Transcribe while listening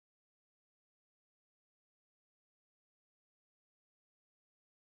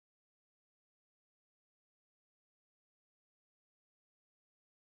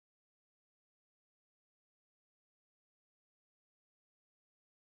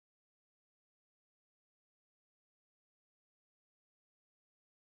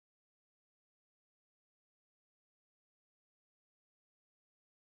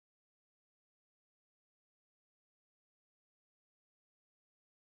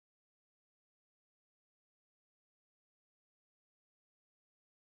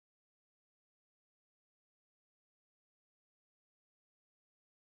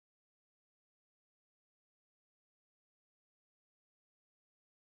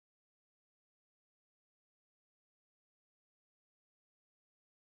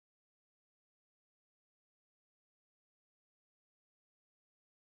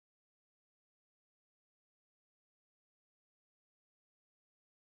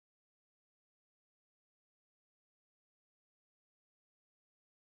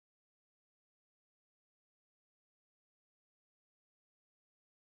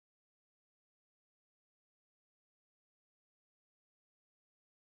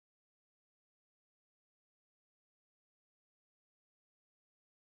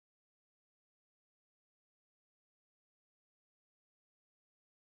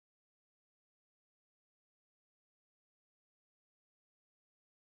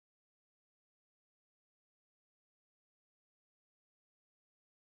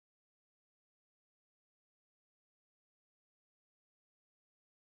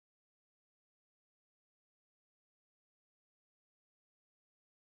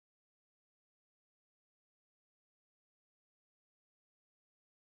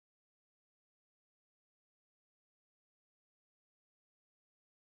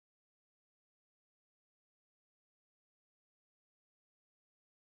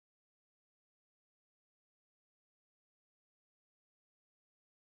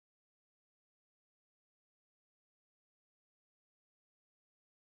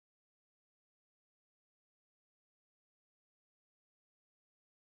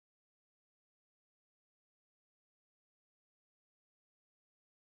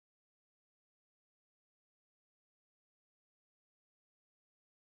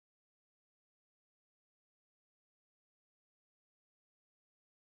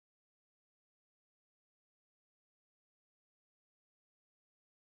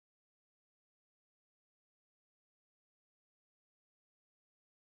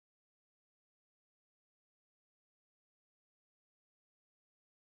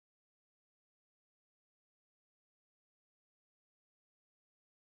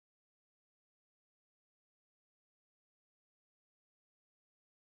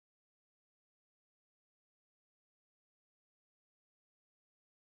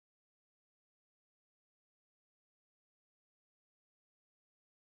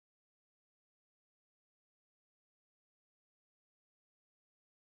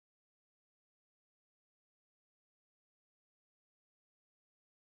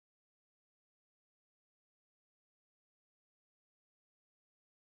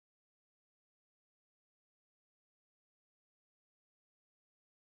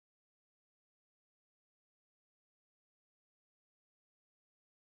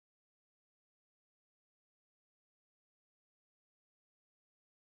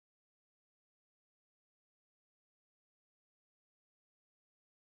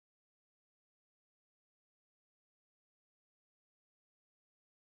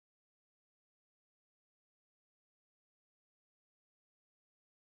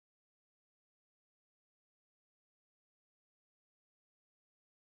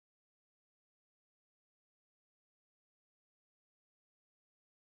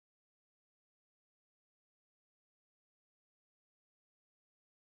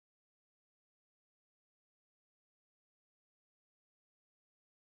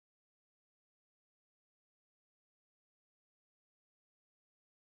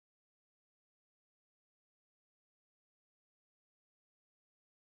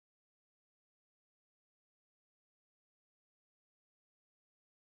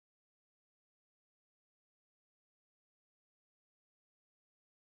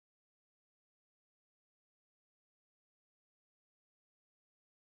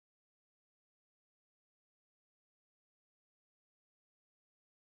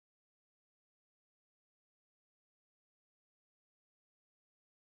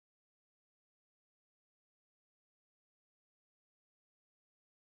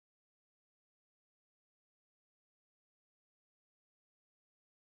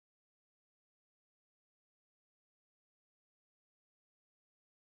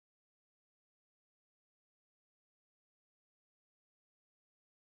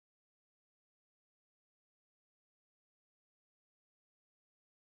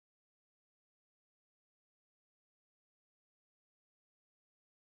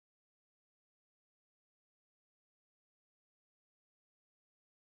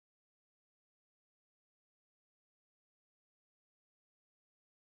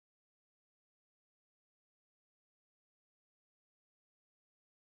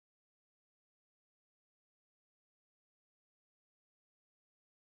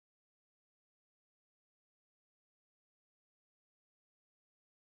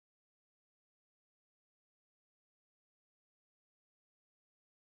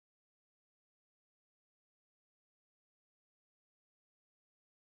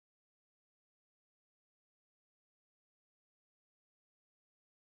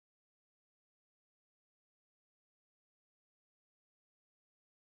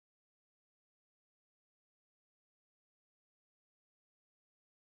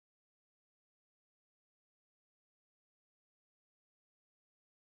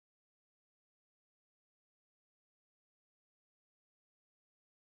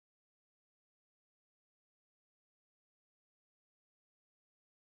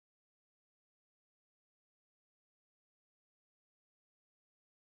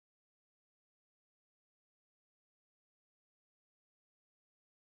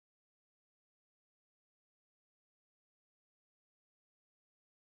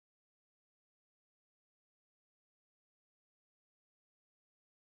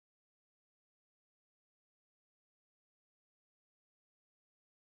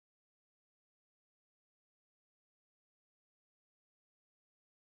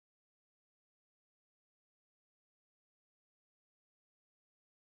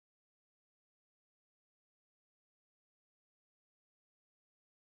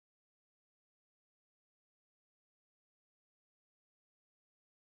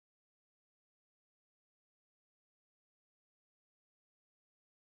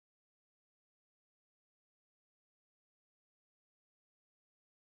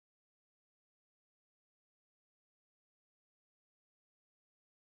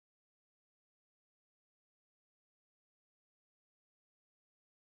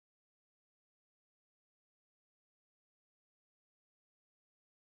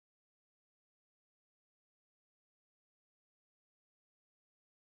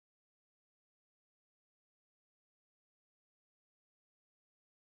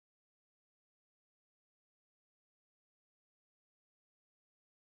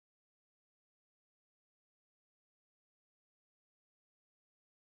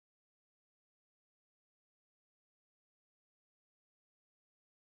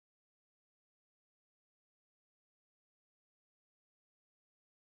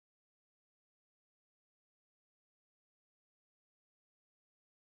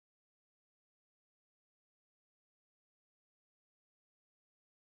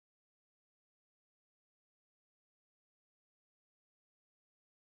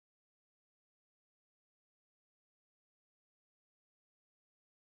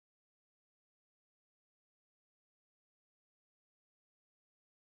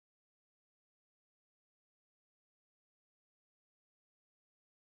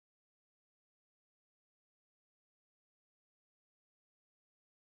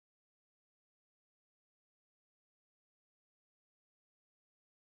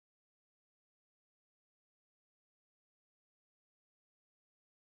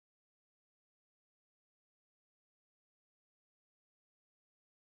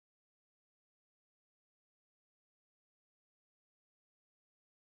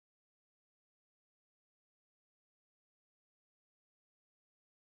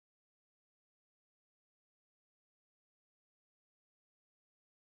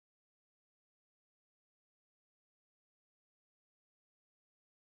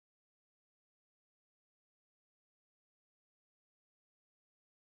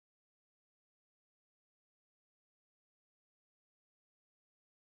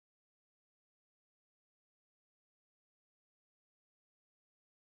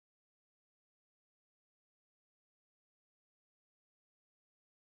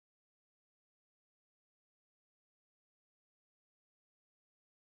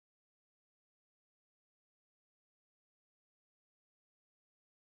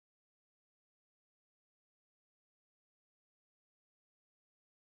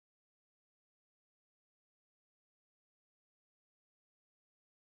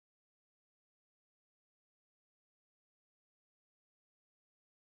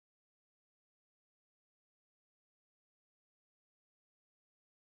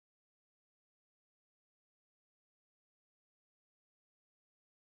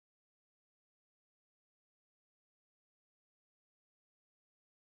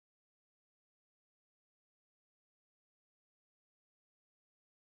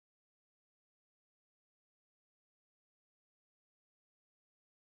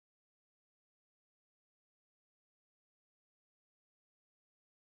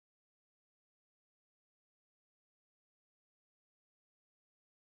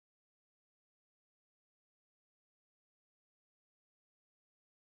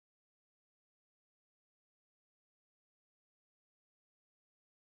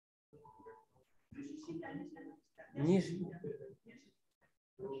Niż...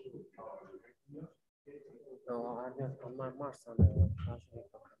 No, Mars'a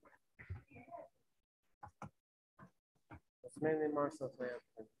Osmanlı Mars'a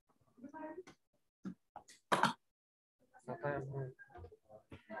yaptım.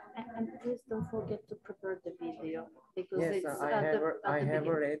 And please don't forget to prepare the video because yes, it's I have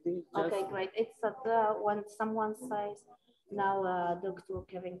already. Okay, great. It's at when someone says now Dr.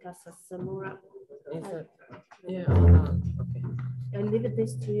 Kevin Casas Samura. Yeah, okay. I leave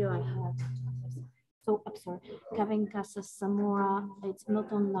this to you. I have. So I'm sorry, Kevin Casas Samura. It's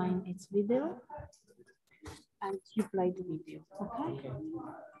not online. It's video, and you play the video. Okay.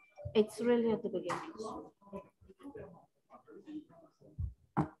 It's really at the beginning.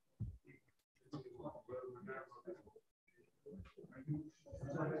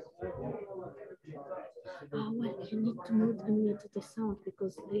 Oh, well, you need to mute the sound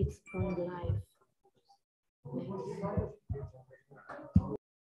because it's going live.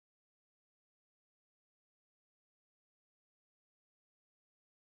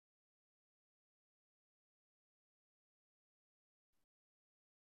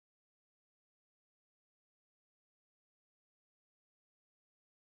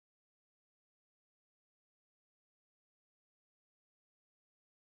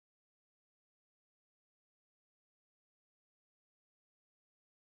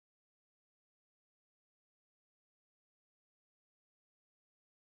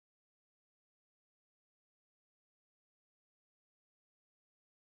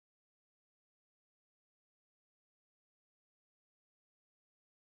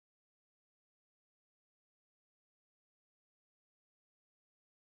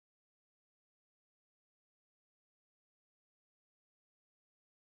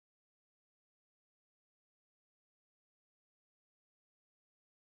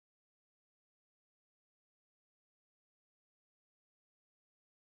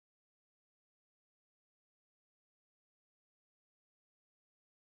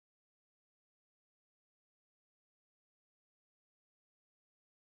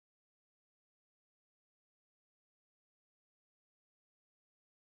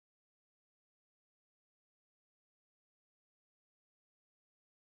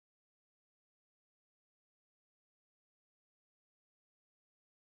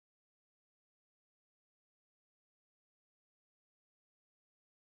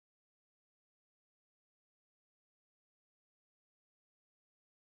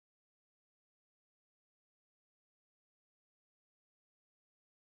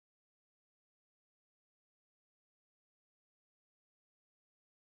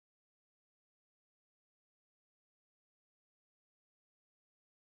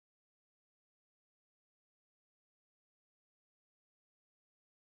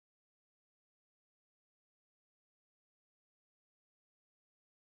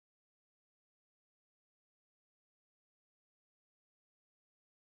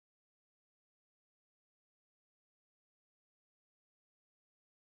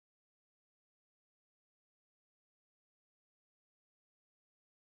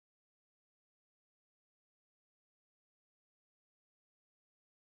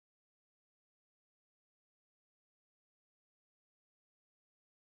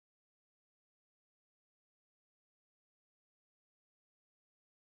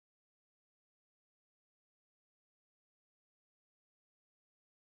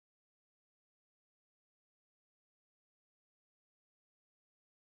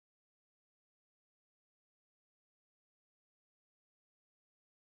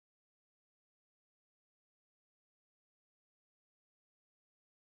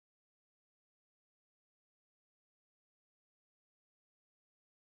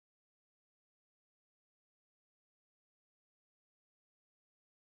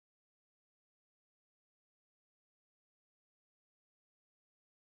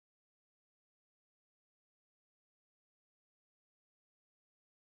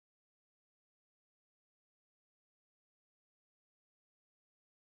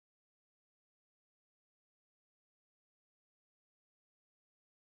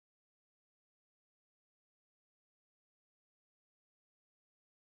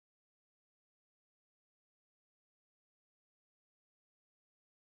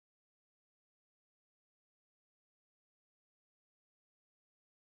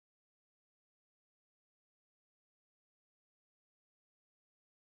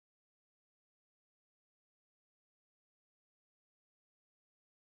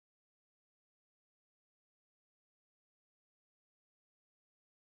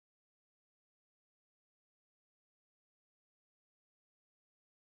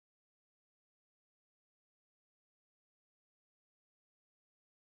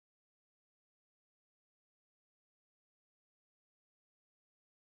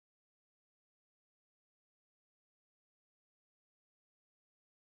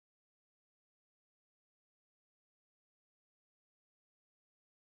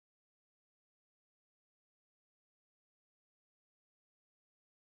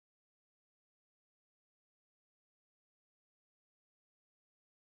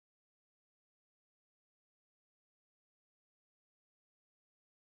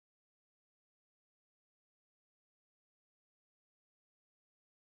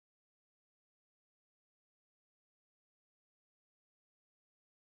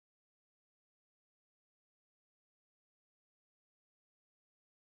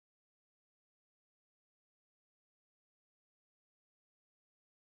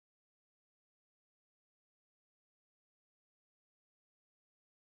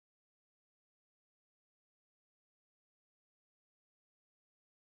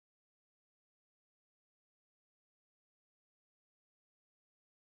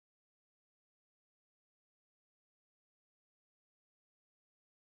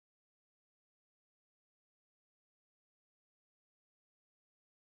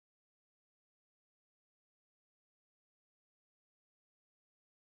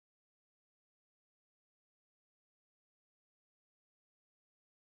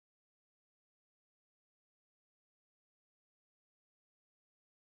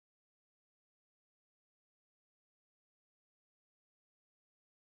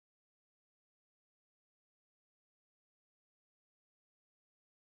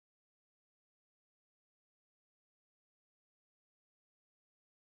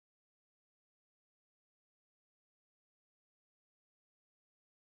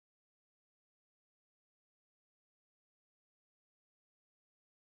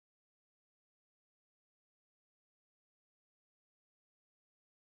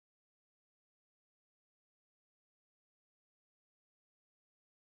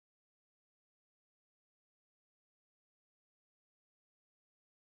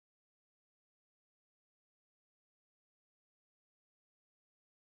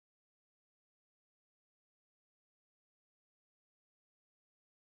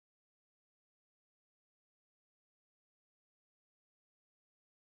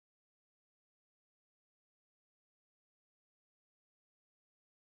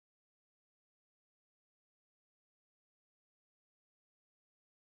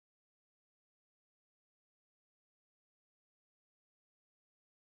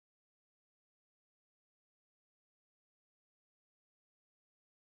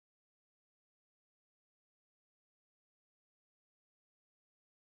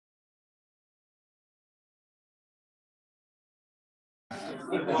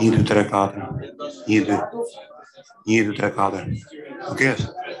 1 2 3 4 1 2 1 2 3 4 ok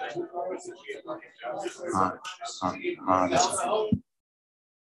हाँ हाँ हाँ वैसे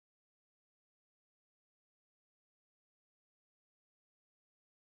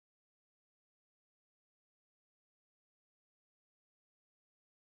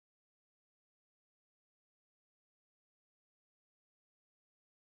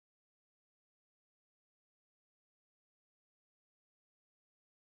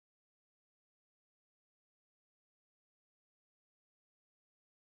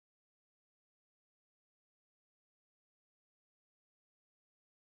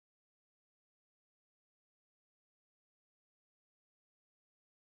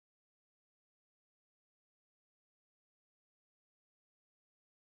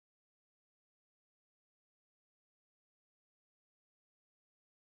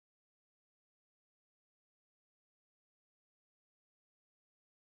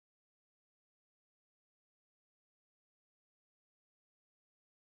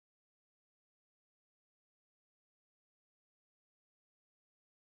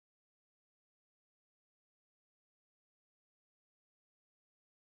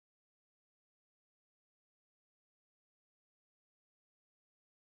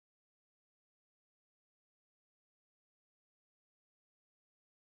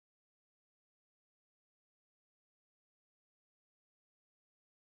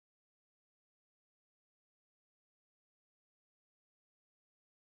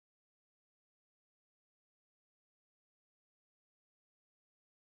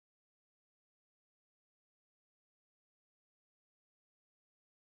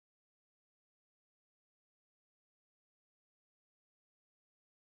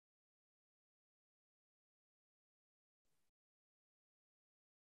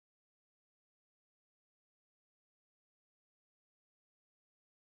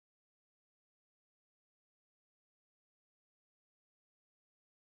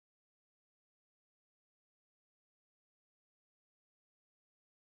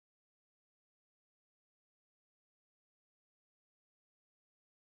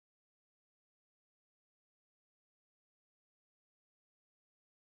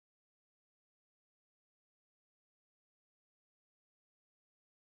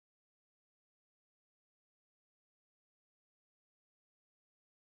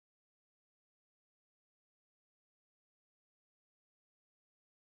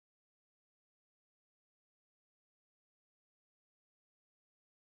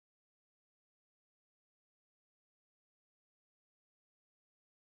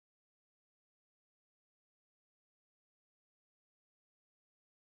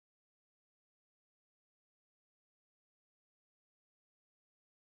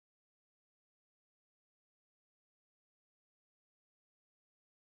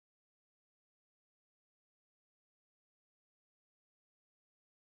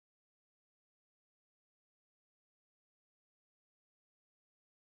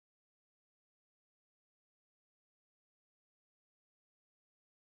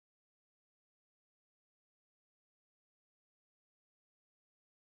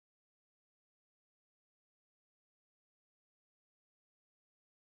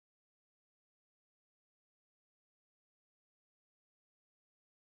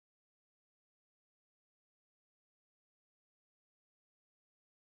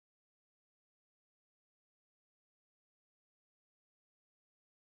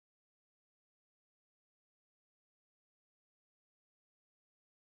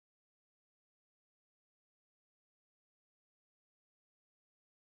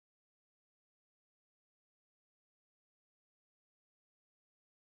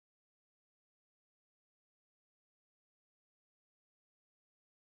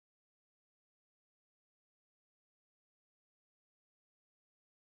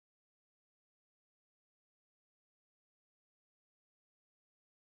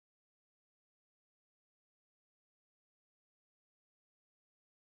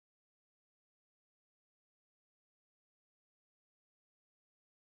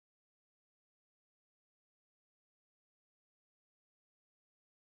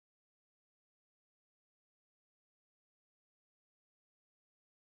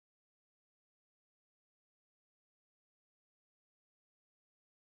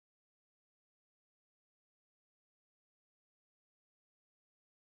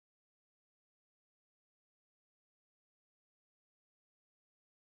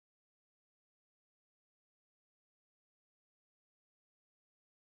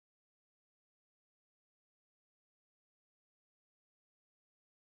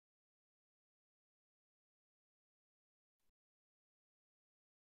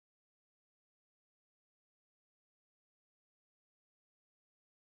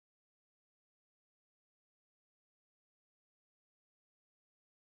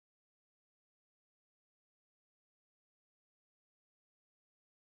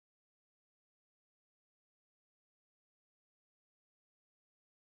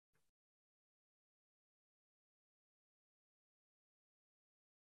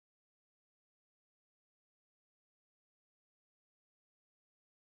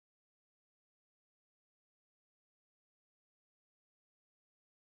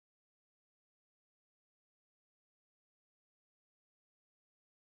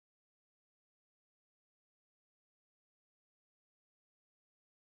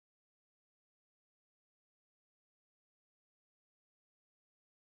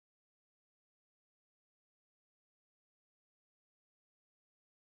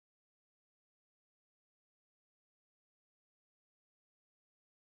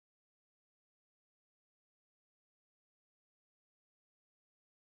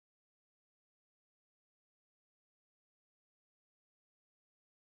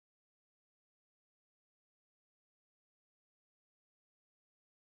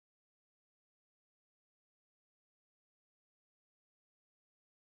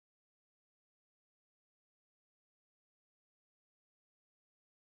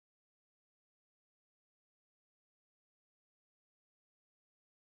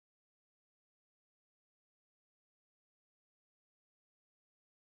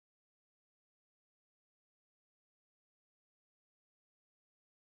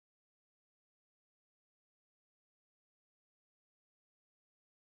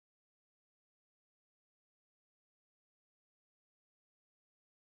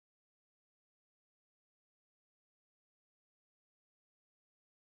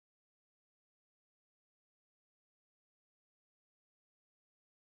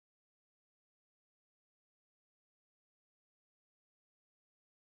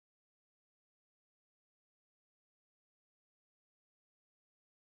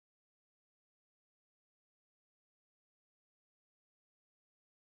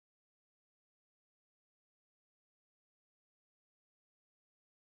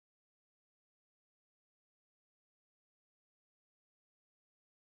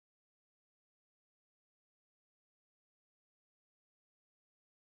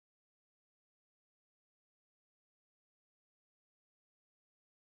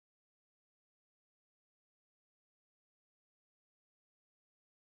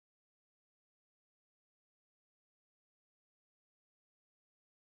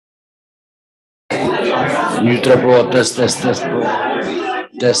Ultra Pro, test, test, test, Pro.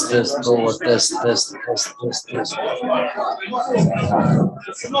 Test, test, Pro, test, test, test, test, test.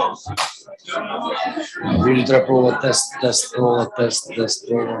 Ultra Pro, test, test, Pro, test, test,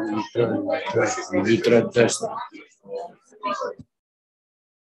 Pro, Ultra, test.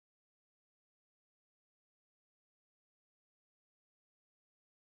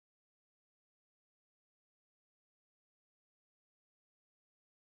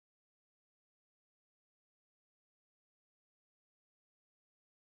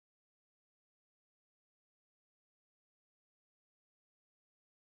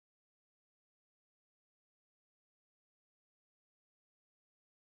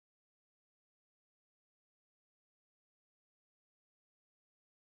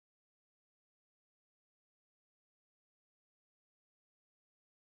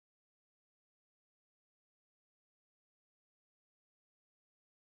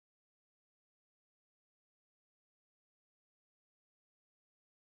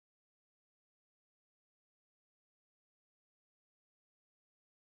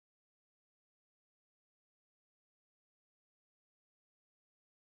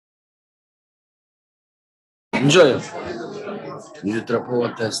 Enjoy. Ultra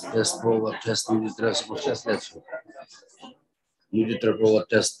Pro, test, test, Pro, test, Ultra, test, test. Ultra Pro,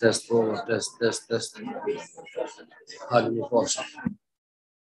 test, test, Pro, test, test, test. Hadi mi posso.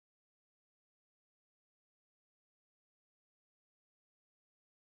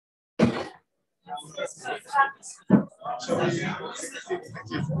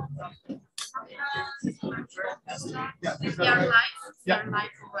 Yeah.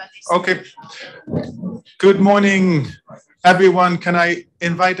 Okay. Good morning, everyone. Can I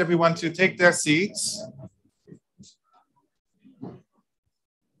invite everyone to take their seats?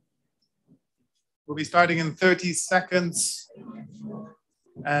 We'll be starting in 30 seconds.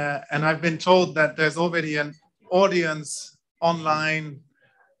 And I've been told that there's already an audience online,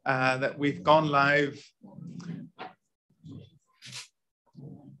 that we've gone live.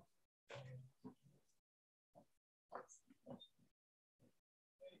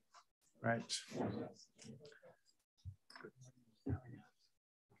 Right.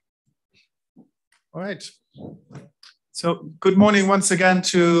 All right. So good morning once again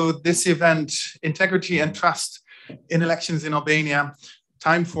to this event, Integrity and Trust in Elections in Albania.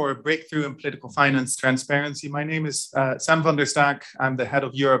 Time for a breakthrough in political finance transparency. My name is Sam van der Staak. I'm the head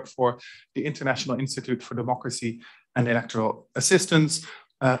of Europe for the International Institute for Democracy and Electoral Assistance.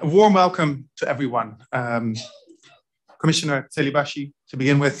 A warm welcome to everyone. Commissioner Celibashi, to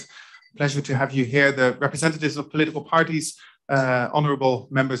begin with, pleasure to have you here. The representatives of political parties, honorable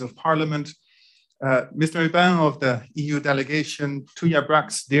members of parliament, Mr. Rubin of the EU delegation, Tuya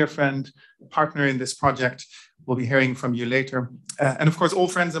Brax, dear friend, partner in this project. We'll be hearing from you later. And of course, all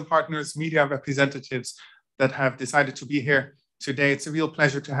friends and partners, media representatives that have decided to be here today. It's a real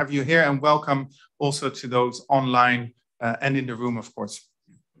pleasure to have you here, and welcome also to those online and in the room, of course.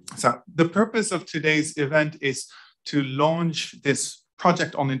 So the purpose of today's event is to launch this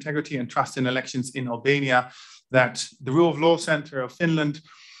project on integrity and trust in elections in Albania that the Rule of Law Center of Finland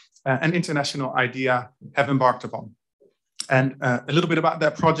and International IDEA have embarked upon. And a little bit about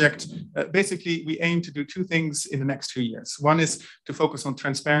that project. Basically, we aim to do two things in the next 2 years. One is to focus on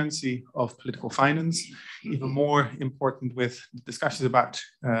transparency of political finance, even more important with discussions about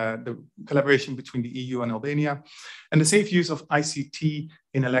the collaboration between the EU and Albania, and the safe use of ICT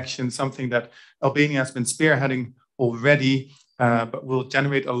in elections, something that Albania has been spearheading already, but will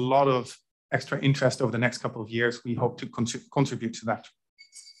generate a lot of extra interest over the next couple of years. We hope to contribute to that.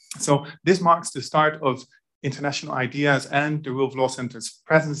 So this marks the start of International IDEA's and the Rule of Law Center's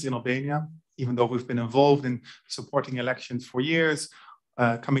presence in Albania, even though we've been involved in supporting elections for years,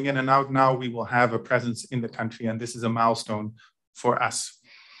 coming in and out. Now we will have a presence in the country, and this is a milestone for us.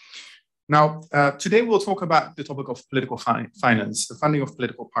 Now, today we'll talk about the topic of political finance, the funding of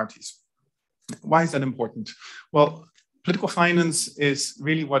political parties. Why is that important? Well, political finance is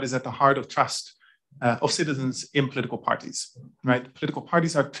really what is at the heart of trust of citizens in political parties, right? Political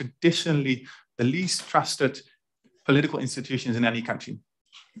parties are traditionally the least trusted political institutions in any country.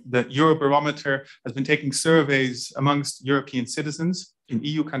 The Eurobarometer has been taking surveys amongst European citizens in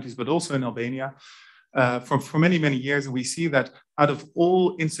EU countries, but also in Albania, for many, many years. And we see that out of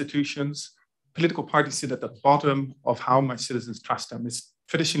all institutions, political parties sit at the bottom of how much citizens trust them. It's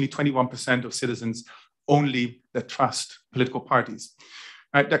traditionally 21% of citizens only that trust political parties.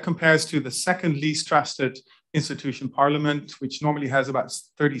 Right, that compares to the second least trusted institution, Parliament, which normally has about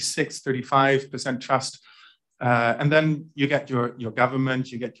 35% trust. And then you get your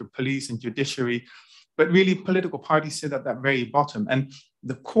government, you get your police and judiciary, but really political parties sit at that very bottom. And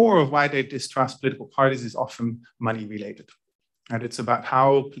the core of why they distrust political parties is often money related. And it's about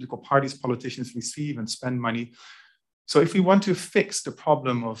how political parties, politicians receive and spend money. So if we want to fix the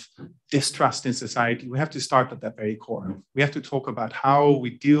problem of distrust in society, we have to start at that very core. We have to talk about how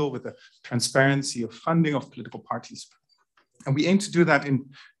we deal with the transparency of funding of political parties. And we aim to do that in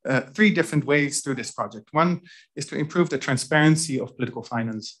 3 different ways through this project. One is to improve the transparency of political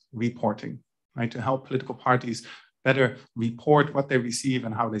finance reporting, right? To help political parties better report what they receive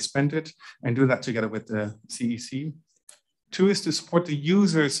and how they spend it, and do that together with the CEC. 2 is to support the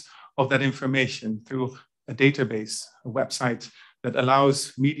users of that information through a database, a website that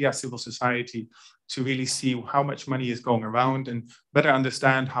allows media, civil society to really see how much money is going around and better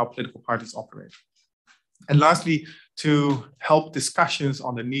understand how political parties operate. And lastly, to help discussions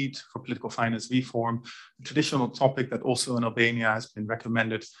on the need for political finance reform, a traditional topic that also in Albania has been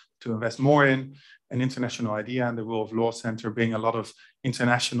recommended to invest more in, an international idea, and the Rule of Law Center bring a lot of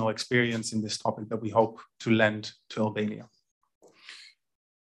international experience in this topic that we hope to lend to Albania.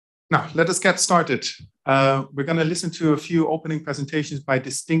 Now, let us get started. We're going to listen to a few opening presentations by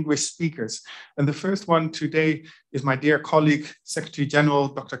distinguished speakers. And the first one today is my dear colleague, Secretary General,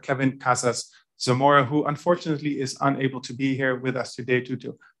 Dr. Kevin Casas Zamora, who unfortunately is unable to be here with us today due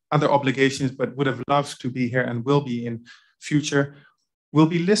to other obligations, but would have loved to be here and will be in future. We'll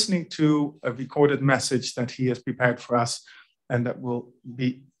be listening to a recorded message that he has prepared for us and that will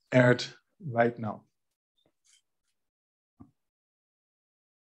be aired right now.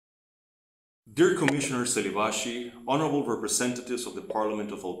 Dear Commissioner Selivashi, honorable representatives of the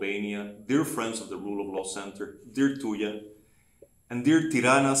Parliament of Albania, dear friends of the Rule of Law Center, dear Tuya, and dear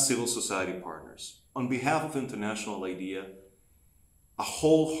Tirana civil society partners, on behalf of International IDEA, a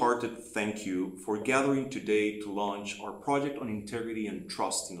wholehearted thank you for gathering today to launch our project on integrity and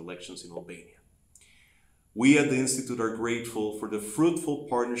trust in elections in Albania. We at the Institute are grateful for the fruitful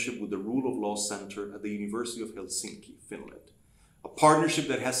partnership with the Rule of Law Center at the University of Helsinki, Finland, a partnership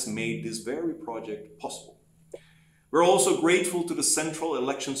that has made this very project possible. We're also grateful to the Central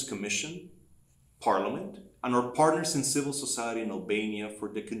Elections Commission, Parliament, and our partners in civil society in Albania for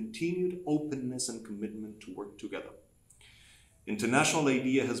the continued openness and commitment to work together. International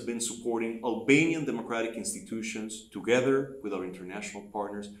IDEA has been supporting Albanian democratic institutions together with our international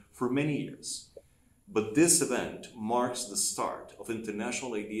partners for many years. But this event marks the start of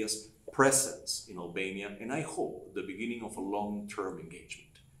International IDEA's presence in Albania, and I hope the beginning of a long-term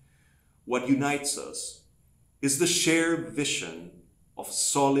engagement. What unites us is the shared vision of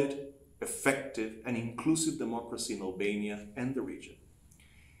solid, effective, and inclusive democracy in Albania and the region.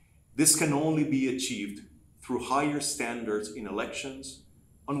 This can only be achieved through higher standards in elections,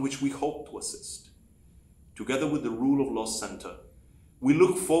 on which we hope to assist. Together with the Rule of Law Center, we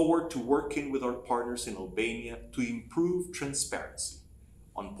look forward to working with our partners in Albania to improve transparency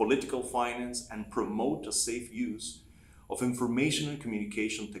on political finance and promote a safe use of information and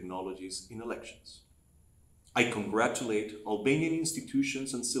communication technologies in elections. I congratulate Albanian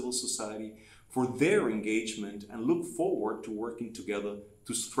institutions and civil society for their engagement and look forward to working together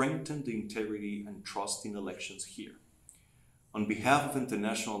to strengthen the integrity and trust in elections here. On behalf of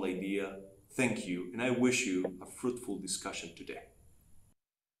International IDEA, thank you, and I wish you a fruitful discussion today.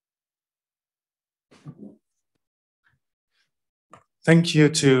 Thank you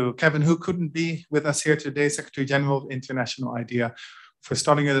to Kevin, who couldn't be with us here today, Secretary General of International IDEA, for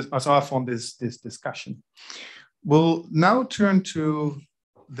starting us off on this discussion. We'll now turn to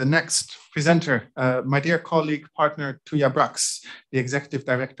the next presenter, my dear colleague, partner Tuija Brax, the Executive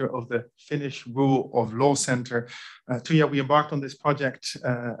Director of the Finnish Rule of Law Center. Tuija, we embarked on this project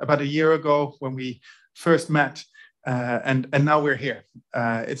about a year ago when we first met, and now we're here.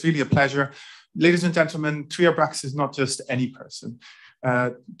 It's really a pleasure. Ladies and gentlemen, Tuija Brax is not just any person.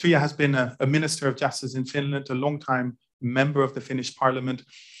 Tuija has been a Minister of Justice in Finland, a long-time member of the Finnish Parliament,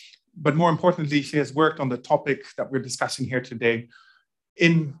 but more importantly, she has worked on the topic that we're discussing here today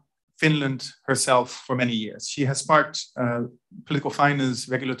in Finland herself for many years. She has sparked political finance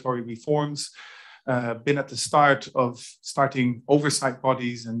regulatory reforms, been at the start of starting oversight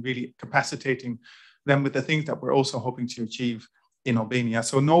bodies and really capacitating them with the things that we're also hoping to achieve in Albania.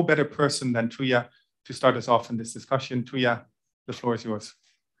 So no better person than Tuija to start us off in this discussion. Tuija, the floor is yours.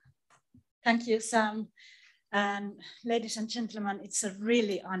 Thank you, Sam. And ladies and gentlemen, it's a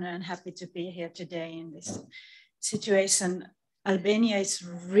really honor and happy to be here today in this situation. Albania is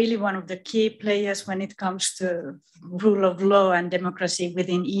really one of the key players when it comes to rule of law and democracy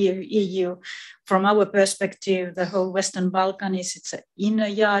within EU. From our perspective, the whole Western Balkan it's an inner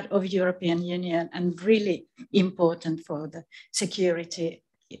yard of European Union and really important for the security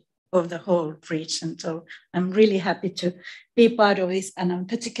of the whole region. So I'm really happy to be part of this, and I'm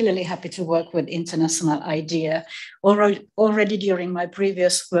particularly happy to work with International IDEA. Already during my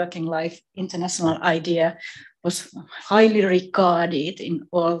previous working life, International IDEA was highly regarded in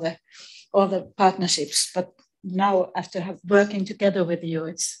all the partnerships. But now, after working together with you,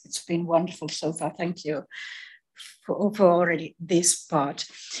 it's been wonderful so far. Thank you for already this part.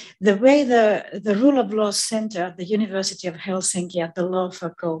 The way the Rule of Law Center at the University of Helsinki at the Law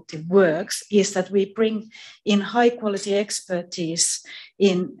Faculty works is that we bring in high quality expertise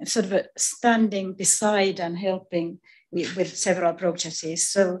in sort of standing beside and helping with several processes.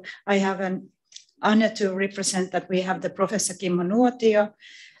 So I have an honor to represent that we have the Professor Kimmo Nuotio,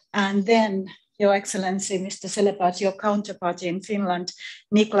 and then Your Excellency, Mr. Selepat, your counterpart in Finland,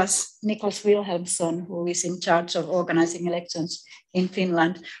 Niklas Wilhelmsson, who is in charge of organizing elections in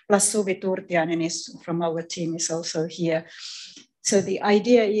Finland, plus Suvi Turtiainen is from our team is also here. So the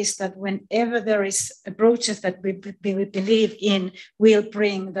idea is that whenever there is a project that we believe in, we'll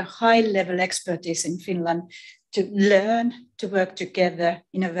bring the high-level expertise in Finland to learn, to work together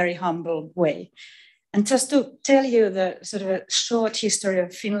in a very humble way. And just to tell you the sort of a short history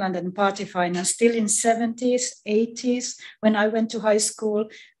of Finland and party finance, still in 70s, 80s, when I went to high school,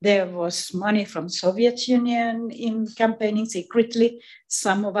 there was money from Soviet Union in campaigning secretly.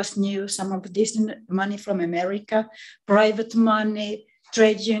 Some of us knew, some of this money from America, private money,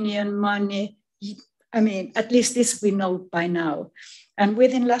 trade union money. I mean, at least this we know by now. And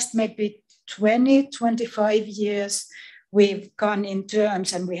within last maybe 20, 25 years, we've gone in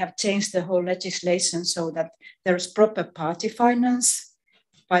terms and we have changed the whole legislation so that there's proper party finance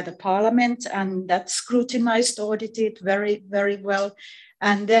by the parliament, and that's scrutinized, audited very, very well.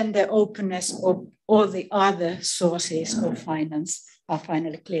 And then the openness of all the other sources of finance are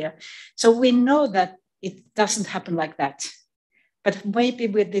finally clear. So we know that it doesn't happen like that. But maybe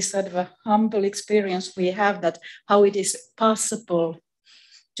with this sort of a humble experience we have, that how it is possible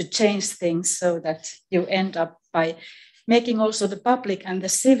to change things so that you end up by making also the public and the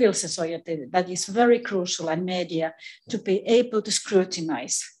civil society, that is very crucial, and media, to be able to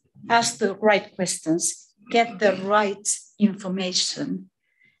scrutinize, ask the right questions, get the right information,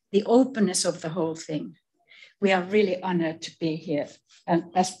 the openness of the whole thing. We are really honored to be here and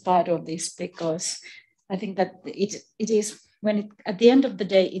as part of this, because I think that it is when at the end of the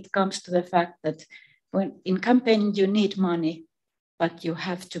day, it comes to the fact that when in campaigning, you need money, but you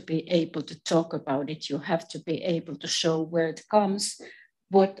have to be able to talk about it. You have to be able to show where it comes,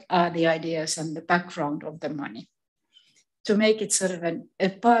 what are the ideas and the background of the money, to make it sort of a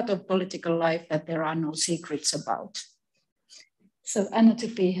part of political life that there are no secrets about. So honored to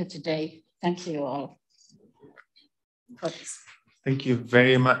be here today. Thank you all for this. Thank you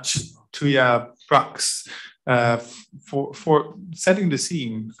very much, Tuija Brax, for setting the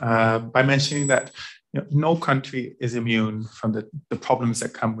scene by mentioning that no country is immune from the problems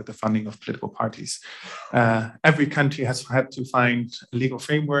that come with the funding of political parties. Every country has had to find a legal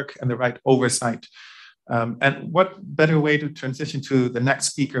framework and the right oversight. And what better way to transition to the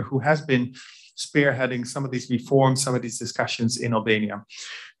next speaker, who has been spearheading some of these reforms, some of these discussions in Albania.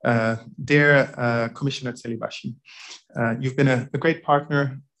 Dear Commissioner Celibashi, you've been a great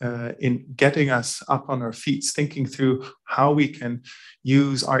partner in getting us up on our feet, thinking through how we can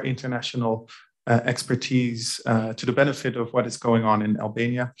use our international expertise to the benefit of what is going on in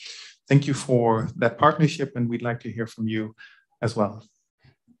Albania. Thank you for that partnership, and we'd like to hear from you as well.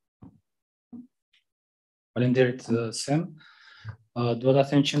 Faleminderit Sem. Dua ta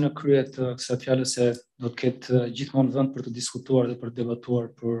them që në krye të kësaj fjale se do të ketë gjithmonë vend për të diskutuar dhe për të debatuar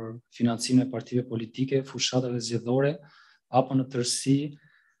për financimin e partive politike, fushatave zgjedhore apo në tërësi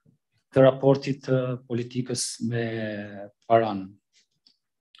të raportit të politikës me paran.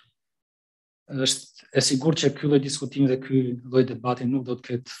 Është e sigurt që ky lloj diskutimi dhe ky lloj debati nuk do të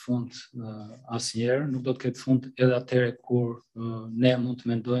ketë fund asnjëherë, nuk do të ketë fund edhe atëherë kur ne mund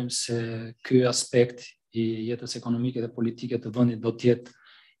të mendojmë se ky aspekt i jetës ekonomike dhe politike të vendit do të jetë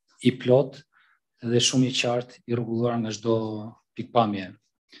i plot dhe shumë i qartë i rregulluar nga çdo pikpamje.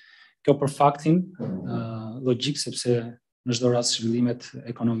 Kjo për faktin logjik, sepse në çdo rast zhvillimet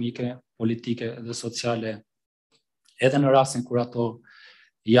ekonomike, politike dhe sociale, edhe në rastin kur ato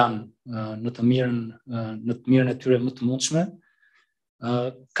janë në të mirën e tyre më të mundshme,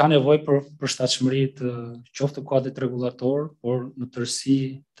 ka nevojë për përshtatshmëri të qoftë kuadrit rregullator, por në tërësi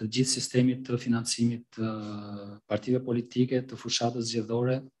të gjithë sistemit të financimit të partive politike, të fushatës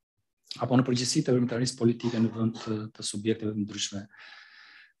zgjedhore, apo në përgjithësi të veprimtarisë politike në vend të subjekteve të ndryshme.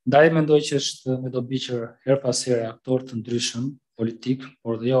 Ndaj mendoj që është me dobi që her pas here aktorë të ndryshëm politik,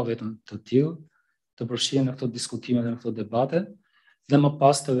 por dhe jo vetëm të tillë, të përfshihen në këto diskutime dhe në këto debate, dhe më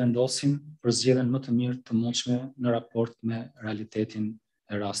pas të vendosin për zgjedhjen më të mirë të mundshme në raport me realitetin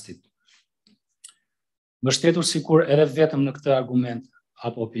e rastit. Mbështetur sikur edhe vetëm në këtë argument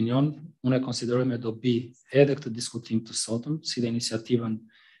apo opinion, unë e konsideroj me dobi edhe këtë diskutim të sotëm, si dhe iniciativën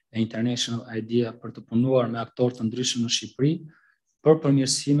e International Idea për të punuar me aktorë të ndryshëm në Shqipëri për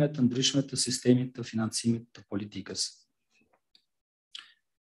përmirësime të ndryshme të sistemit të financimit të politikës.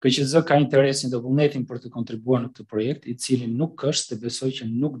 KQZ ka interesin dhe vullnetin për të kontribuar në këtë projekt, i cili nuk është dhe besoj që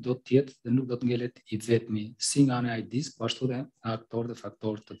nuk do të jetë dhe nuk do të ngelet i vetmi, si nga ana e ID-s, po ashtu dhe nga aktorë dhe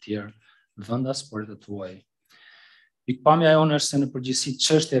faktorë të tjerë vendas, por edhe të tuaj. Pikpamja jonë është se në përgjithësi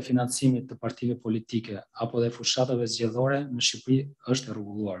çështja e financimit të partive politike apo dhe fushatave zgjedhore në Shqipëri është e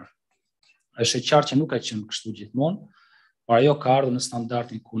rregulluar. Është e qartë që nuk ka qenë kështu gjithmonë, por ajo ka ardhur në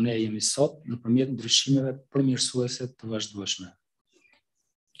standardin ku ne jemi sot nëpërmjet ndryshimeve përmirësuese të vazhdueshme.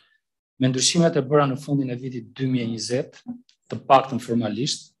 Me ndryshimet e bëra në fundin e vitit 2020, të paktën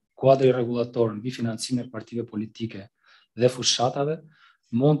formalisht, kuadri rregullator mbi financimin e partive politike dhe fushatave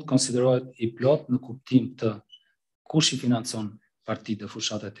mund të konsiderohet i plot në kuptim të kush i financon partitë dhe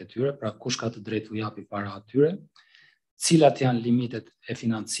fushatat e tyre, pra kush ka të drejtë u japi para atyre, cilat janë limitet e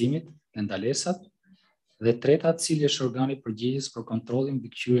financimit dhe ndalesat, dhe treta, cili është organi përgjegjës për kontrollin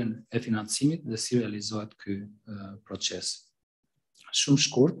mbi kthyrjen e financimit dhe si realizohet ky proces. Shumë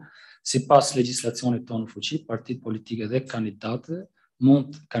shkurt, sipas legjislacionit tonë në fuqi, partitë politike dhe kandidatët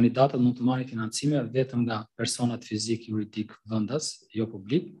mund të marrin financime vetëm nga personat fizik juridik vendas, jo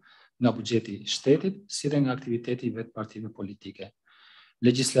publik, nga buxheti i shtetit, si dhe nga aktiviteti i vetë partive politike.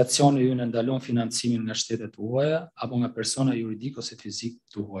 Legjislacioni ju ndalon financimin nga shtetet të huaja apo nga persona juridik ose fizik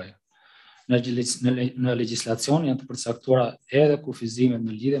të huaja. Në legjislacion janë të përcaktuara edhe kufizimet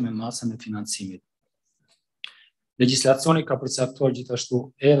në lidhje me masën e financimit. Legjislacioni ka përcaktuar gjithashtu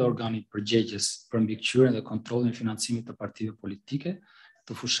edhe organin përgjegjës për mbikëqyrjen dhe kontrollin e financimit të partive politike,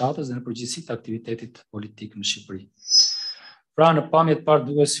 të fushatës dhe në përgjithësi të aktivitetit politik në Shqipëri. Pra në pamje të parë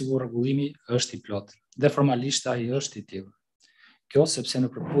duhet sigur rregullimi është i plot dhe formalisht ai është i tillë. Kjo sepse në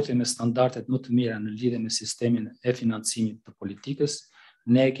përputhje me standardet më të mira në lidhje me sistemin e financimit të politikës,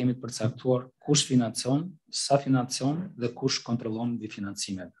 ne kemi përcaktuar kush financon, sa financon dhe kush kontrollon mbi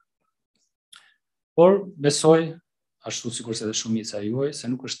financimet. Por besoj, ashtu sikur se dhe shumica juaj, se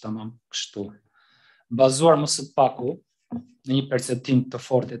nuk është tamam kështu. Bazuar më së paku në një perceptim të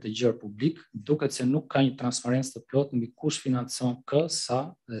fortë të gjerë publik, duket se nuk ka një transparencë të plotë mbi kush financon kë, sa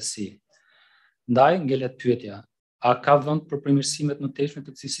dhe si. Ndaj ngelet pyetja, a ka vend për përmirësimet më tepshme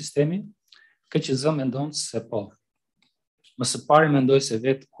të këtij sistemi? KQZ mendon se po. Më së pari mendoj se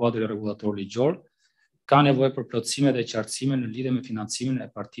vetë kuadri rregullator ligjor ka nevojë për plotësime dhe qartësime në lidhje me financimin e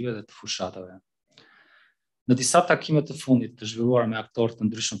partive dhe të fushatave. Në disa takime të fundit të zhvilluara me aktorë të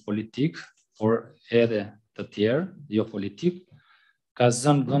ndryshëm politik, por edhe të tjerë, jo politik, ka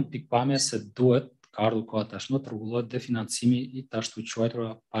zënë vend pikpamje se duhet, ka ardhur koha tashmë të rregullohet dhe financimi i të ashtu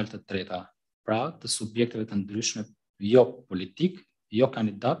quajtura palë të treta, pra të subjekteve të ndryshme jo politik, jo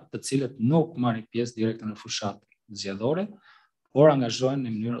kandidat, të cilët nuk marrin pjesë direkte në fushat zgjedhore, por angazhohen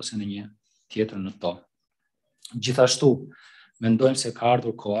në mënyrë ose në një tjetër në to. Gjithashtu, mendojmë se ka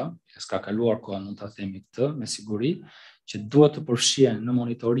ardhur koha, s'ka kaluar koha, mund ta themi këtë me siguri, që duhet të përfshihen në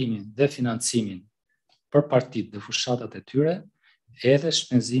monitorimin dhe financimin për partitë dhe fushatat e tyre, edhe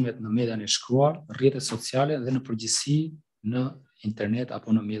shpenzimet në median e shkruar, rrjetet sociale dhe në përgjithësi në internet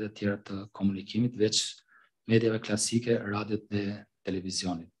apo në mjetet tjera të komunikimit, veç mediave klasike, radiot dhe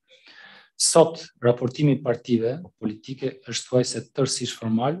televizionit. Sot, raportimi i partive politike është thuajse tërësisht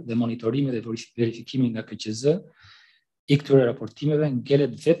formal dhe monitorimi dhe verifikimi nga KQZ i këtyre raportimeve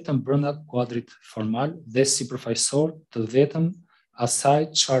ngelet vetëm brenda kuadrit formal dhe sipërfaqësor të vetëm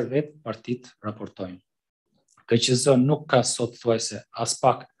asaj çfarë vetë partitë raportojnë. KQZ nuk ka sot thuajse as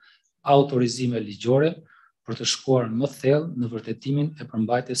pak autorizime ligjore për të shkuar më thellë në vërtetimin e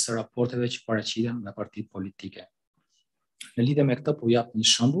përmbajtjes së raporteve që paraqiten nga partitë politike. Në lidhje me këtë po jap një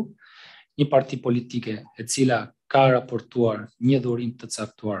shembull, një parti politike e cila ka raportuar një dhurim të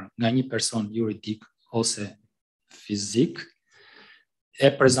caktuar nga një person juridik ose fizik, e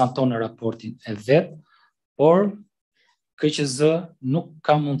prezanton në raportin e vet, por KQZ nuk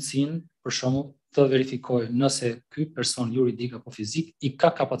ka mundësinë për shembull të verifikojë nëse ky person juridik apo fizik i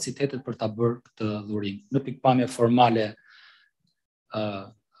ka kapacitetet për ta bërë këtë dhurim. Në pikpamje formale,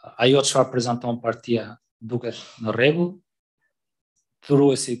 ajo çfarë prezanton partia duket në rregull,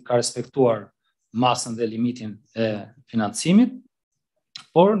 dhuruesi ka respektuar masën dhe limitin e financimit,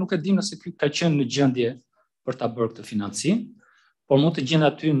 por nuk e dim nëse ky ka qenë në gjendje për ta bërë këtë financim, por mund të gjen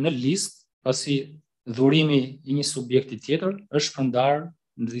aty në listë, pasi dhurimi i një subjekti tjetër është shpërndar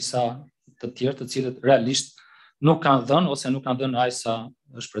në disa të tjerë të cilët realisht nuk kanë dhënë ose nuk kanë dhënë aq sa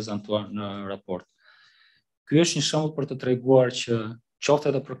është prezantuar në raport. Ky është një shembull për të treguar që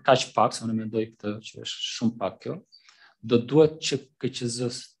qoftë edhe për kaq pak, se unë mendoj këtë që është shumë pak kjo, do duhet që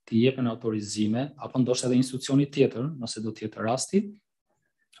KQZ-s të jepen autorizime apo ndoshta edhe institucioni tjetër, nëse do të jetë rasti,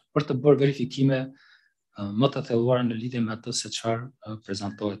 për të bërë verifikime më të thelluara në lidhje me atë se çfarë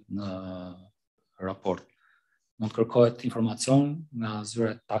prezantohet në raport. Mund të kërkohet informacion nga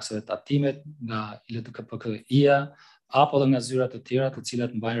zyrat e taksave tatimet, nga ILDKPK-ia, apo dhe nga zyrat të tjera të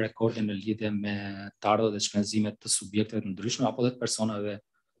cilat mbajnë rekorde në lidhje me të ardhurët dhe shpenzimet të subjekteve të ndryshme apo dhe të personave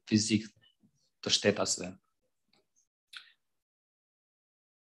fizik të shtetasve.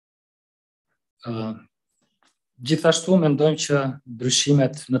 Gjithashtu mendojmë që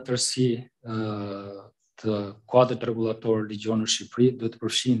ndryshimet në tërësi të kuadrit rregullator ligjor në Shqipëri duhet të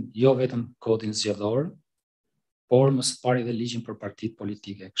përfshin jo vetëm kodin zgjedhor, por më së pari dhe ligjin për partitë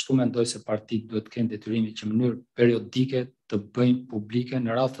politike. Kështu mendoj se partitë duhet të kenë detyrimin që në mënyrë periodike të bëjnë publike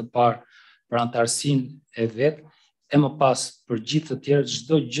në radhë të parë për anëtarësinë e vet, e më pas për gjithë të tjerët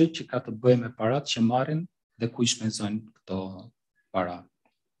çdo gjë që ka të bëjë me paratë që marrin dhe ku i shpenzojnë këto para.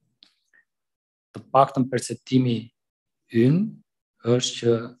 Të paktën perceptimi ynë është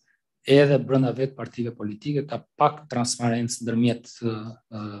që edhe brenda vetë partive politike ka pak transparencë ndërmjet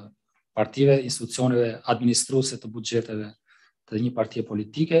partive, institucioneve administruese të buxheteve të një partie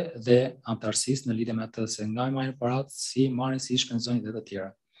politike dhe anëtarësisë në lidhje me atë se nga i marrin paratë, si marrin, si i shpenzojnë dhe të tjera.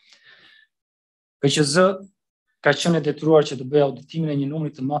 KQZ ka qenë e detyruar që të bëjë auditimin e një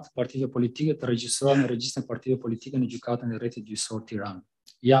numri të madh të partive politike të regjistruar në regjistrin e partive politike në gjykatën e rrethit gjyqësor Tiranë.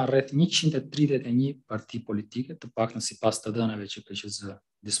 Janë rreth 131 parti politike, të paktën sipas të dhënave që KQZ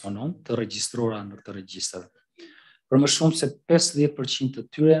disponon, të regjistruara në këtë regjistër. Për më shumë se 50% të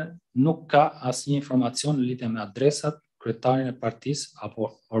tyre nuk ka asnjë informacion në lidhje me adresat, kryetarin e partisë apo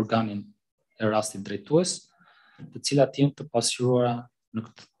organin e rastit drejtues, të cilat janë të pasqyruara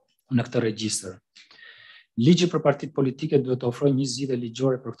në këtë regjistër. Ligji për partitë politike duhet të ofrojë një zgjidhje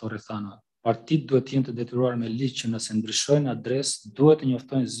ligjore për këto rrethana. Partitë duhet të jenë të detyruara me ligj që nëse ndryshojnë adresë, duhet të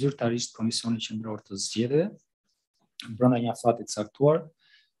njoftojnë zyrtarisht Komisionin Qendror të Zgjedhjeve brenda një afati të caktuar,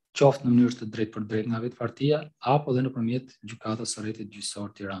 qoftë në mënyrë të drejtë për drejtë nga vetë partia, apo dhe nëpërmjet gjykatës së rrethit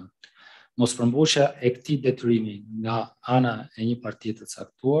gjyqësor Tiranë. Mospërmbushja e këtij detyrimi nga ana e një partie të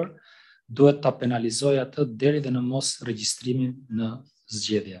caktuar duhet ta penalizojë atë deri dhe në mos regjistrimin në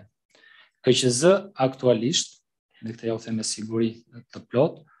zgjedhje. KQZ aktualisht, dhe këtë ja u them me siguri të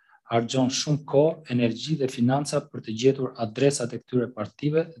plot, harxhon shumë kohë, energji dhe financa për të gjetur adresat e këtyre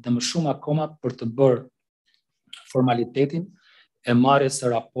partive dhe më shumë akoma për të bërë formalitetin e marrjes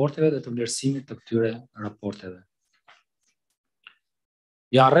së raporteve dhe të vlerësimit të këtyre raporteve.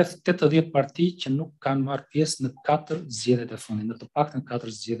 Janë rreth 80 parti që nuk kanë marrë pjesë në 4 zgjedhjet e fundit, në të paktën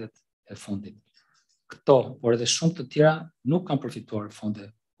 4 zgjedhjet e fundit. Këto, por edhe shumë të tjera, nuk kanë përfituar fonde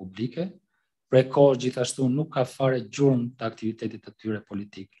publike, prej kohësh gjithashtu nuk ka fare gjurmë të aktivitetit të tyre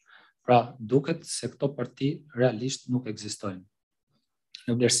politik. Pra, duket se këto parti realisht nuk ekzistojnë.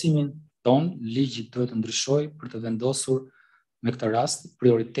 Në vlerësimin ton, ligji duhet të ndryshojë për të vendosur me këtë rast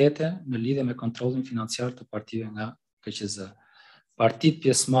prioritete në lidhje me kontrollin financiar të partive nga KQZ. Partitë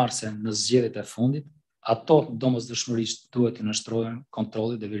pjesëmarrëse në zgjedhjet e fundit, ato domosdoshmërisht duhet të nështrohen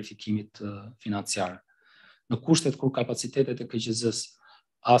kontrollit dhe verifikimit financiar. Në kushtet kur kapacitetet e KQZ-s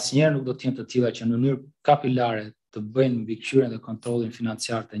asnjëherë nuk do të jenë të tilla që në mënyrë kapilare të bëjnë mbikëqyrjen dhe kontrollin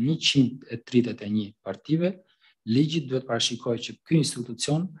financiar të 131 partive, ligji duhet parashikojë që ky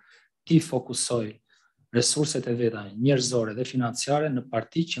institucion t'i fokusojë resurset e veta njerëzore dhe financiare në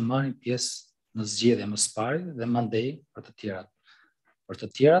parti që marrin pjesë në zgjedhje më së pari dhe mandej për të tjerat. Për të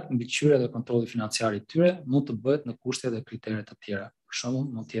tjerat, mbikëqyrja dhe kontrolli financiar i tyre mund të bëhet në kushte dhe kritere të tjera. Për shembull,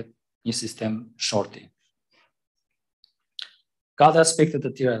 mund të jetë një sistem shorti. Ka dhe aspekte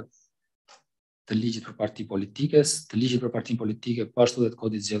të tjera të ligjit për parti politikes, të ligjit për partin politike, po ashtu dhe të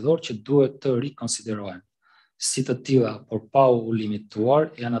kodit zgjedhor që duhet të rikonsiderohen. Si të tilla, por pa u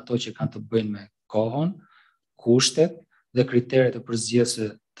limituar, janë ato që kanë të bëjnë me kohën, kushtet dhe kriteret e përzgjedhësve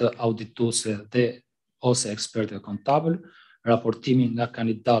të audituesve dhe ose ekspertëve kontabël, raportimin nga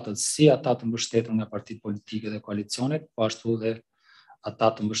kandidatët si ata të mbështetur nga partitë politike dhe koalicionet, po ashtu dhe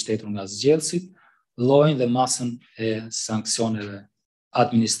ata të mbështetur nga zgjedhësit, llojin dhe masën e sanksioneve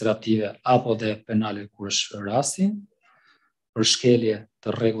administrative apo dhe penale kur është rasti, për shkelje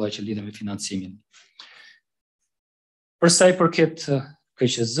të rregullave që lidhen me financimin. Për sa i përket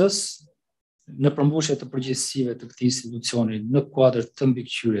KQZ-s, në përmbushje të përgjegjësive të këtij institucioni në kuadër të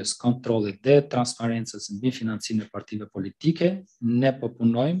mbikëqyrjes, kontrollit dhe transparencës mbi financimin e partive politike, ne po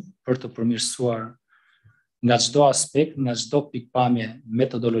punojmë për të përmirësuar nga çdo aspekt, nga çdo pikpamje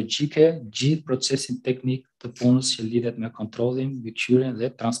metodologjike, gjithë procesin teknik të punës që lidhet me kontrollin, mbikëqyrjen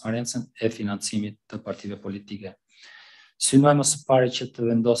dhe transparencën e financimit të partive politike. Synojmë së pari që të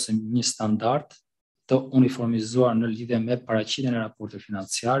vendosim një standard të uniformizuar në lidhje me paraqitjen e raporteve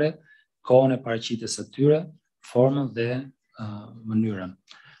financiare, kohën e paraqitjes së tyre, formën dhe mënyrën.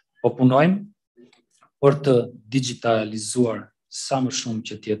 Po punojmë për të digitalizuar sa më shumë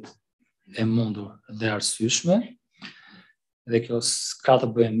që të jetë e mundur dhe arsyeshme, dhe kjo s'ka të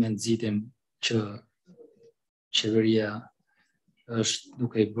bëjë me nxitjen që qeveria është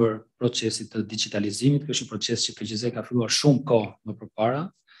duke I bërë procesit të digitalizimit. Kjo është një proces që KQZ ka filluar shumë kohë më përpara,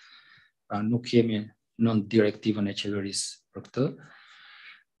 pra nuk jemi nën direktivën e qeverisë për këtë,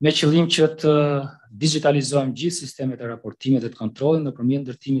 me qëllim që të digitalizojmë gjithë sistemet e raportimit dhe të kontrollit nëpërmjet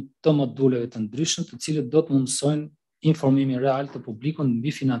ndërtimit të moduleve të ndryshëm, të cilët do të mundësojnë informimin real të publikut mbi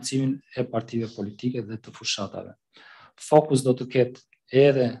financimin e partive politike dhe të fushatave. Fokus do të ketë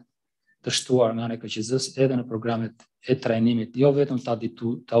edhe të shtuar nga ana e KQZ-s edhe në programet e trajnimit, jo vetëm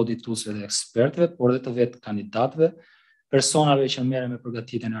të audituesve dhe ekspertëve, por edhe të vetë kandidatëve, personave që merren me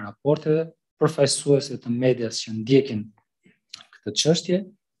përgatitjen e raporteve, përfaqësuesve të medias që ndjekin këtë çështje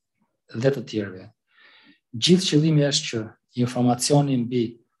dhe të tjerëve. Gjithë qëllimi është që informacioni mbi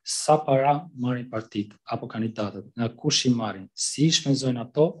sa para marrin partitë apo kandidatët, nga kush I marrin, si I shpenzojnë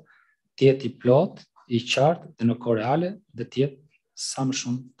ato, të jetë I plot, I qartë dhe në kohë reale dhe të jetë sa më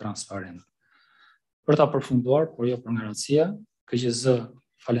shumë transparent. Për ta përfunduar, por jo për garancia, KQZ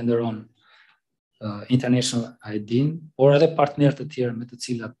falenderon International ID-n, por edhe partnerët të tjerë me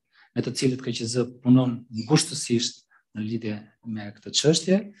të cilët KQZ punon ngushtësisht në lidhje me këtë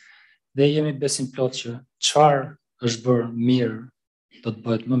çështje, dhe jemi besim plot që çfarë është bërë mirë do të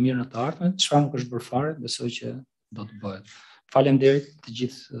bëhet më mirë në të ardhmen, çfarë nuk është bërë fare, besoj që do të bëhet. Faleminderit të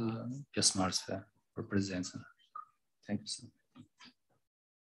gjithë pjesëmarrësve për prezencën. Thank you.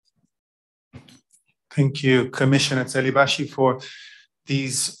 Thank you, Commissioner Celibashi, for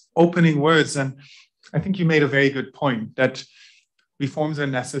these opening words. And I think you made a very good point that reforms are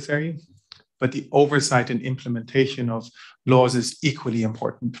necessary, but the oversight and implementation of laws is equally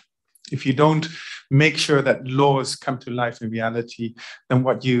important. If you don't make sure that laws come to life in reality, then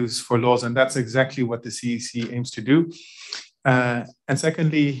what use for laws? And that's exactly what the CEC aims to do. And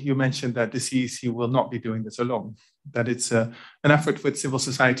secondly, you mentioned that the CEC will not be doing this alone, that it's an effort with civil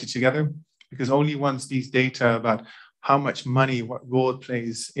society together, because only once these data about how much money, what role it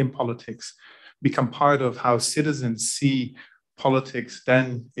plays in politics, become part of how citizens see politics,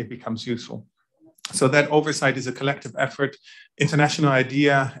 then it becomes useful. So that oversight is a collective effort. International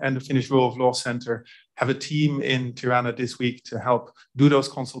IDEA and the Finnish Rule of Law Center have a team in Tirana this week to help do those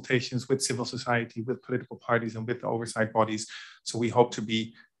consultations with civil society, with political parties, and with the oversight bodies. So we hope to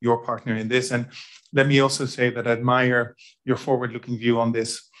be your partner in this. And let me also say that I admire your forward-looking view on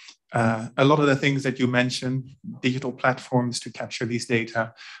this. A lot of the things that you mentioned, digital platforms to capture these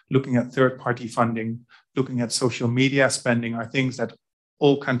data, looking at third-party funding, looking at social media spending, are things that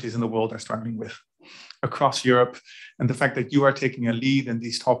all countries in the world are struggling with across Europe. And the fact that you are taking a lead in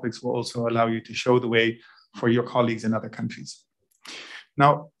these topics will also allow you to show the way for your colleagues in other countries.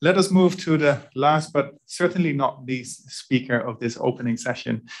 Now, let us move to the last, but certainly not least speaker of this opening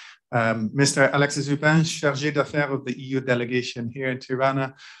session, Mr. Alexis Hupin, Chargé d'Affaires of the EU delegation here in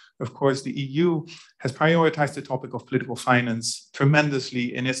Tirana. Of course, the EU has prioritized the topic of political finance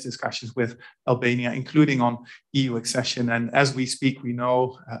tremendously in its discussions with Albania, including on EU accession. And as we speak, we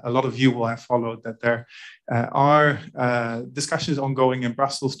know a lot of you will have followed that there are discussions ongoing in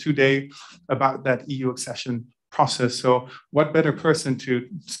Brussels today about that EU accession process. So what better person to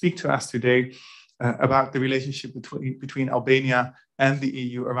speak to us today about the relationship between Albania and the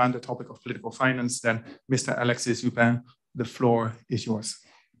EU around the topic of political finance than Mr. Alexis Hupin. The floor is yours.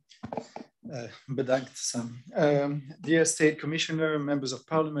 Bedankt, Sam. Dear State Commissioner, members of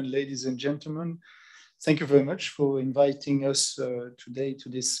Parliament, ladies and gentlemen, thank you very much for inviting us today to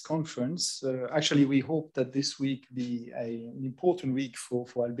this conference. Actually, we hope that this week be an important week for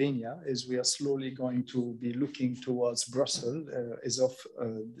Albania, as we are slowly going to be looking towards Brussels as of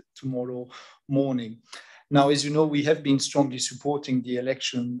tomorrow morning. Now, as you know, we have been strongly supporting the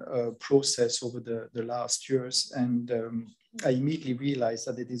election process over the last years, and I immediately realized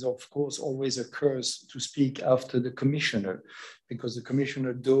that it is, of course, always a curse to speak after the commissioner, because the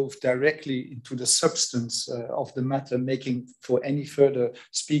commissioner dove directly into the substance of the matter, making for any further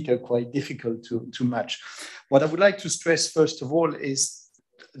speaker quite difficult to match. What I would like to stress, first of all, is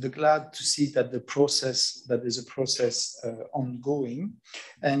glad to see that there's a process ongoing.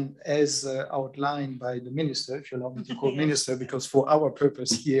 And as outlined by the minister, if you allow me to call minister, because for our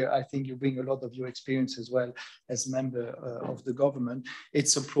purpose here, I think you bring a lot of your experience as well as member of the government.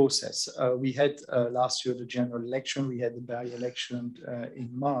 It's a process. We had last year the general election, we had the by-election in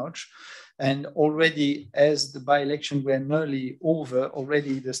March. And already as the by-election were nearly over,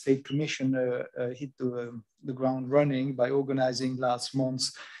 already the State Commissioner hit the ground running by organizing last month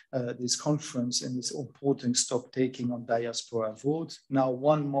this conference and this important stock taking on diaspora vote. Now,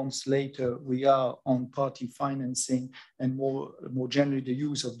 1 month later, we are on party financing and more generally the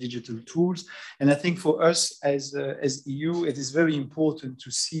use of digital tools. And I think for us as EU, it is very important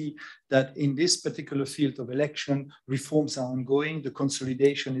to see that in this particular field of election, reforms are ongoing, the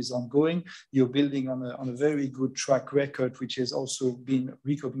consolidation is ongoing. You're building on a very good track record, which has also been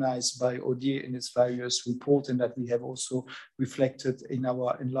recognized by ODIHR in its various reports, and that we have also reflected in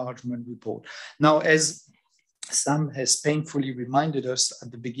our enlargement report. Now, as Sam has painfully reminded us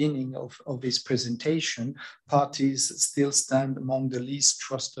at the beginning of his presentation, parties still stand among the least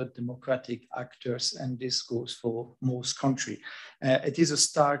trusted democratic actors, and this goes for most countries. It is a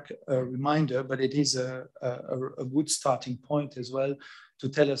stark reminder, but it is a good starting point as well to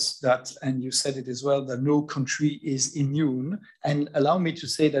tell us that, and you said it as well, that no country is immune. And allow me to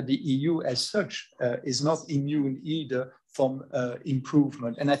say that the EU as such is not immune either from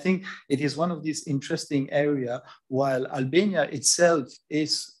improvement. And I think it is one of these interesting areas, while Albania itself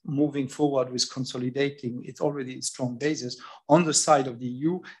is moving forward with consolidating its already strong basis on the side of the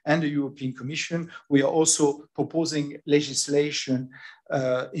EU and the European Commission. We are also proposing legislation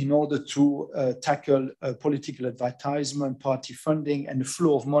in order to tackle political advertisement, party funding, and the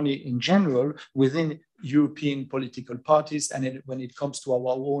flow of money in general within European political parties, and when it comes to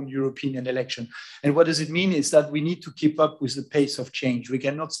our own European election. And what does it mean is that we need to keep up with the pace of change. We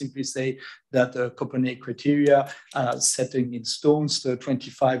cannot simply say that the Copenhagen criteria are setting in stones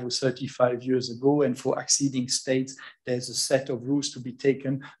 25 or 35 years ago, and for acceding states, there's a set of rules to be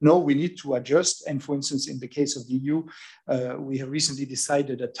taken. No, we need to adjust. And for instance, in the case of the EU, we have recently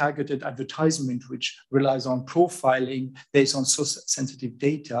decided a targeted advertisement which relies on profiling based on so sensitive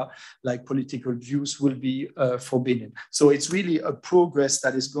data like political views will be forbidden. So it's really a progress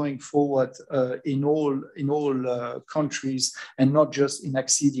that is going forward in all countries and not just in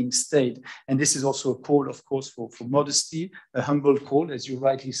acceding state. And this is also a call, of course, for modesty, a humble call, as you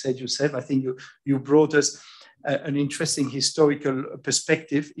rightly said yourself. I think you brought us an interesting historical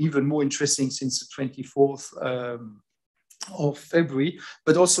perspective, even more interesting since the 24th of February,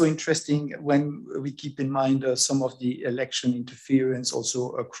 but also interesting when we keep in mind some of the election interference also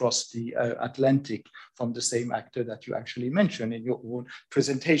across the Atlantic from the same actor that you actually mentioned in your own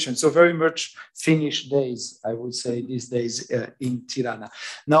presentation. So very much Finnish days, I would say, these days in Tirana.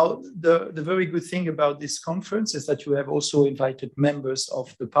 Now, the very good thing about this conference is that you have also invited members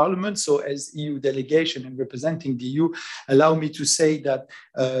of the parliament. So as EU delegation and representing the EU, allow me to say that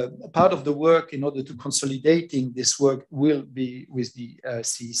part of the work in order to consolidating this work will be with the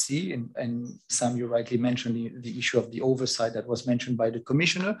CEC, and Sam, you rightly mentioned the issue of the oversight that was mentioned by the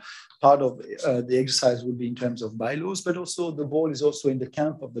commissioner. Part of the exercise will be in terms of bylaws, but also the ball is also in the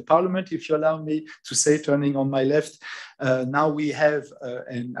camp of the parliament, if you allow me to say, turning on my left. Now we have,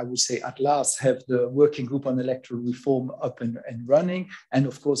 and I would say at last, have the working group on electoral reform up and running. And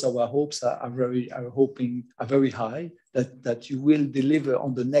of course, our hopes are very high that you will deliver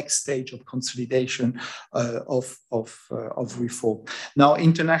on the next stage of consolidation of reform. Now,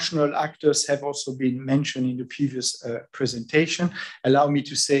 international actors have also been mentioned in the previous presentation. Allow me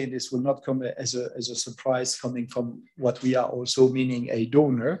to say this will not come as a surprise coming from what we are also meaning a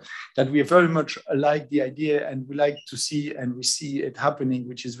donor, that we very much like the idea and we like to see, and we see it happening,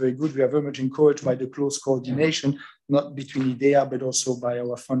 which is very good. We are very much encouraged by the close coordination, not between IDEA, but also by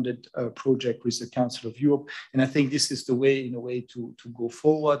our funded project with the Council of Europe. And I think this is the way, in a way, to go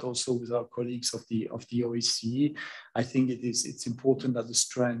forward, also with our colleagues of the OSCE. I think it's important that the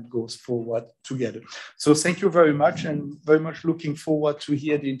strand goes forward together. So thank you very much, and very much looking forward to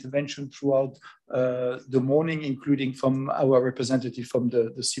hear the intervention throughout the morning, including from our representative from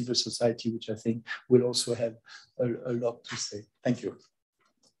the civil society, which I think will also have a lot to say. Thank you.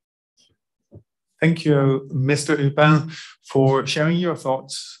 Thank you, Mr. Hupin, for sharing your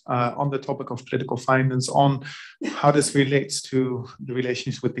thoughts on the topic of political finance, on how this relates to the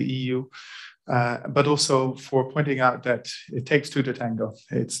relations with the EU, but also for pointing out that it takes two to tango.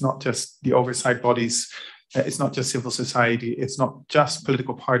 It's not just the oversight bodies, it's not just civil society, it's not just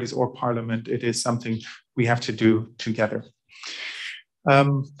political parties or parliament, it is something we have to do together.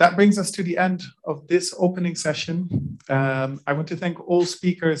 That brings us to the end of this opening session. I want to thank all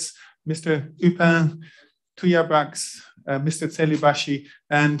speakers, Mr. Upin, Tuya Brax, Mr. Tselibashi,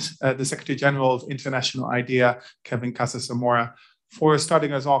 and the Secretary General of International IDEA, Kevin Casas-Zamora, for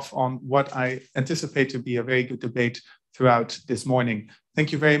starting us off on what I anticipate to be a very good debate throughout this morning.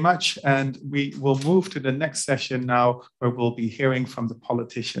 Thank you very much, and we will move to the next session now, where we'll be hearing from the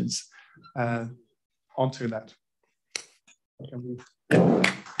politicians. Onto that.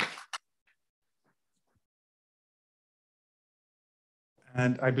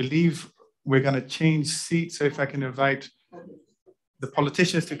 And I believe we're going to change seats, so if I can invite the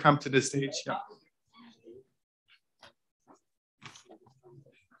politicians to come to the stage. Yeah.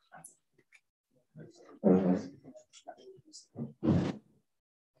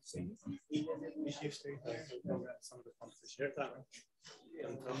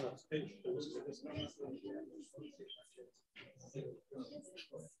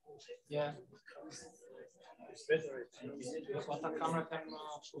 Yeah.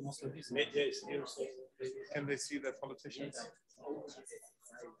 Can they see the politicians?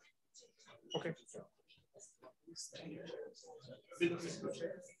 Okay.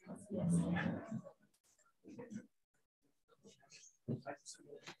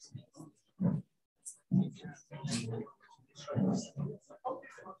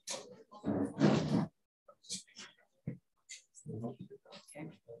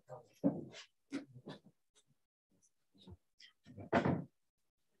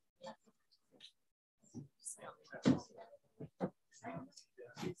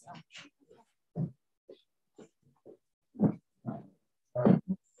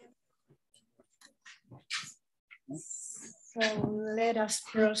 So let us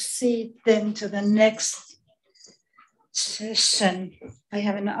proceed then to the next session. I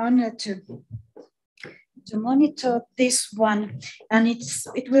have an honor to monitor this one, and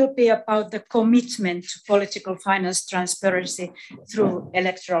it will be about the commitment to political finance transparency through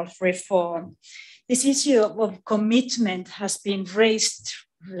electoral reform. This issue of commitment has been raised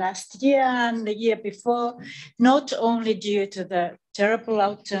last year and the year before, not only due to the terrible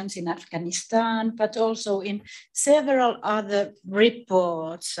outturns in Afghanistan, but also in several other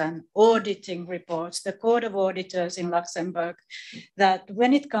reports and auditing reports, the Court of Auditors in Luxembourg, that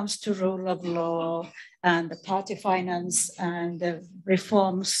when it comes to rule of law and the party finance and the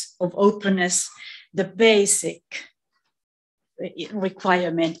reforms of openness, the basic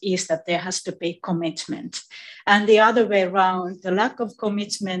requirement is that there has to be commitment. And the other way around, the lack of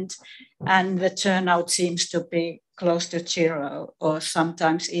commitment and the turnout seems to be close to zero, or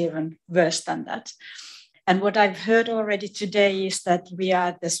sometimes even worse than that. And what I've heard already today is that we are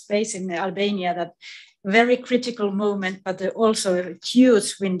at the space in Albania that very critical moment, but also a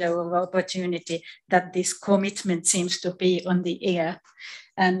huge window of opportunity that this commitment seems to be on the air.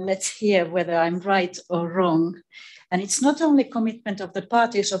 And let's hear whether I'm right or wrong. And it's not only commitment of the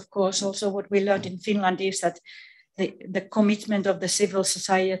parties, of course, also what we learned in Finland is that the commitment of the civil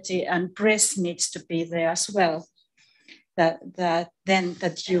society and press needs to be there as well.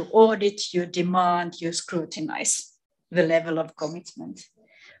 That you audit, you demand, you scrutinize the level of commitment.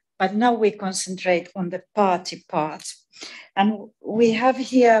 But now we concentrate on the party part. And we have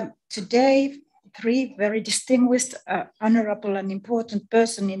here today three very distinguished, honorable and important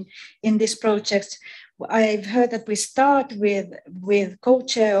persons in this project. I've heard that we start with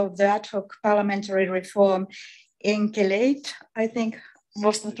co-chair of the ad hoc parliamentary reform, Enke Leit, I think,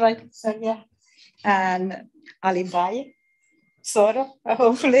 was that right? So, yeah. And Ali Baye, sort of,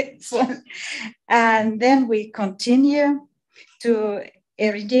 hopefully. And then we continue to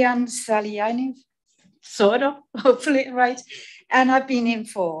Eridian Saliani, sort of, hopefully, right? And I've been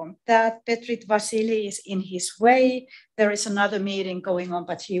informed that Petrit Vasili is in his way. There is another meeting going on,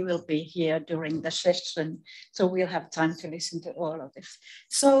 but he will be here during the session. So we'll have time to listen to all of this.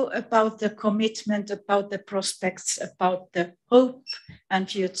 So about the commitment, about the prospects, about the hope and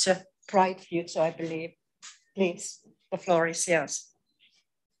future, bright future, I believe. Please, the floor is yours.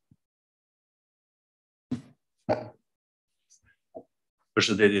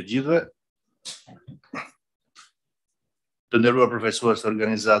 Përshëndetje gjithëve. Të nderuar përfaqësues të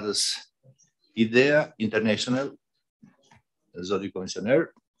organizatës IDEA International, zoti komisioner,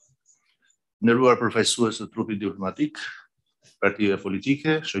 nderuar përfaqësues të trupit diplomatik, partive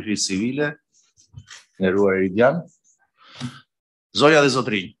politike, shoqërisë civile, nderuar Eridian, zoja dhe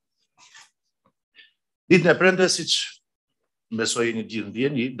zotrinj. Ditën e premte, siç besoj jeni gjithë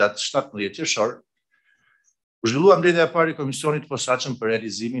ndjeni, datë 17 qershor, u zhvillua mbledhja e parë e komisionit posaçëm për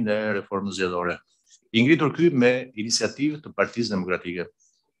realizimin e reformës zgjedhore, i ngritur ky me iniciativë të Partisë Demokratike.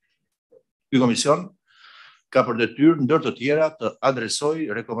 Ky komision ka për detyrë ndër të tjera të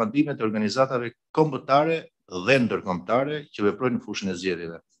adresojë rekomandimet e organizatave kombëtare dhe ndërkombëtare që veprojnë në fushën e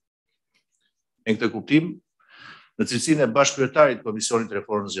zgjedhjeve. Në këtë kuptim, në cilësinë e bashkëkryetarit të Komisionit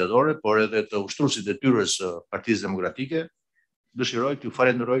Reformës Zgjedhore, por edhe të ushtruesit detyrës së Partisë Demokratike, dëshiroj t'ju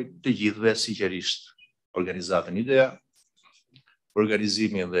falenderoj të gjithëve sinqerisht organizatën IDEA,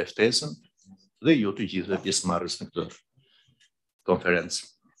 organizimin dhe ftesën dhe ju të gjithëve pjesëmarrës në këtë konferencë.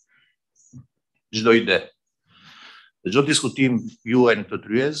 Çdo ide, çdo diskutim juaj në këtë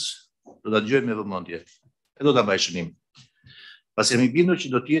tryezë do ta dëgjoj me vëmendje e do ta mbaj shënim. Pasi jam i bindur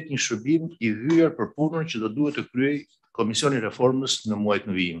që do të jetë një shërbim i hyer për punën që do duhet të kryej Komisioni i Reformës në muajt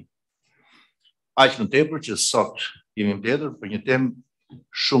në vijim. Aq më tepër që sot jemi mbledhur për një temë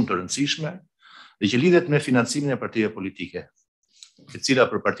shumë të rëndësishme dhe që lidhet me financimin e partive politike, e cila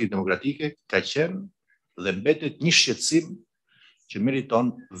për Partitë Demokratike ka qenë dhe mbetet një shqetësim që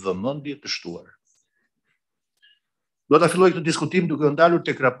meriton vëmendje të shtuar. Do ta filloj këtë diskutim duke ndalur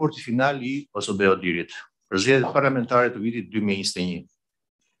tek raporti final i OSBE-dirit për zgjedhjet parlamentare të vitit 2021.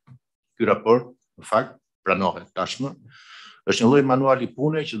 Ky raport, në fakt, pranohet tashmë, është një lloj manuali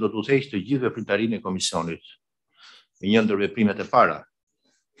pune që do të udhëheqë të gjithë veprimtarinë e komisionit. Një ndër veprimet e para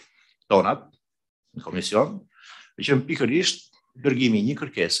tonat në komision që pikërisht dërgimi një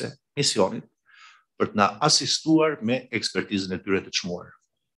kërkese misionit për të na asistuar me ekspertizën e tyre të çmuar.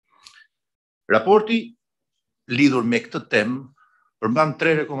 Raporti lidhur me këtë temë përmban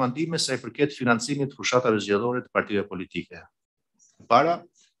 3 rekomandime sa i përket financimit të fushatave zgjedhore të partive politike. Para,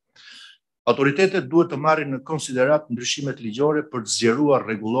 autoritetet duhet të marrin në konsiderat ndryshimet ligjore për të zgjeruar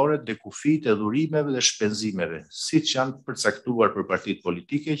rregulloret dhe kufijtë e dhurimeve dhe shpenzimeve, siç janë përcaktuar për partitë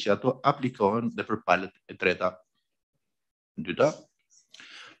politike që ato aplikohen dhe për palët e treta. Dyta,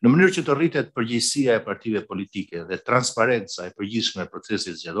 në mënyrë që të rritet përgjegjësia e partive politike dhe transparenca e përgjithshme e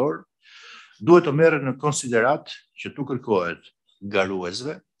procesit zgjedhor, duhet të merren në konsiderat që tu kërkohet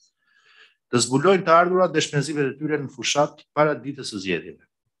garuesve të zbulojnë të ardhurat dhe shpenzimet e tyre në fushat para ditës së zgjedhjeve.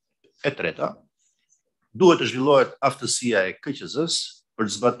 E treta, duhet të zhvillohet aftësia e KQZ-s për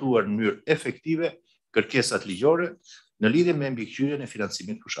të zbatuar në mënyrë efektive kërkesat ligjore në lidhje me mbikëqyrjen e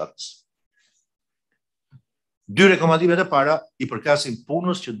financimit të fushatës. 2 rekomandimet e para i përkasin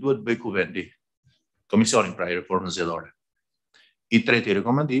punës që duhet bëj kuvendi, Komisionin pra i Reformës Zgjedhore. I treti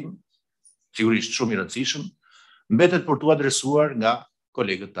rekomandim, sigurisht shumë i rëndësishëm, mbetet për t'u adresuar nga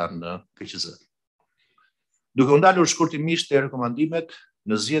kolegët tanë në KQZ. Duke u ndalur shkurtimisht te rekomandimet,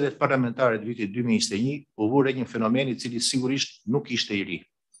 në zgjedhjet parlamentare të vitit 2021 u vure një fenomen i cili sigurisht nuk ishte i ri,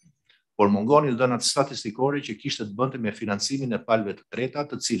 por mungonin dhënat statistikore që kishte të bënte me financimin e palëve të treta,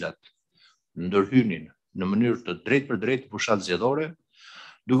 të cilat ndërhynin në mënyrë të drejtë për drejtë fushat zgjedhore,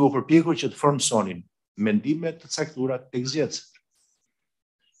 duke u përpjekur që të formsonin mendime të caktuara tek zgjedhësit.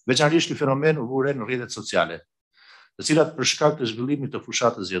 Veçanërisht ky fenomen u vure në rrjetet sociale, të cilat për shkak të zhvillimit të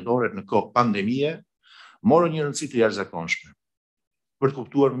fushatës zgjedhore në kohë pandemie, morën një rëndësi të jashtëzakonshme. Për të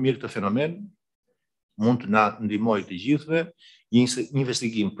kuptuar më mirë këtë fenomen, mund të na ndihmojë të gjithëve një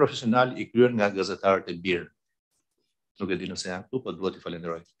investigim profesional i kryer nga gazetarët e birë. Nuk e di nëse janë këtu, po duhet t'i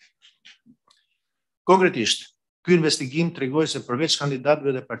falenderoj. Konkretisht, ky investigim tregoi se përveç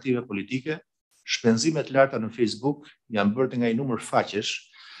kandidatëve dhe partive politike, shpenzimet larta në Facebook janë bërë nga një numër faqesh,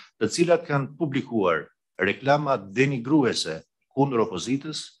 të cilat kanë publikuar reklama denigruese kundër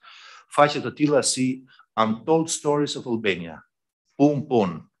opozitës, faqe të tilla si Untold Stories of Albania,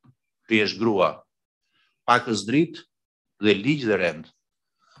 pun, të jesh grua, pakës dritë dhe ligj dhe rend.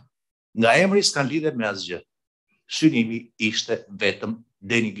 Nga emri s'kan lidhje me asgjë. Synimi ishte vetëm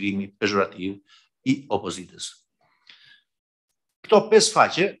denigrimi pejorativ i opozitës. Këto 5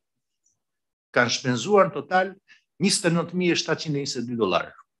 faqe kanë shpenzuar në total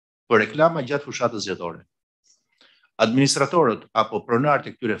 $29.722 për reklama gjatë fushatës zgjedhore. Administratorët apo pronarët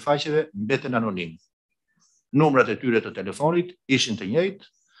e këtyre faqeve mbeten anonim. Numrat e tyre të telefonit ishin të njëjtë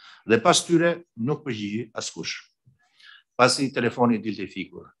dhe pas tyre nuk përgjigji askush. Pasi telefoni dilte i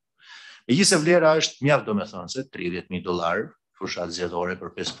fikur. Megjithëse vlera është mjaft domethënëse $30.000 fushatë zgjedhore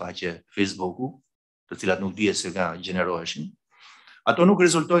për 5 faqe Facebooku, të cilat nuk dihet se nga gjeneroheshin, ato nuk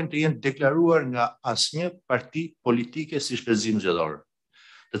rezultojnë të jenë deklaruar nga asnjë parti politike si shpenzim zgjedhor,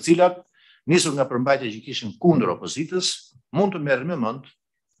 të cilat nisur nga përmbajtja që kishin kundër opozitës, mund të merren me mend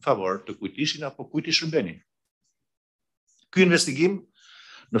favor të kujt ishin apo kujt i shërbenin. Ky investigim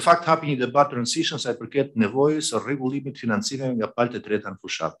në fakt hapi një debat të rëndësishëm sa i përket nevojës së rregullimit të financimeve nga palët e treta në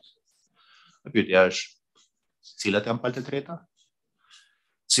fushat. Pyetja është, cilat janë palët e treta?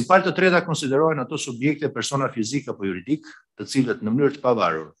 Si palët e treta konsiderohen ato subjekte persona fizik apo juridik, të cilët në mënyrë të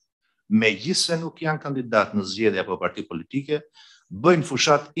pavarur, megjithse nuk janë kandidat në zgjedhje apo parti politike, bëjnë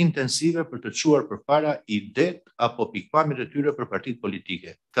fushat intensive për të çuar përpara idet apo pikpamjet e tyre për partitë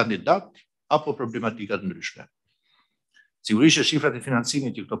politike, kandidat apo problematika të ndryshme. Sigurisht që shifrat e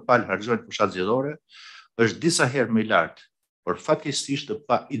financimit që këto palë harxojnë fushat zgjedhore është disa herë më i lartë, por fatkeqësisht të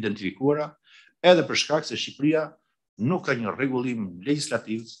pa identifikuara, edhe për shkak se Shqipëria nuk ka një rregullim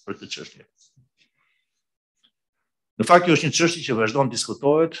legjislativ për këtë çështje. Në fakt kjo është një çështje që vazhdon të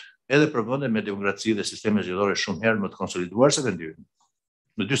diskutohet edhe për vende me demokraci dhe sisteme zgjedhore shumë herë më të konsoliduar se vendi ynë.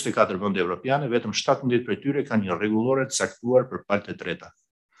 Në 44 vende evropiane, vetëm 17 prej tyre kanë një rregullore të caktuar për palët e treta,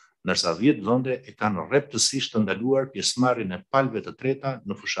 ndërsa 10 vende e kanë rreptësisht të ndaluar pjesëmarrjen e palëve të treta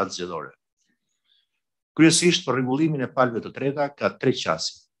në fushat zgjedhore. Kryesisht për rregullimin e palëve të treta ka 3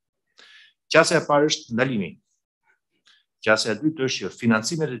 qasje. Qasja e parë është ndalimi. Qasja e dytë është që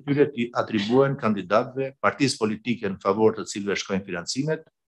financimet e tyre t'i atribuohen kandidatëve, partisë politike në favor të cilëve shkojnë financimet,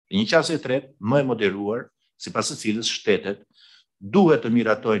 dhe një qasje e tretë, më e moderuar, sipas së cilës shtetet duhet të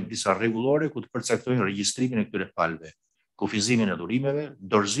miratojnë disa rregullore ku të përcaktojnë regjistrimin e këtyre palëve, kufizimin e dhurimeve,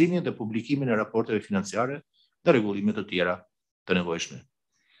 dorëzimin dhe publikimin e raporteve financiare dhe rregullimet të tjera të nevojshme.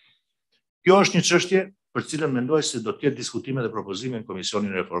 Kjo është një çështje për cilën mendoj se do të ketë diskutime dhe propozime në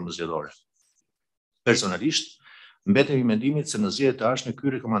Komisionin e Reformës Zgjedhore. Personalisht, mbetem i mendimit se në zgjedhjet e ardhshme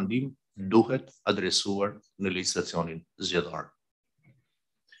ky rekomandim duhet adresuar në legjislacionin zgjedhor.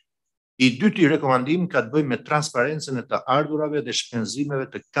 I dyti rekomandim ka të bëjë me transparencën e të ardhurave dhe shpenzimeve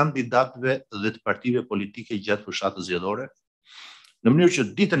të kandidatëve dhe të partive politike gjatë fushatës zgjedhore, në mënyrë që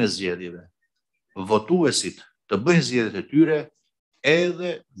ditën e zgjedhjeve votuesit të bëjnë zgjedhjet e tyre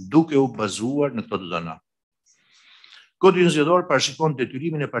edhe duke u bazuar në këto të dhëna. Kodi zgjedhor parashikon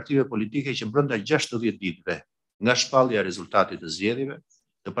detyrimin e partive politike që brenda 60 ditëve nga shpallja e rezultatit të zgjedhjeve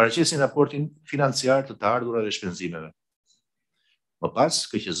të paraqesin raportin financiar të ardhurave dhe shpenzimeve. Më pas,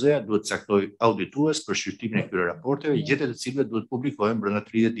 KQZ-ja duhet caktoj auditues për shqyrtimin e këtyre raporteve, gjetjet e cilëve duhet publikohen brenda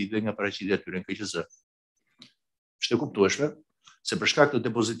 30 ditëve nga paraqitja e tyre në KQZ. Është e kuptueshme se për shkak të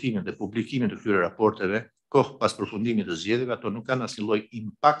depozitimit dhe publikimit të këtyre raporteve, kohë pas përfundimit të zgjedhjeve, ato nuk kanë asnjë lloj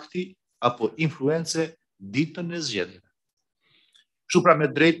impakti apo influence ditën e zgjedhjeve. Kështu pra me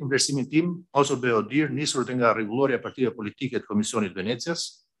drejt në vlerësimin tim, ose Beodir, nisur të nga rregulloria e partive politike të Komisionit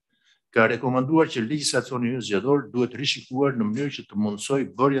Venecias, ka rekomanduar që legjislacioni ynë zgjedhor duhet rishikuar në mënyrë që të mundsoj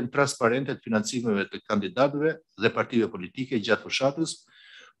bërjen transparente të financimeve të kandidatëve dhe partive politike gjatë fushatës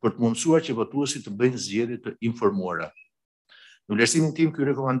për të mundësuar që votuesit të bëjnë zgjedhje të informuara. Në vlerësimin tim,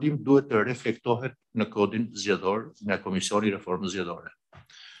 ky rekomandim duhet të reflektohet në kodin zgjedhor nga Komisioni i Reformës Zgjedhore.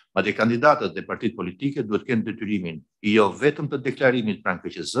 Madje kandidatët dhe partitë politike duhet kenë detyrimin jo vetëm të deklarimit pranë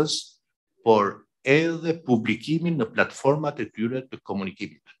KQZ-s, por edhe publikimin në platformat e tyre të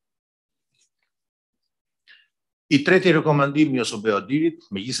komunikimit. I treti rekomandim i Beodirit,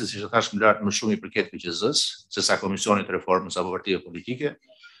 megjithëse siç e thash më shumë i përket KQZ-s, sesa Komisionit të Reformës apo partive politike,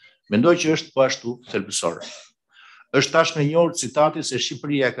 mendoj që është po ashtu thelbësor. Është tashmë e njohur citati se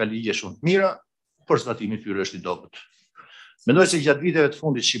Shqipëria ka ligje shumë të mira, por zbatimi i tyre është i dobët. Mendoj se gjatë viteve të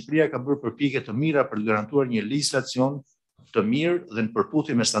fundit Shqipëria ka bërë përpjekje të mira për të garantuar një legjislacion të mirë dhe në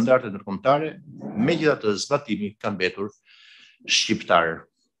përputhje me standardet ndërkombëtare, megjithatë zbatimi ka mbetur shqiptar.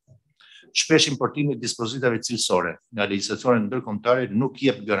 Shpesh importimi i dispozitave cilësore nga legjislacionet ndërkombëtare nuk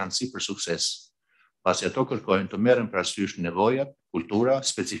jep garanci për sukses, pasi ato kërkojnë të merren parasysh nevojat, kultura,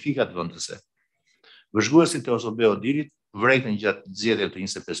 specifikat vendase. Vëzhguesit e Beodirit vërejtën gjatë zgjedhjeve të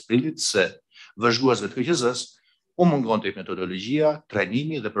 25 prillit se vëzhguesve të KQZ-s u mungonte metodologjia,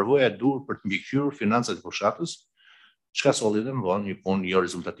 trajnimi dhe përvoja e dur për të mbikëqyrur financat e fushatës, çka solli dhe më vonë një punë jo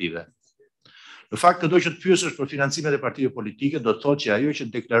rezultative. Në fakt, këdo që të pyesësh për financimet e partive politike, do të thotë që ajo që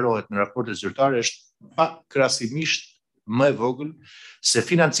deklarohet në raportet zyrtare është pa krahasimisht më e vogël se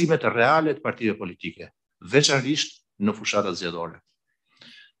financimet reale të partive politike, veçanërisht në fushatat zgjedhore.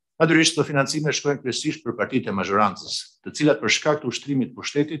 Natyrisht, këto financime shkojnë kryesisht për partitë e mazhorancës, të cilat për shkak të ushtrimit të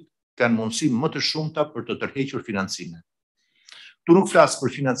pushtetit kanë mundësi më të shumta për të tërhequr financime. Tu nuk flas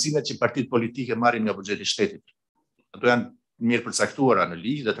për financimet që partitë politike marrin nga buxheti i shtetit. Ato janë mirë përcaktuara në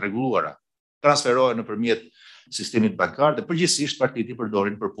ligj dhe të rregulluara. Transferohen nëpërmjet sistemit bankar dhe përgjithsisht partitë i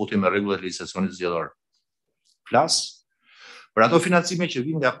përdorin në përputhje me rregullat e legjislacionit zgjedhor. Flas për ato financime që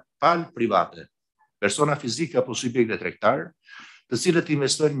vijnë nga palë private, persona fizike apo subjekte tregtar, të cilët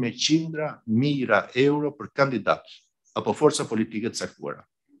investojnë me qindra mijëra euro për kandidat apo forca politike të caktuara.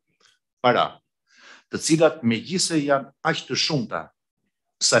 Para, të cilat megjithëse janë aq të shumta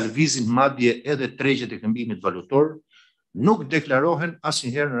sa lëvizin madje edhe tregjet e këmbimit valutor, nuk deklarohen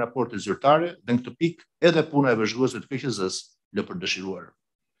asnjëherë në raportet zyrtare dhe në këtë pikë edhe puna e vëzhguesve të KQZ-s lë për dëshiruar.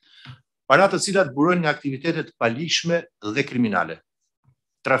 Para të cilat burojnë nga aktivitete të palishme dhe kriminale,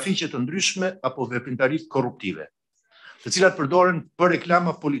 trafiqe të ndryshme apo veprimtari korruptive, të cilat përdoren për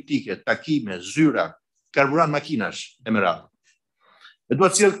reklama politike, takime, zyra, karburant makinash e me radhë. E dua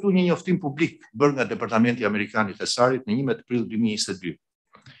të sjell këtu një njoftim publik bërë nga Departamenti Amerikan i Thesarit në 11 prill 2022,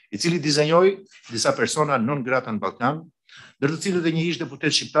 i cili dizenjoi disa persona non grata në Ballkan, ndër të cilët dhe një ish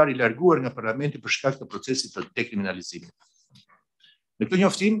deputet shqiptar i larguar nga parlamenti për shkak të procesit të dekriminalizimit. Në këtë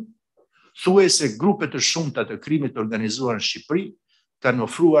njoftim, thuaj se grupe të shumta të krimit të organizuar në Shqipëri kanë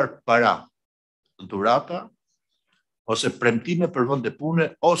ofruar para, dhurata, ose premtime për vende pune,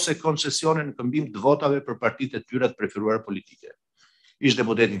 ose koncesione në këmbim të votave për partitë e tyre të preferuara politike. Ish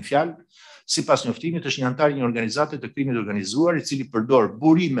deputetin fjalë, sipas njoftimit është një antar i një organizate të krimit organizuar i cili përdor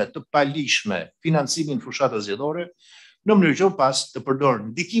burime të palishme financimin fushatave zgjedhore, në mënyrë që pas të përdor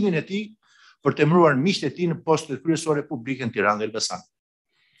ndikimin e tij për të emëruar miqtë e tij në postet kryesore publike në Tiranë dhe Elbasan.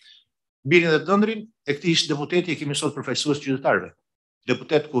 Birin dhe dëndrin e këtij ish deputeti e kemi sot përfaqësues qytetarëve,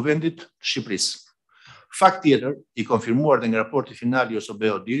 deputet Kuvendit të Shqipërisë. Fakt tjetër, i konfirmuar dhe nga raporti final i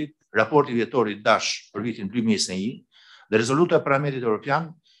OSBE-Odirit, raporti vjetor i dash për vitin 2021 dhe rezoluta e Parlamentit Evropian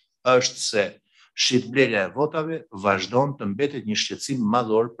është se shitblerja e votave vazhdon të mbetet një shqetësim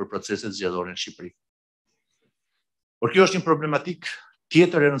madhor për proceset zgjedhore në Shqipëri. Por kjo është një problematik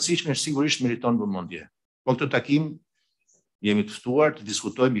tjetër e rëndësishme, sigurisht meriton vëmendje. Po këtë takim jemi të ftuar të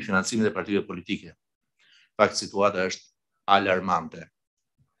diskutojmë mbi financimin e partive politike. Fakt situata është alarmante.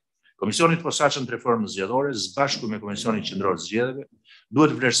 Komisioni i posaçëm të reformës zgjedhore, së bashku me Komisionin Qendror të Zgjedhjeve,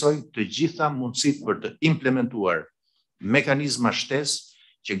 duhet të vlerësojnë të gjitha mundësitë për të implementuar mekanizma shtesë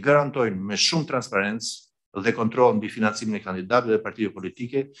që garantojnë me shumë transparencë dhe kontroll mbi financimin e kandidatëve dhe partive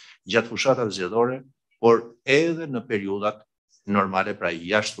politike gjatë fushatave zgjedhore, por edhe në periudhat normale, pra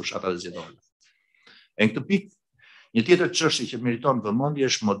jashtë fushatave zgjedhore. Në këtë pikë, një tjetër çështje që meriton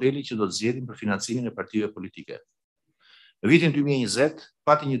vëmendje është modeli që do të zgjedhim për financimin e partive politike. Në vitin 2020,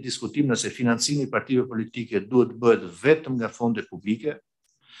 pati një diskutim nëse financimi i partive politike duhet bëhet vetëm nga fonde publike,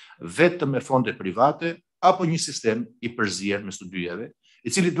 vetëm me fonde private, apo një sistem i përzier mes të dyjave, i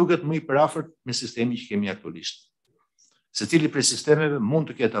cili duket më i përafërt me sistemin që kemi aktualisht. Secili prej sistemeve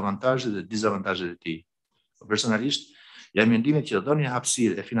mund të ketë avantazhet dhe dizavantazhet e tij. Personalisht, jam mendimit që dhënia e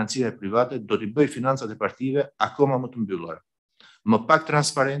hapësirë e financimeve private do t'i bëjë financat e partive akoma më të mbyllura, më pak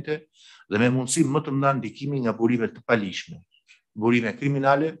transparente dhe me mundësi më të mëdha ndikimi nga burimet të palishme, burime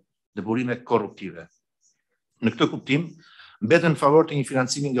kriminale dhe burime korruptive. Në këtë kuptim, mbeten në favor të një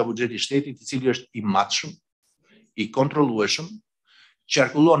financimi nga buxheti i shtetit, i cili është i matshëm, i kontrollueshëm,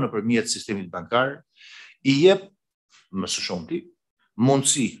 qarkullon nëpërmjet sistemit bankar, i jep më së shumti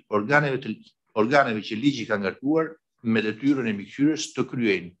mundësi organeve që ligji ka ngarkuar me detyrën e mbikëqyrjes të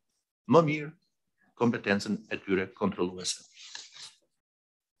kryejnë më mirë kompetencën e tyre kontrolluese.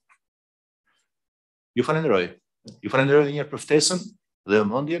 Ju falenderoj edhe një herë për ftesën dhe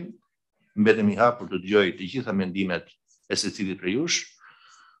vëmendjen. Mbetem i hapur të dëgjoj të gjitha mendimet e secilit prej jush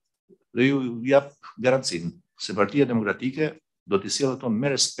dhe ju jap garancinë se Partia Demokratike do t'i sjellë ato me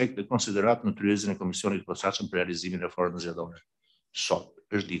respekt dhe konsiderat në tryezën e Komisionit të Posaçëm për realizimin e reformës zgjedhore. Sot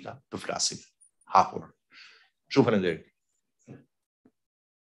është dita të flasim hapur. Shumë faleminderit.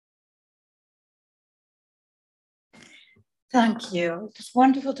 Thank you. It's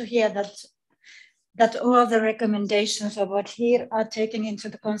wonderful to hear that all the recommendations about here are taken into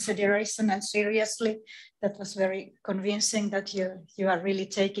the consideration and seriously. That was very convincing that you are really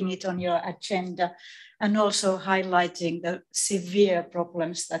taking it on your agenda and also highlighting the severe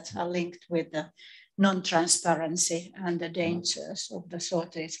problems that are linked with the non-transparency and the dangers of the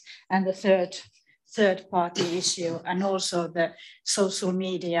shortage. And the third party issue, and also the social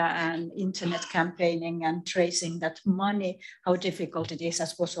media and internet campaigning and tracing that money, how difficult it is,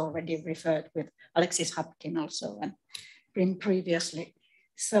 as was already referred with Alexis Hapkin also and been previously,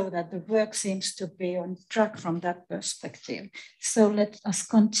 so that the work seems to be on track from that perspective. So let us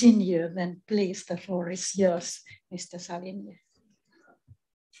continue then, please, the floor is yours, Mr. Salinje.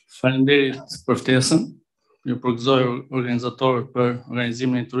 Faleminderit për ftesën. Ju përgëzoj organizatorët për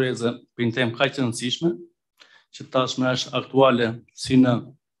organizimin e tryezë për një temë kaq të rëndësishme, që tashmë është aktuale si në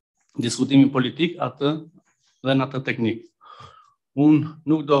diskutimin politik, atë dhe në atë teknik. Unë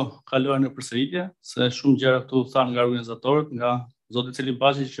nuk do kaloj në përsëritje, se shumë gjëra këtu thanë nga organizatorët, nga zoti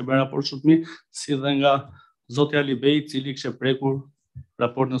Celibashi që bën raport shumë mirë, si dhe nga zoti Alibej, i cili kishte prekur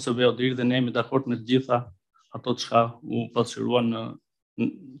raportin e OSBE-Odirit dhe ne jemi dakord me të gjitha ato çka u pasqyruan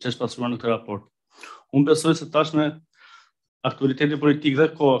në këtë raport. Unë besoj se tashme aktualiteti politik dhe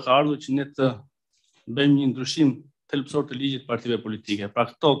koha ka ardhur që ne të bëjmë një ndryshim thelbësor të ligjit partive politike. Pra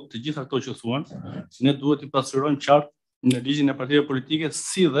të gjitha këto që thuan, ne duhet i pasqyrojmë qartë në ligjin e partive politike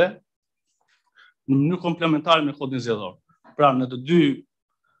si dhe në mënyrë komplementare me kodin zgjedhor. Pra në të dy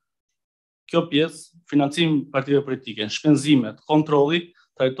kjo pjesë, financimi partive politike, shpenzimet, kontrolli,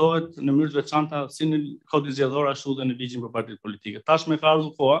 trajtohet në mënyrë të veçanta si në kodin zgjedhor ashtu dhe në ligjin për partitë politike. Tashmë ka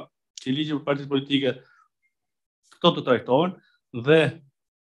ardhur koha që ligji për partitë politike këto të trajtohen dhe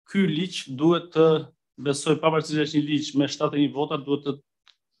ky ligj duhet të besoj pavarësisht është një ligj me 71 vota duhet të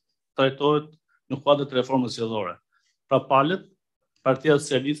trajtohet në kuadër të reformës zgjedhore. Pra palët, Partia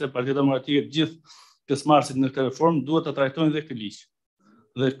Socialiste, Partia Demokratike, gjithë pjesëmarrësit në këtë reformë duhet të trajtojnë dhe këtë ligj.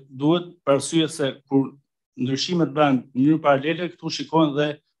 Dhe duhet për arsye se kur ndryshimet bëhen në mënyrë paralele, këtu shikohen dhe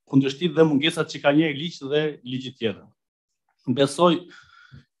kundërshtitë dhe mungesat që ka një ligj dhe ligji tjetër. Besoj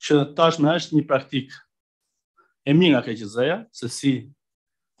që tashmë është një praktikë e mirë nga KQZ-ja, se si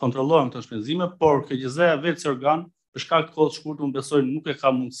kontrollohen këto shpenzime, por KQZ-ja vetë si organ, për shkak të kohës shkurtër, unë besoj nuk e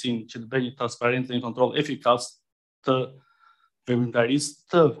ka mundësinë që të bëjë një transparencë dhe një kontroll efikas të veprimtarisë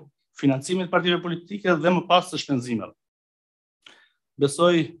të financimit të partive politike dhe më pas të shpenzimeve.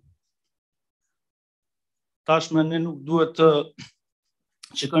 Besoj tashmë ne nuk duhet të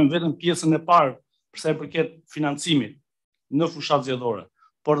shikojmë vetëm pjesën e parë për sa i përket financimit në fushat zgjedhore,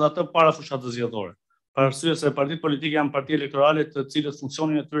 por dhe atë para fushatës zgjedhore. Për arsye se partitë politike janë parti elektorale të cilët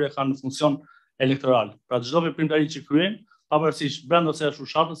funksionin e tyre kanë në funksion elektoral. Pra çdo veprimtari që kryejnë, pavarësisht brenda ose jashtë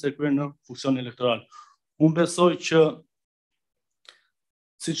fushatës, e kryejnë në funksion elektoral. Unë besoj që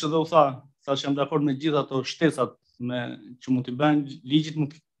siç edhe u tha, që jam dakord me gjithë ato shtesat që mund të bëjnë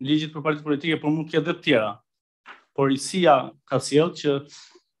ligjit për partitë politike, por mund të ketë edhe të tjera. Por isia ka sjellë që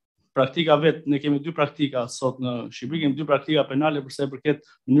praktika vetë, ne kemi dy praktika sot në Shqipëri, kemi dy praktika penale përsa i përket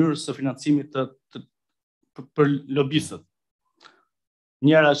mënyrës së financimit për lobistët.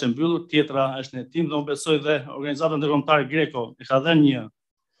 Njëra është e mbyllur, tjetra është në hetim, dhe unë besoj dhe organizata ndërkombëtare Greco e ka dhënë një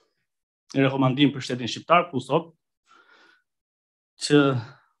rekomandim për shtetin shqiptar, ku thot që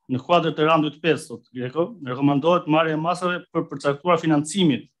në kuadër të randit 5, thot Greco, rekomandohet marrja e masave për përcaktuar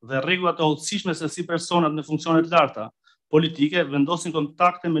financimit dhe rregullat e hollësishme se si personat në funksione të larta politike vendosin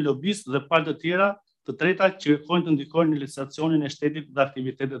kontakte me lobistë dhe palë të tjera të treta që kërkojnë të ndikojnë në legislacionin e shtetit dhe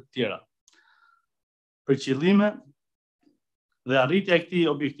aktivitetet të tjera. Për qëllime dhe arritja e këtij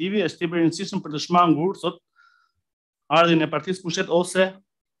objektivi është tepër e rëndësishme për të shmangur, thot, ardhin e partisë pushet ose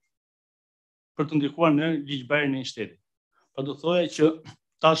për të ndikuar në ligjbërjen e një shteti. Pa do thoya që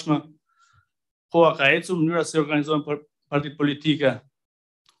tashmë koha ka ecur, mënyra se organizohen partitë politike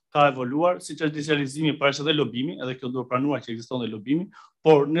ka evoluar, siç është digitalizimi, por është edhe lobimi, edhe kjo duhet pranuar që ekziston dhe lobimi,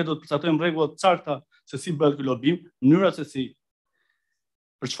 por ne do të përcaktojmë rregulla të sakta se si bëhet ky lobim, mënyra se si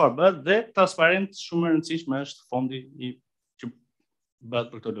për çfarë bëhet dhe transparent shumë e rëndësishme është fondi që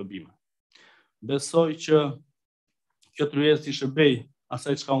bëhet për këto lobime. Besoj që kjo tryezë i shërbej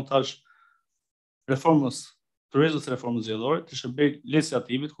asaj çka unë thash tryezës reformës zgjedhore, të shërbej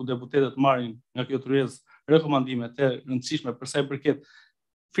legislativit ku deputetët marrin nga kjo tryezë rekomandime të rëndësishme për sa i përket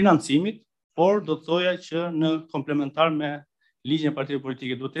financimit, por do të thoja që në komplementar me ligjin e partive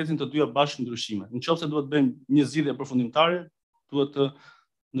politike duhet të ecin të dyja bashkë ndryshime. Nëse duhet të bëjmë një zgjidhje përfundimtare, duhet të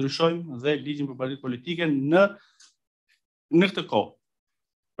ndryshojmë dhe ligjin për partitë politike në këtë kohë.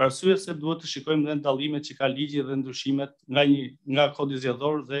 Për arsye se duhet të shikojmë dhe dallimet që ka ligji dhe ndryshimet nga kodi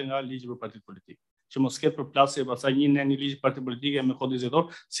zgjedhor dhe nga ligji për partitë politike. Që mos ketë përplasje pastaj një ligj parti politike me kodin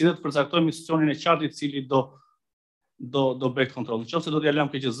zgjedhor, si dhe të përcaktojmë institucionin e qartë i cili do bëj kontroll. Nëse do t'i lëm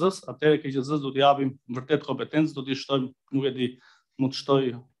KQZ-s, atëherë KQZ-s do t'i japim vërtet kompetencë, do t'i shtojmë, nuk e di, mund të shtoj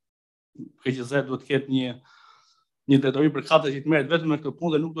KQZ duhet të ketë një detyrim për kate që të merret vetëm me këtë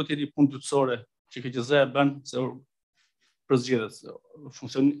punë dhe nuk do të jetë një punë dytësore që KQZ-ja bën se për zgjedhjes.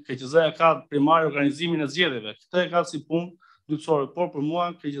 KQZ-ja ka primar organizimin e zgjedhjeve. Këtë e ka si punë dytësore, por për mua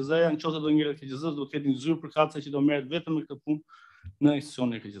KQZ-ja nëse do ngjiret KQZ-s do të ketë një zyrë përkatëse që do merret vetëm me këtë punë në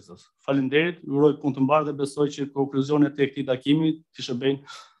institucionin e KQZ-s. Faleminderit, ju uroj punë të mbarë dhe besoj që konkluzionet e këtij takimi të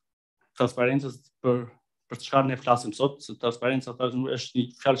shërbejnë transparencës për çfarë ne flasim sot, se transparenca është një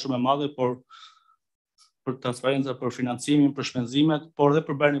fjalë shumë e madhe, por për transparenca për financimin, për shpenzimet, por edhe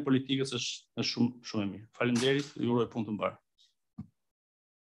për bërjen e politikës është shumë e mirë. Faleminderit, ju uroj punë të mbarë.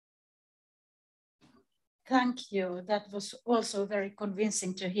 Thank you. That was also very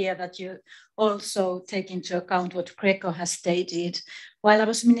convincing to hear that you also take into account what Greco has stated. While I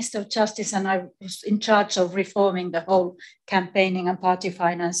was Minister of Justice and I was in charge of reforming the whole campaigning and party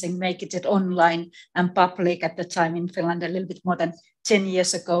financing, making it online and public at the time in Finland, a little bit more than 10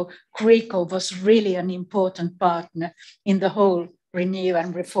 years ago, Greco was really an important partner in the whole renew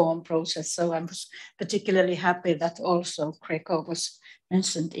and reform process. So I was particularly happy that also Greco was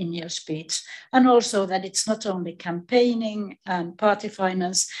mentioned in your speech, and also that it's not only campaigning and party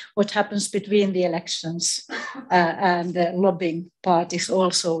finance, what happens between the elections and the lobbying part is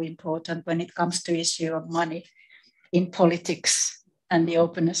also important when it comes to issue of money in politics and the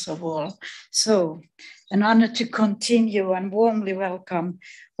openness of all. So an honor to continue and warmly welcome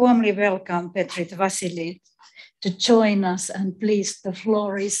Petrit Vasili to join us. And please, the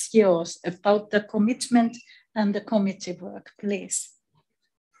floor is yours about the commitment and the committee work, please.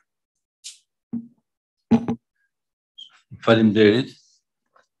 Faleminderit.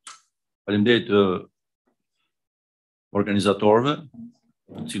 Faleminderit organizatorëve,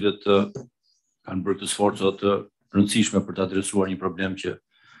 të cilët kanë bërë këtë sforca të rëndësishme për të adresuar një problem që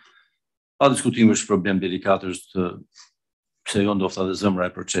pa diskutim është problem delikat, është pse jo ndofta dhe zëmra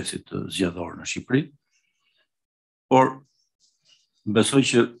e procesit zgjedhor në Shqipëri. Por besoj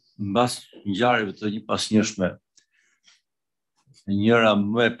që mbas ngjarjeve të njëpasnjëshme, njëra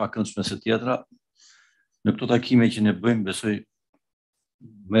më e pakëndshme se tjetra, në këto takime që ne bëjmë, besoj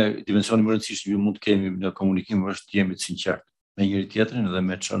me dimensionin më rëndësishëm që mund të kemi në komunikim është të jemi të sinqertë me njëri tjetrin dhe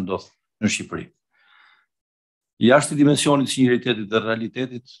me çfarë ndodh në Shqipëri. Jashtë dimensionit të sinqeritetit dhe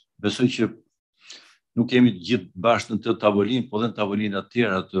realitetit, besoj që nuk kemi të gjithë bashkë në të tavolinë, po dhe në tavolinat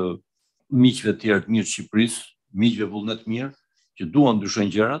tjera të miqve të tjerë të mirë të Shqipërisë, miqve vullnet mirë, që duan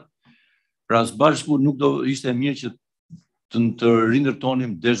ndryshojnë gjërat. Pra së bashku nuk do ishte mirë që të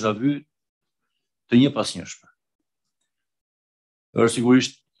rindërtonim déjà vu të njëpasnjëshme. Është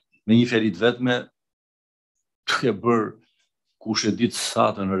sigurisht me një ferit vetme duke bërë kush e ditë sa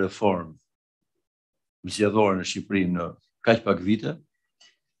të në reformë zgjedhore në Shqipëri në kaq pak vite,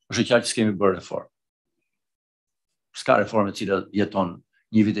 është e qartë që s'kemi bërë reformë. S'ka reformë e cila jeton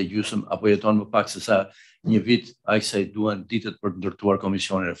një vit e gjysmë apo jeton më pak se sa një vit aq sa i duan ditët për të ndërtuar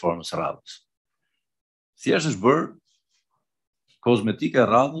Komisionin e Reformës së Radhës. Thjesht është bërë kozmetike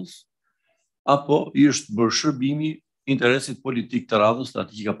radhës apo i është bërë shërbimi interesit politik të radhës, të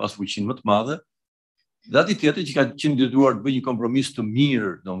ati që ka pas fuqinë më të madhe, dhe ati tjetër që ka qenë detyruar të bëjë një kompromis të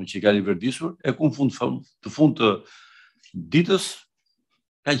mirë, domethënë që ka liverdisur, e ku në fund të ditës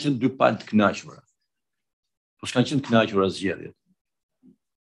kanë qenë dy palë të kënaqura. Po s'kanë qenë të kënaqura zgjedhjet.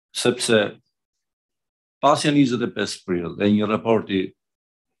 Sepse pas janë 25 prill dhe një raporti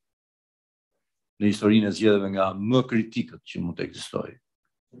në historinë e zgjedhjeve nga më kritikët që mund të ekzistojë.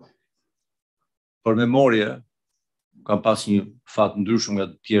 Për memorje, kam pas një fat ndryshëm nga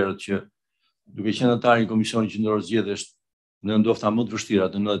të tjerët që duke qenë antar i Komisionit Qendror Zgjedhjesh në ndofta më të vështira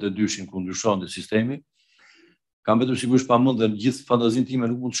të 92-shin ku ndryshonte sistemi, kam vetur sigurisht pamend dhe në gjithë fantazinë time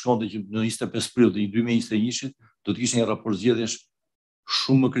nuk mund të shkonte që në 25 prill të 2021-shit do të kishte një raport zgjedhjesh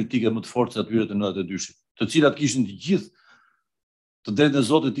shumë më kritike, më të fortë se atyre të 92-shit, të cilat kishin të gjithë të drejtën e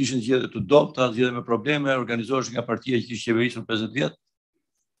Zotit ishin zgjedhje të dobta, zgjedhje me probleme, organizoheshin nga partia që kishte qeverisur 50 vjet,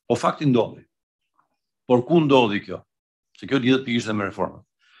 po fakti ndodhi. Por ku ndodhi kjo? Se kjo lidhet pikërisht me reformat.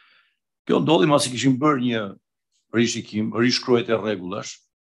 Kjo ndodhi masi kishin bërë një rishikim, rishkruajtje rregullash,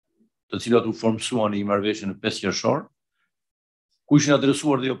 të cilat u formsuan në një marrëveshje në 5 qershor, ku ishin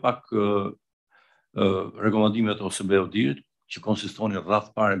adresuar dhe jo pak rekomandimet ose OSBE-ut, që konsistonin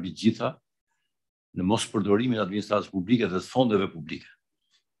rreth parë mbi gjitha në mos përdorimin e administratës publike dhe të fondeve publike.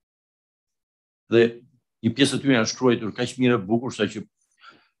 Dhe një pjesë e tyre janë shkruar kaq mirë e bukur sa që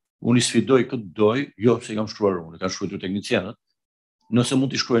unë i sfidoj këtë doj, jo se i kam shkruar unë, kanë shkruar teknicianët, nëse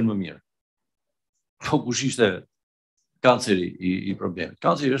mund t'i shkruajnë më mirë. Po kush ishte kanceri i problemit?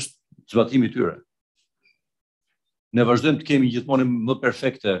 Kanceri është zbatimi i tyre. Ne vazhdojmë të kemi gjithmonë më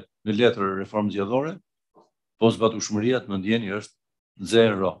perfekte në letër reformë zgjedhore, po zbatueshmëria të më ndjeni është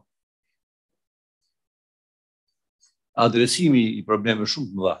 0. Adresimi i problemeve shumë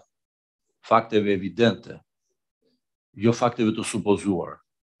të mëdha, fakteve evidente, jo fakteve të supozuar,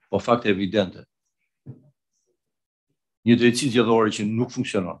 po fakte evidente. Një drejtësi zgjedhore që nuk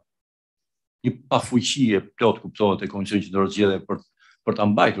funksionon. Një pafuqi e plot kuptohet e Komisionit Qendror Zgjedhje për ta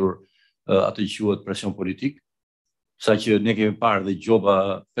mbajtur atë që quhet presion politik, saqë ne kemi parë dhe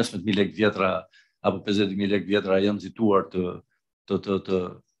gjoba 15.000 lekë vjetra apo 50.000 lekë vjetra janë nxituar të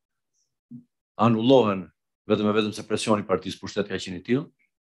anullohen vetëm se presioni i partisë pushtet ka qenë i tillë.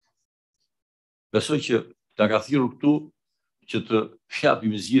 Besoj që ta ka thirrur këtu që të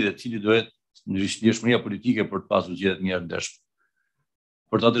japim zgjidhje cili do jetë ndjeshmëria politike për të pasur zgjedhje të mira ndeshme.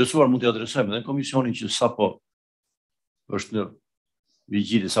 Për të adresuar mund të adresojmë edhe në komisionin që sapo është në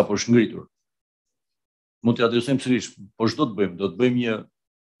vigjilje, sapo është ngritur. Mund të adresojmë sërish, po ç'do të bëjmë? Do të bëjmë një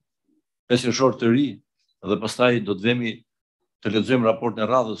 5 qershor të ri dhe pastaj do të vemi të lexojmë raportin e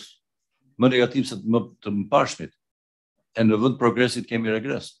radhës më negativ se të mëparshmit. E në vend progresit kemi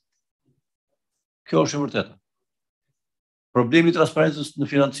regres. Kjo është e vërteta. Problemi i transparencës në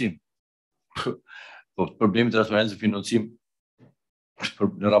financim. Po problemi i transparencës në financim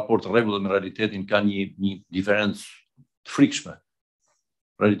në raport të rregullat me realitetin ka një diferencë të frikshme.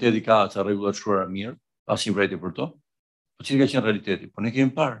 Realiteti ka ca rregulla të shkruara mirë, asnjë vërejtje për to. Po cili ka qenë realiteti? Po ne kemi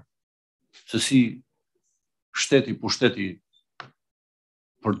parë se si pushteti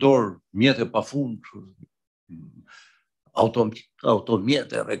përdor mjete pafund,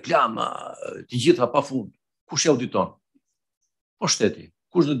 automjete, reklama, të gjitha pafund. Kush e auditon? Po shteti.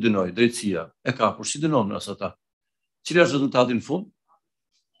 Kush do të dënoj? Drejtësia. E ka, por si dënon nëse ata? Cili është rezultati në fund?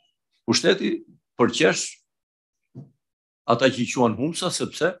 Pushteti përqesh ata që i quan humsa,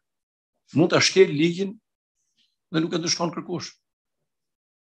 sepse mund ta shkel ligjin dhe nuk e dëshkon kërkush.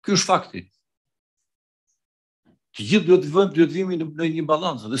 Ky është fakti. Të gjithë duhet të vimi në një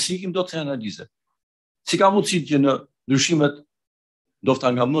balancë dhe si ikim do të analize. Si ka mundësi që në ndryshimet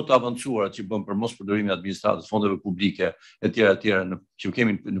ndofta nga më të avancuara që bën për mos përdorimin e administratës, fondeve publike etj. Që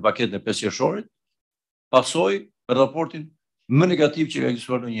kemi në paketën e 5 qershorit, pasoj raportin më negativ që ka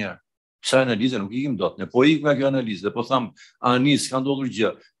ekzistuar ndonjëherë. Kësaj analize nuk ikim dot. Ne po ikim nga kjo analizë dhe po tham, anis ka ndodhur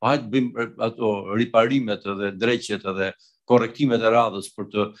gjë. Po hajtë bëjmë ato riparimet dhe dreqjet dhe korrektimet e radhës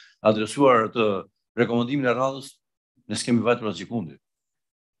për të adresuar të rekomandimin e radhës, ne s'kemi vajtur as gjikundi.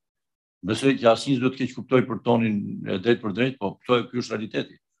 Besoj që asnjë do të keq kuptoj për tonin e drejt për drejt, po ky është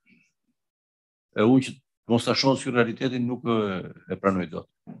realiteti. E unë që mos ta shoh si realitetin nuk e pranoj dot.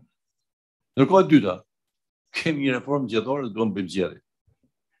 Ndërkohë e dyta, kemi një reformë zgjedhore dhe duam bëjmë zgjedhje.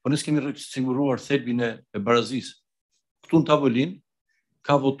 Po ne s'kemi siguruar thelbin e barazisë. Këtu në tavolinë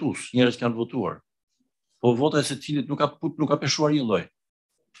ka votues, njerëz që kanë votuar. Po vota e secilit nuk ka peshuar një lloj.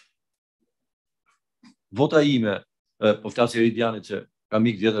 Vota ime, po flas i Ridianit që ka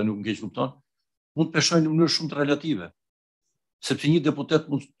mik vjetër nuk më keq kupton, mund të peshojnë në mënyrë shumë të relative. Sepse një deputet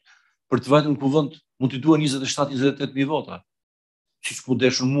për të vajtur në kuvend mund t'i duan 27-28.000 vota. Siç mu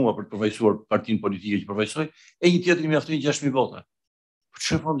deshën mua për të përfaqësuar partinë politike që përfaqësoj, e një tjetër i mjaftojnë 6.000 vota. Për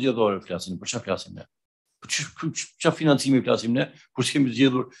çfarë formë zgjedhore flasim, për çfarë flasim ne? Për çfarë financimi flasim ne, kur s'kemi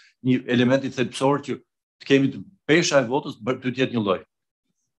zgjedhur një element i thelbësor që të kemi të pesha e votës të jetë një lloj.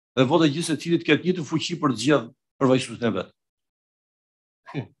 Dhe vota gjithë secilit ketë një të fuqi për të zgjedhur përfaqësuesin e vet.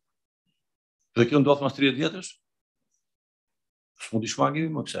 Dhe kjo ndodh mas 30 vjetësh? S'mund t'i shmangemi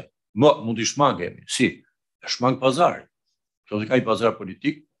më kësaj. Mund t'i shmangemi. Si? E shmang pazari. Nëse ka një pazar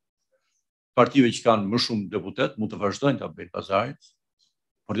politik, partive që kanë më shumë deputet mund të vazhdojnë ta bëjnë pazarin,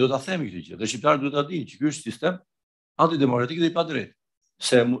 por do ta themi këtë gjë. Dhe shqiptarët duhet ta dinë që ky është sistem antidemokratik dhe i padrejtë.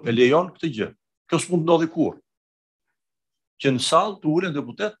 Se e lejon këtë gjë. Kjo s'mund ndodhi kurrë. Që në sallë të ulen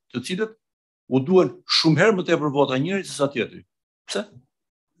deputet të cilët u duan shumë herë më tepër vota njëri se sa tjetri. Pse?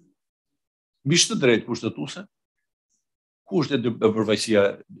 Mbi të drejtë kushtetuese, ku është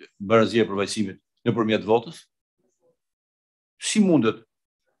barazia e përfaqësimit nëpërmjet votës? Si mundet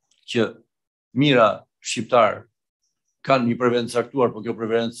që mira shqiptar kanë një preferencë caktuar, por kjo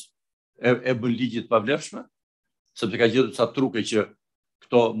preferencë e bën ligjit pavlefshme, sepse ka gjetur ca truke që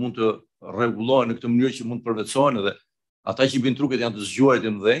këto mund të rregullohen në këtë mënyrë që mund të përvetësohen edhe ata që bëjnë truket janë të zgjuarit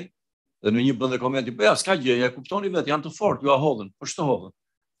të mëdhenj, dhe në një bën dhe komenti, po ja, s'ka gjë, ja kuptoni vetë, janë të fortë, ju a hodhën. Po ç'të hodhën?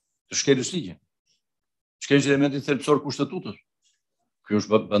 Të shkelësh ligjin. Shkelësh elementin thelbësor kushtetutës. Ky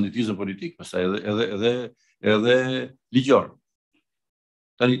është banditizëm politik, pastaj edhe ligjor.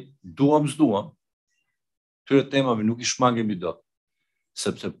 Tani duam s'duam, këtyre temave nuk i shmangemi dot,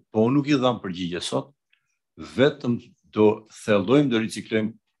 sepse po nuk i dham përgjigje sot, vetëm do thellojmë dhe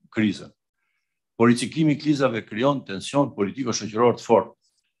riciklojmë krizën. Por riciklimi i krizave krijon tension politiko-shoqëror të fortë.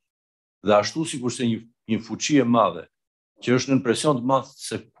 Dhe ashtu sikurse një fuqi e madhe që është në presion të madh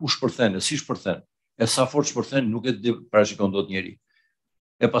se ku shpërthen, si shpërthen, e sa fort shpërthen nuk e parashikon dot njeri.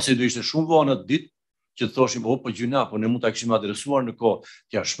 E pasi do ishte shumë vonë atë ditë që të thoshim, po gjuna, po ne mund ta kishim adresuar në kohë,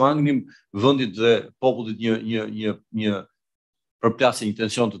 t'ia shmangnim vendit dhe popullit një përplasje, një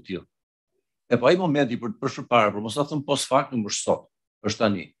tension të tillë. E pa ai momenti për përpara, për mos ta them post factum është sot, është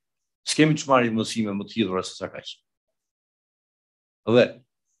tani. S'kemi të marrim mësime më të hidhura se sa kaq. Dhe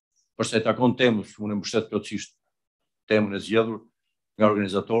përsa i takon temës, unë e mbështet plotësisht temën e zgjedhur nga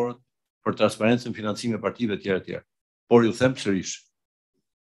organizatorët për transparencën, financimin e partive etj. Por ju them sërish,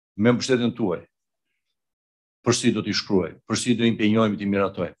 me mbështetjen tuaj, përsi do t'i shkruaj, përsi do impenjohemi t'i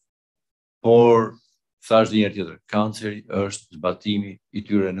miratojmë. Por, thash dhe njërë tjetër, kanceri është zbatimi i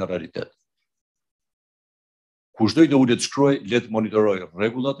tyre në realitet. Kushtoj do ullet shkruaj, letë monitoroj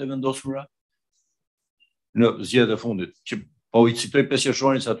rregullat e vendosura në zgjedhjet e fundit, që po i citoj 5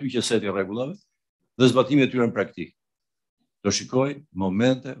 qershorin se aty që seti rregullave dhe zbatimi e tyre në praktik. Do shikoj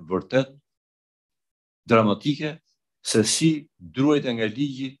momente vërtet dramatike se si druajtja nga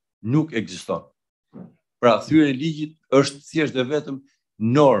ligji nuk ekziston. Pra, thyrja e ligjit është thjesht dhe vetëm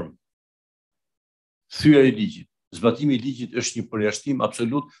normë. Thyrja e ligjit, zbatimi i ligjit është një përjashtim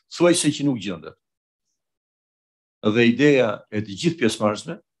absolut, thuajse që nuk gjendet. Dhe ideja e të gjithë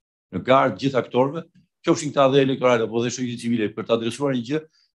pjesëmarrësve, në garë të gjithë aktorëve, qofshin këta dhe elektorale apo dhe shoqëri civile për të adresuar një gjë,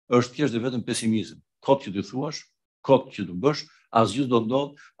 është thjesht dhe vetëm pesimizëm. Kot që të thuash, kot që të bësh, asgjë do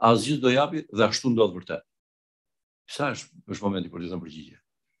ndodh, asgjë do japi dhe ashtu ndodh vërtet. Sa është momenti për të dhënë përgjigje.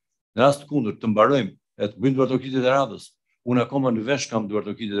 Në rast të kundër të mbarojmë e të bëjmë duartokitjet e radhës, unë akoma në vesh kam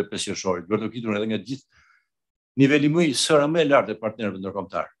duartokitjet e 5 qershorit, duartokitur edhe nga gjithë niveli më i sëra më e lartë e partnerëve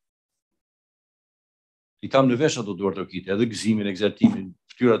ndërkombëtar. I kam në vesh ato duartokitje, edhe gëzimin, egzaltimin,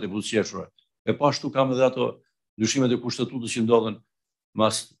 fytyrat e buzëqeshura. E po ashtu kam edhe ato ndryshimet e kushtetutës që ndodhen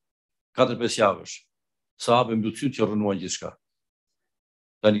mas 4-5 javësh, sa hapën mbyllësyt që rrënuan gjithçka.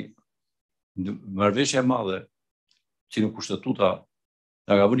 Tani, marrëveshja e madhe që në kushtetuta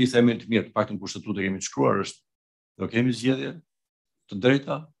na ka vënë themën të mirë, të paktën kushtetutë kemi të shkruar është do kemi zgjedhje të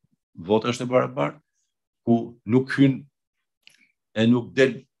drejta, vota është e barabartë, ku nuk hyn e nuk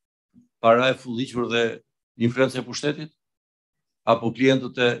del para e fulliqur dhe influenca e pushtetit, apo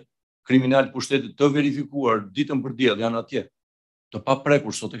klientët e kriminal pushtetit të verifikuar ditën për diell janë atje, të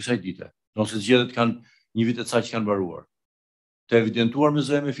paprekur sot e kësaj dite, nëse zgjedhjet kanë një vit e ca që kanë mbaruar, të evidentuar me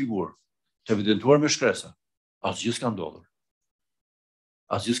zë me figurë, të evidentuar me shkresa, asgjë s'ka ndodhur.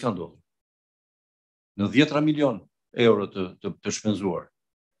 Asgjë s'ka ndodhur. Në 10 milion euro të shpenzuar,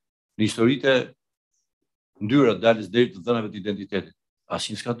 në historitë e ndyra dalës deri të dhënave të identitetit,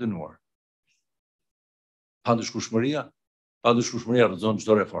 asnjë s'ka dënuar. Pandëshkushmëria rrëzon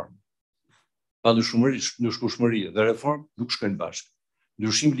çdo reformë. Pandëshkushmëri dhe reformë nuk shkojnë bashkë.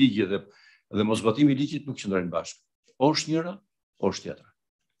 Ndryshim ligji dhe mosbatimi i ligjit nuk qëndrojnë bashkë. O është njëra, o është tjetra.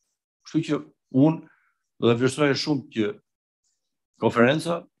 Kështu që unë dhe vlerësoj shumë që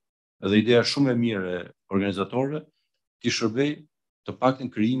konferenca dhe ideja shumë e mirë e organizatorëve t'i shërbej të paktën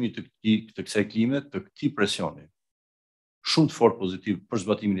krijimit të kësaj klime, të këtij presioni shumë të fortë pozitiv për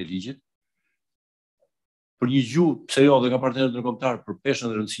zbatimin e ligjit, për një gjuhë, pse jo, dhe nga partnerët ndërkombëtar për peshën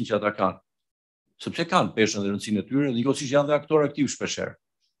dhe rëndësinë që ata kanë, sepse kanë peshën dhe rëndësinë e tyre, dhe njëkohësisht janë dhe aktorë aktiv shpeshherë.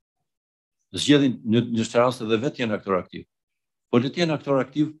 Zgjedhin në çdo rast edhe vetë janë aktor aktiv. Po le të jenë aktor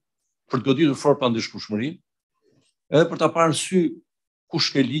aktiv për të goditur fort pandëshkushmërinë, edhe për ta parë në sy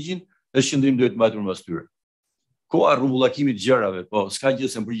kush ke ligjin dhe qëndrim duhet mbajtur mbas tyre. Koha rrumbullakimit gjërave, po s'ka gjë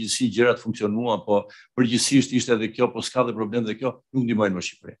se në përgjithësi gjërat funksionuan, po përgjithsisht ishte edhe kjo, po s'ka dhe problem dhe kjo, nuk ndihmojnë më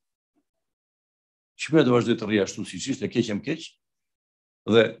Shqipërinë. Shqipëria do vazhdoj të rrijë ashtu siç ishte, keq em keq,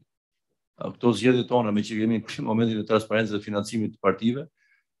 dhe këto zgjedhjet tona me që kemi në momentin e transparencës dhe financimit të partive,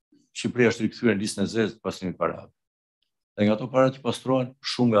 Shqipëria është rikthyer në listën e zezë të pastrimit parave. Dhe nga ato para që pastrohen,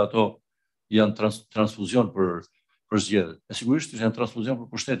 shumë nga ato janë transfuzion për zgjedhjet. E sigurisht janë transfuzion për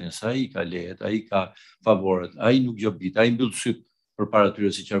pushtetin, sa ai ka lehet, ai ka favoret, ai nuk gjobit, ai mbyll syt përpara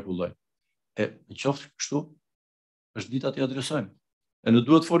tyre si qarkullojnë. E në qoftë kështu, është dita t'i adresojmë. E ne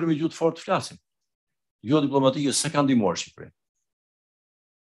duhet folim me gjuhë të fortë të flasim. Gjuha diplomatike s'e ka ndihmuar Shqipërinë.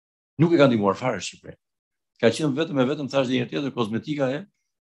 Nuk e ka ndihmuar fare Shqipërinë. Ka qenë vetëm e vetëm thash dhe një tjetër kozmetika e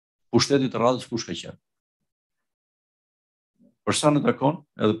pushtetit të radhës kush ka qenë. Për sa në takon,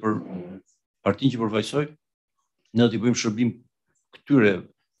 edhe për partinë që përfaqësoj, ne do t'i bëjmë shërbim këtyre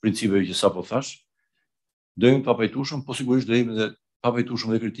principeve që sapo thash, do jemi papajtueshëm, po sigurisht do jemi edhe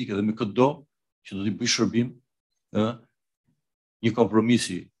papajtueshëm dhe kritike dhe me këdo që do t'i bëj shërbim një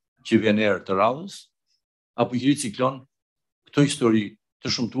kompromisi që vjen erë të radhës, apo një ciklon këto histori të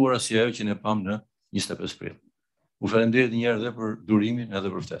shëmtuara si ajo që ne pam në 25 prill. U falenderoj një herë edhe për durimin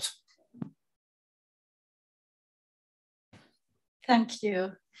edhe për ftesën. Thank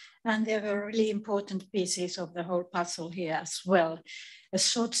you. And there were really important pieces of the whole puzzle here as well. A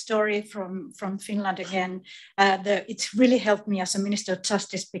short story from Finland again. It's really helped me as a Minister of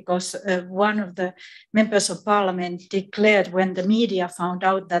Justice because one of the members of parliament declared when the media found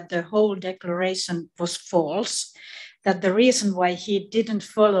out that the whole declaration was false, that the reason why he didn't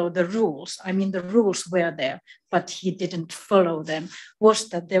follow the rules, I mean the rules were there, but he didn't follow them, was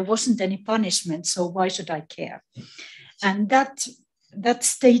that there wasn't any punishment, so why should I care? And that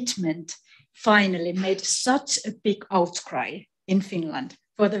statement finally made such a big outcry in Finland.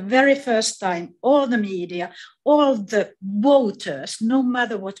 For the very first time, all the media, all the voters, no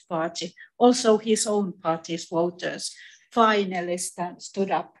matter what party, also his own party's voters, finally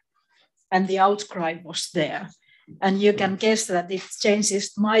stood up, and the outcry was there. And you can guess that it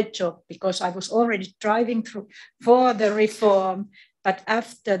changes my job because I was already driving through for the reform. But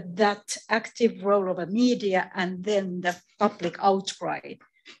after that active role of the media and then the public outcry,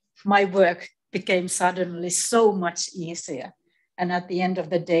 my work became suddenly so much easier. And at the end of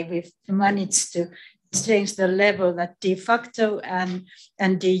the day, we've managed to change the level that de facto and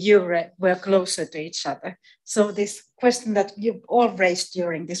de jure were closer to each other. So this question that you've all raised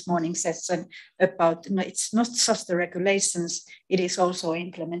during this morning session about, it's not just the regulations, it is also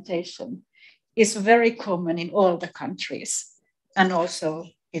implementation. is very common in all the countries, and also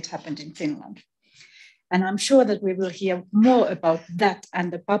it happened in Finland. And I'm sure that we will hear more about that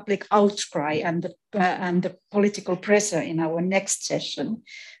and the public outcry and the political pressure in our next session.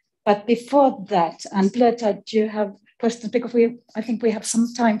 But before that, and Pleta, do you have questions? Because I think we have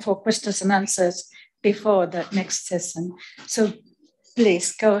some time for questions and answers before the next session. So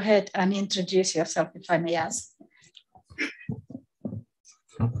please go ahead and introduce yourself, if I may ask.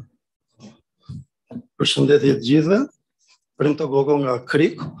 Përshëndetje të gjithëve. Prim të gogo nga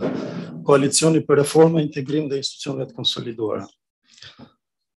KRIK, Koalicioni për Reformë e Integrim dhe Institucioneve të Konsoliduara.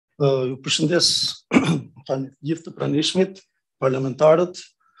 Ju përshëndes gjithë të pranishmit, parlamentarët,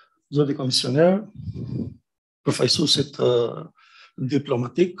 zoti komisioner, përfaqësuesit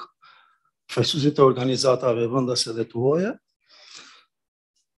diplomatik, përfaqësuesit të organizatave vendase dhe tuaja.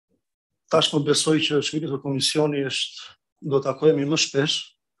 Tashmë besoj që shkrimit të komisioni do të takohemi më shpesh,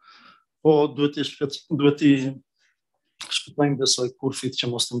 po duhet i shpëtojmë besoj kurfit që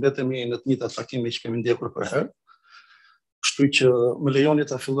mos të mbetemi në të njëjtat takime që kemi ndjekur për herë. Kështu që më lejoni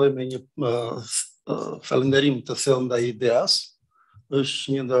ta filloj me një falënderim të thellë ndaj ideas.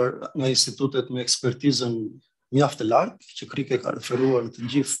 Është një nga institutet me ekspertizën mjaft të lartë, që KRIK ka referuar në të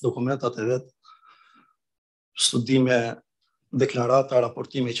gjithë dokumentat e vet, studime, deklarata,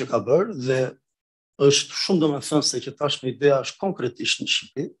 raportime që ka bërë, dhe është shumë domethënëse që tashmë idea është konkretisht në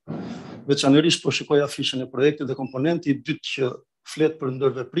Shqipëri. Veçanërisht po shikoj afishën e projektit dhe komponenti i dytë që flet për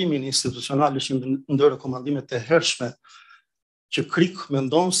ndërveprimin institucional është ndër rekomandimet e hershme që KRIK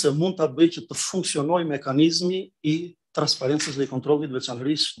mendon se mund ta bëjë që të funksionojë mekanizmi i transparencës dhe i kontrollit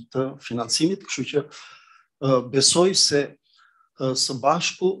veçanërisht të financimit, kështu që besoj se së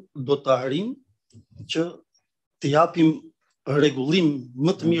bashku do të arrijmë që të japim rregullim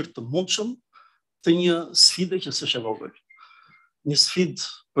më të mirë të mundshëm të një sfide që s'është e vogël. Një sfidë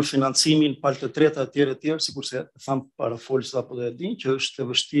për financimin palë të treta etj, sikurse e tham para folës apo do e din që është e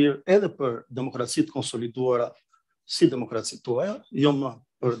vështirë edhe për demokracitë konsoliduara si demokracitë tuaja, jo më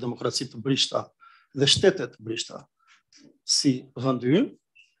për demokracitë të brishta dhe shtetet të brishta si vendi ynë.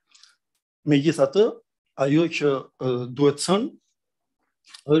 Megjithatë, ajo që duhet thënë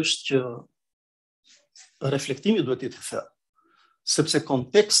është që reflektimi duhet të thellë, sepse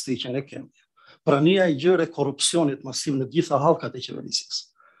konteksti që ne kemi, prania e gjerë e korrupsionit masiv në gjitha hallkat e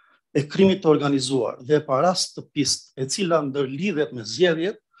qeverisjes, e krimit të organizuar dhe e parast të pistë, e cila ndërlidhet me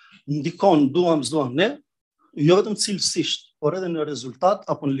zgjedhjet, ndikon duam s'duam ne, jo vetëm cilësisht, por edhe në rezultat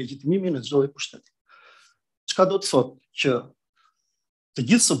apo në legjitimimin e çdo pushteti. Çka do të thotë që të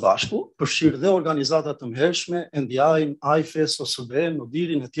gjithë së bashku, përfshirë dhe organizata të mëhershme, NDI-n, AIFES, OSBE-n,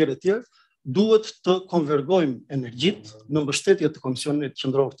 ODIR-in etj, duhet të konvergojmë energjitë në mbështetje të Komisionit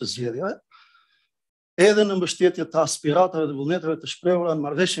Qendror të Zgjedhjeve, edhe në mbështetje të aspiratave dhe vullneteve të shprehura në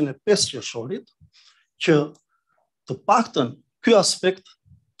marrëveshjen e 5 qershorit, që të paktën ky aspekt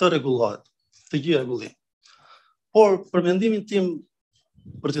të rregullohet, të gjithë rregullim. Por për mendimin tim,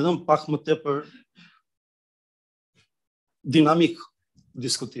 për t'i dhënë pak më tepër dinamik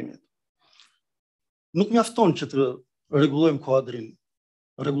diskutimit, nuk mjafton që të rregullojmë kuadrin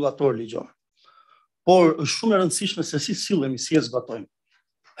rregullator ligjor, por është shumë e rëndësishme se si sillemi, si e zbatojmë.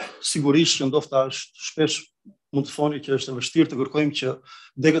 Sigurisht që ndofta është shpesh mund të thoni që është e vështirë të kërkojmë që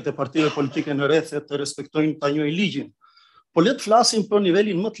degët e partive politike në rrethe të respektojnë ta njohin ligjin. Po le të flasim për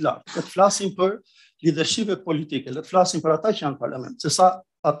nivelin më të lartë, le të flasim për lidershipet politike, le të flasim për ata që janë në parlament, se sa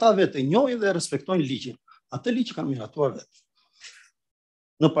ata vetë njohin dhe respektojnë ligjin, atë ligj që kanë miratuar vetë.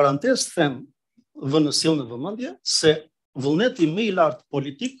 Në parantezë them vënë në sjellje në vëmendje se vullneti më i lartë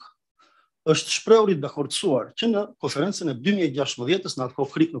politik është shprehur i dakordsuar që në konferencën e 2016-s në atë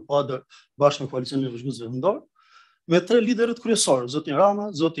kohë KRIK në kuadër bashkë me koalicionin e vëzhguesve vendor, me 3 liderët kryesorë, zotin Rama,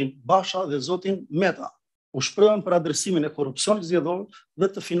 zotin Basha dhe zotin Meta, u shprehën për adresimin e korrupsionit zgjedhor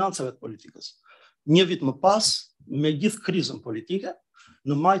dhe të financave të politikës. Një vit më pas, me gjithë krizën politike,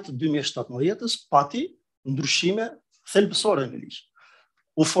 në maj të 2017-s pati ndryshime thelbësore në ligj.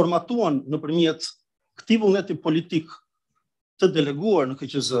 U formatuan nëpërmjet këtij vullneti politik të deleguar në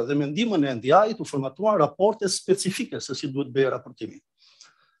KQZ dhe me ndihmën e NDI-t u formatuan raporte specifike se si duhet bëjë raportimi.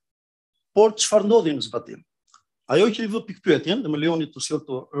 Por çfarë ndodhi në zbatim? Ajo që i vë pikpyetjen, dhe më lejoni të sjell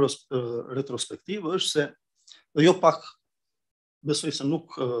të retrospektivë, është se, dhe jo pak, besoj se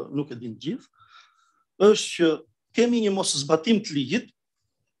nuk e din gjithë, është që kemi një mos zbatim të ligjit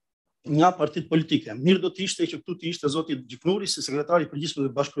nga partitë politike. Mirë do të ishte që këtu të ishte zoti Gjiknuri si sekretari i përgjithshëm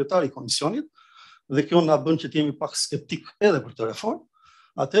dhe bashkëkryetari i komisionit, dhe kjo na bën që të jemi pak skeptik edhe për këtë reformë.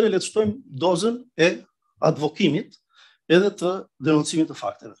 Atëherë le të shtojmë dozën e advokimit edhe të denoncimit të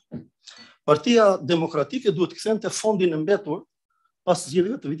fakteve. Partia Demokratike duhet të kthente fondin e mbetur pas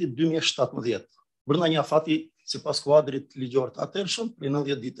zgjedhjeve të vitit 2017, brenda një afati sipas kuadrit ligjor të atëhershëm për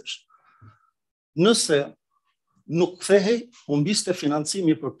 90 ditësh. Nëse nuk kthehej, humbiste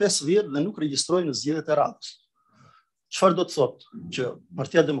financimi për 5 vjet dhe nuk regjistroi në zgjedhjet e radhës. Çfarë do të thotë? Që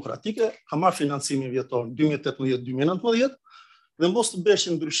Partia Demokratike ka marrë financimin vjetor në 2018-2019 dhe mos të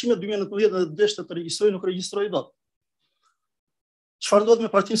beshin ndryshime 2019 dhe deshte të regjistrojë, nuk regjistroi dot. Çfarë ndodh me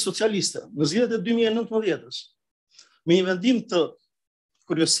Partinë Socialiste në zgjedhjet e 2019-s? Me një vendim të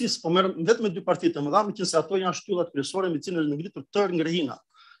kryesisë, po merr vetëm me 2 parti të mëdha, meqense ato janë shtyllat kryesore me cilën është ngritur tërë ngrehina,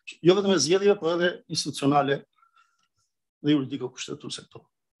 jo vetëm me zgjedhjeve, por edhe institucionale dhe juridiko-kushtetuese këto.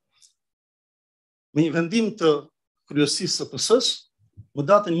 Me një vendim të kryesisë së PS-s, më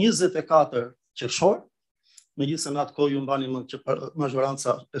datën 24 qershor, megjithëse në atë kohë ju mbani mend që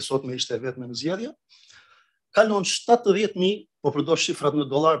mazhoranca e sotme ishte vetëm në zgjedhje, kalon 70.000, po përdor shifrat në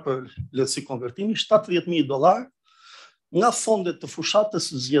dollar për lehtësi konvertimi, 70.000 dollar nga fondet të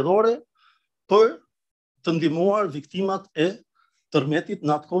fushatës zgjedhore për të ndihmuar viktimat e tërmetit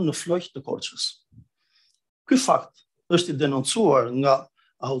në atë kohë në Flojë të Korçës. Ky fakt është i denoncuar nga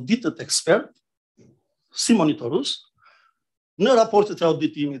auditet ekspert si monitorues në raportet e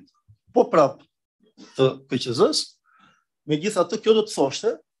auditimit, po prap të KQZ-s, megjithatë kjo do të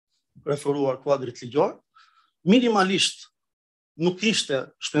thoshte, referuar kuadrit ligjor, minimalisht nuk ishte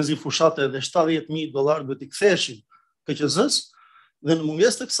shpenzim fushate dhe 70.000 dollar do t'i ktheheshin KQZ-s, dhe në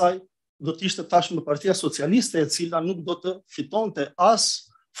mungesë të kësaj do të ishte tashmë Partia Socialiste e cila nuk do të fitonte as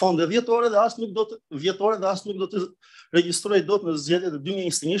fonde vjetore dhe as nuk do të regjistrojë dot në zgjedhjet e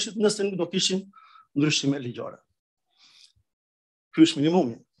 2021-shit nëse nuk do kishin ndryshime ligjore. Ky është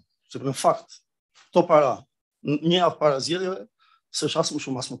minimumi, sepse në fakt këto para një javë para zgjedhjeve s'është as më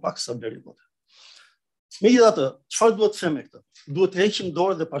shumë as më pak sa deri vote. Megjithatë, çfarë duhet të them me këtë? Duhet të heqim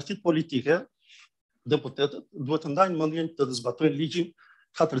dorë dhe partitë politike, deputetët, duhet të ndajnë mendjen të zbatojnë ligjin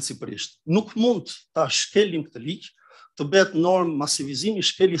katërcipërisht. Nuk mund ta shkelim këtë ligj, të bëhet normë masivizimi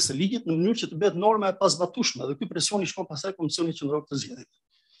shkeljes së ligjit në mënyrë që të bëhet norma e pazbatueshme dhe ky presioni shkon pasaj Komisionit Qendror të Zgjedhjeve.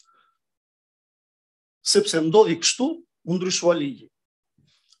 Sepse ndodhi kështu, u ndryshua ligji.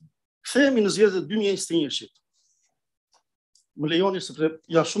 Kthehemi në zgjedhjet e 2021-shit. Më lejoni sepse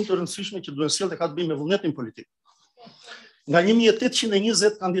janë shumë të rëndësishme që duhen sjellë dhe ka të bëjë me vullnetin politik. Nga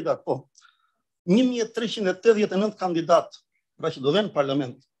 1820 kandidat, 1389 kandidat, pra që do vënë në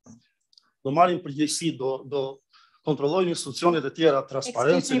parlament, do marrin përgjegjësi, do kontrollojnë institucionet e tjera,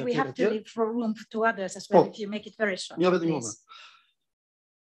 transparencën e we have to leave room to others as well if you make it very short. Ja vetëm një.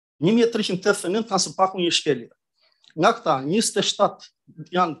 1389 kanë së paku një shkelje. Nga këta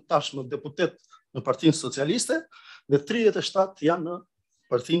 27 janë tashmë deputet në Partinë Socialiste dhe 37 janë në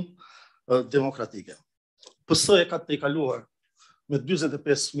Partinë Demokratike. PS-ja ka të kaluar me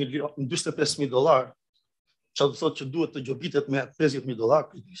 45.000 dollar, që do thotë që duhet të gjobitet me 50.000 dollar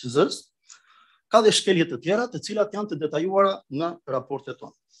për KQZ-s. Ka dhe shkelje të tjera, të cilat janë të detajuara në raportet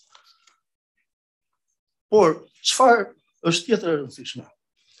tonë. Por çfarë është tjetër e rëndësishme?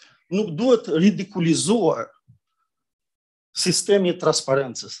 Nuk duhet ridikulizuar sistemi i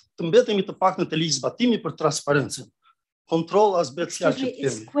transparencës. Të mbetemi të paktën te ligjzbatimi për transparencën. Kontroll as bëhet fjalë që kemi.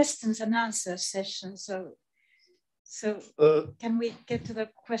 It's questions and answers session, so can we get to the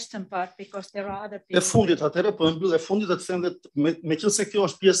question part because there are other people. E fundit atëherë po e mbyll e fundit dhe të them vetë meqense kjo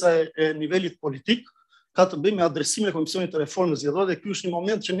është pjesa e nivelit politik, ka të bëjë me adresimin e Komisionit të Reformës Zgjedhore dhe ky është një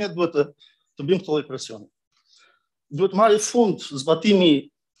moment që ne duhet të bëjmë këto lloj presioni. Duhet marrë fund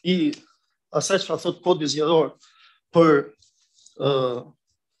zbatimi i asaj çfarë thot kodi zgjedhor për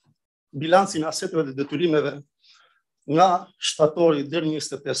bilancin e aseteve dhe detyrimeve nga shtatori deri në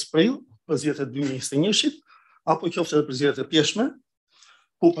 25 prill për zgjedhjet e 2021-shit, apo qoftë edhe për zgjedhjet e pjeshme,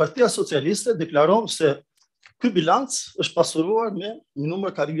 ku Partia Socialiste deklaron se ky bilanc është pasuruar me një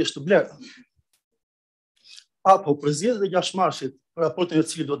numër karriesh të blera. Apo për zgjedhjet e 6 marsit, raportin e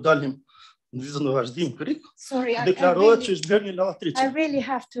cilit do të dalim në vitën e vazhdim krik, deklarohet që është blerë një lavatrice. I really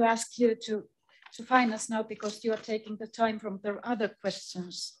have to ask you to find us now because you are taking the time from the other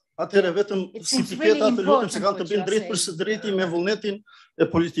questions. Atëherë vetëm si piketa të lutem se kanë të bëjnë drejt për së drejti me vullnetin e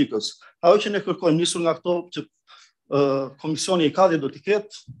politikës. Ajo që ne kërkojmë nisur nga këto që komisioni i ka dhe do t'i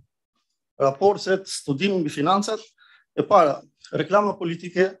ketë raportet, studimin mbi financat, e para, reklama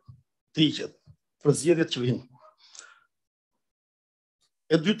politike të hiqet për zgjedhjet që vijnë.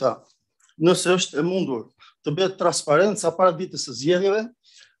 E dyta, nëse është e mundur të bëhet transparenca para ditës së zgjedhjeve,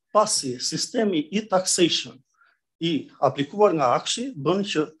 pasi sistemi i taxation i aplikuar nga Akshi bën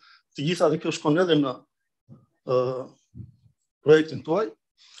që të gjitha dhe kjo shkon edhe në projektin tuaj,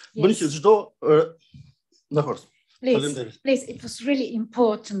 bën që çdo dakor. Please, it was really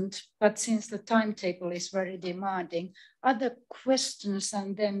important, but since the timetable is very demanding, other questions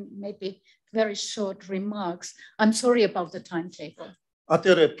and then maybe very short remarks. I'm sorry about the timetable.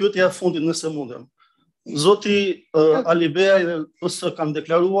 Atëre, pyetja e fundit nëse mundem. Zoti Alibea ose kanë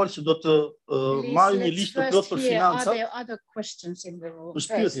deklaruar që do të marrin një listë të plotë për financa. Other questions in the room.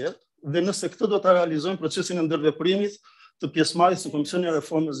 Pyetje, dhe nëse këtë do ta realizojmë procesin e ndërveprimit të pjesëmarrjes në Komisionin e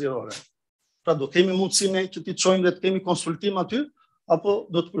Reformës Zgjedhore. Pra do kemi mundësinë që ti çojmë dhe të kemi konsultim aty apo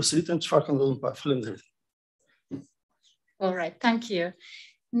do të përsëritem çfarë ka ndodhur më parë. Faleminderit. All right, thank you.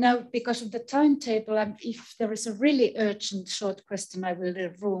 Now, because of the timetable, if there is a really urgent short question, I will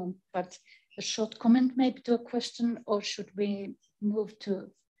leave room, but a short comment maybe to a question, or should we move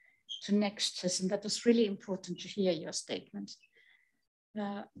to next session? That was really important to hear your statement.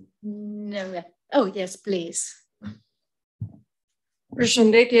 No. Oh, yes, please.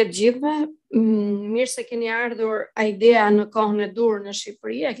 Përshëndetje të gjithëve, mirë se keni ardhur idea në kohën e dur në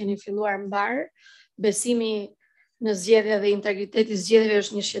Shqipëri, e keni filluar mbar. Besimi në zgjedhje dhe integriteti i zgjedhjeve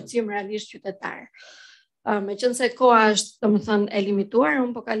është një shqetësim realisht qytetar. Meqense koha është, domethënë, e limituar,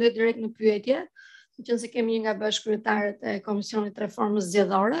 unë po kaloj direkt në pyetje, meqense kemi një nga bashkëkryetarët e Komisionit të Reformës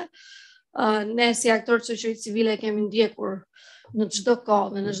Zgjedhore. Ne si aktorë të shoqërisë civile kemi ndjekur në çdo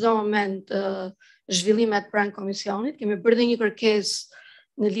kohë dhe në çdo moment zhvillimet pranë komisionit, kemi bërë dhe një kërkesë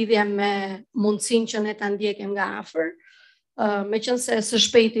në lidhje me mundësinë që ne ta ndjekim nga afër. Meqense së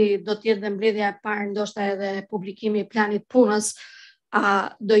shpejti do të jetë dhe mbledhja e parë, ndoshta edhe publikimi i planit punës,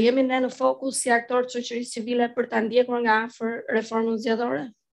 do jemi ne në fokus si aktorë të shoqërisë civile për ta ndjekur nga afër reformën zgjedhore?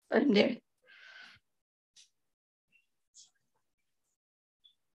 Faleminderit.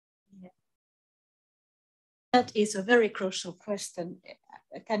 That is a very crucial question.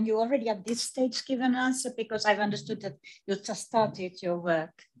 Can you already at this stage give an answer? Because I've understood that you just started your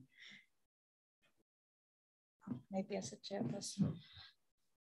work. Maybe as a chairperson.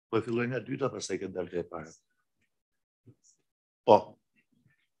 Po e filloj nga dyta, pastaj këtë dalë e para.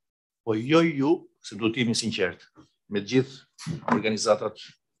 Po jo ju, se do t'jemi sinqert, me gjithë organizatat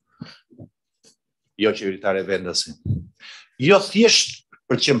jo qeveritare vendasi. Jo thjesht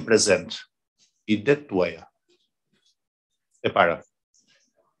për qenë prezent, idet tuaja. E para.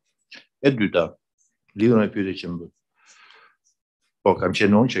 E dyta, lidhur me pyetjen që më bë. Po kam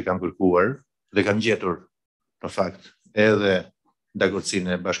qenë unë që kam kërkuar dhe kam gjetur në fakt edhe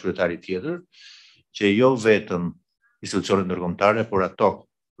dakordsinë e bashkëkryetarit tjetër që jo vetëm institucionet ndërkombëtare, por ato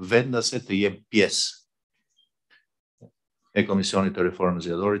vendase të jenë pjesë e Komisionit të Reformës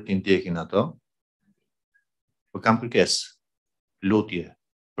Zgjedhore, të ndjekin ato. Po kam kërkesë, lutje,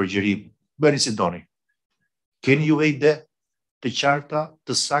 përgjërim, bëni si doni. Keni juve ide të qarta,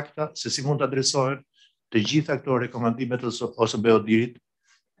 të sakta, se si mund të adresohen të gjitha këto rekomandimet ose beodirit,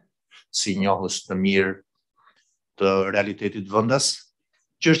 si njohës të mirë të realitetit vendas,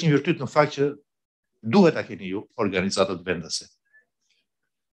 që është një virtyt në fakt që duhet ta keni ju organizatat vendase.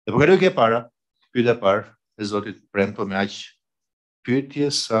 Dhe po kaloj ke para, pyetja e parë e zotit Premto me aq pyetje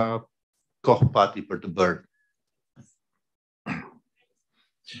sa kohë pati për të bërë.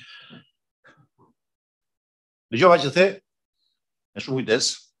 Dëgjova që the me shumë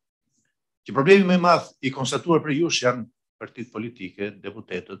kujdes, që problemi më i madh i konstatuar për jush janë partitë politike,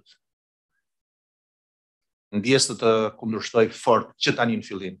 deputetët, ndjesë të kundërshtoj fort që tani në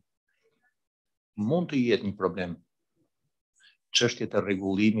fillim. Mund të jetë një problem çështjet e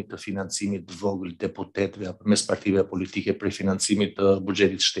rregullimit të financimit të vogël deputetëve apo mes partive politike për financimit të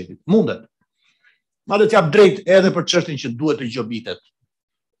buxhetit të shtetit. Mundet. Madje të jap drejt edhe për çështjen që duhet të gjobitet.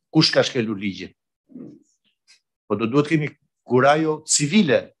 Kush ka shkelur ligjin? Po do duhet kemi kurajo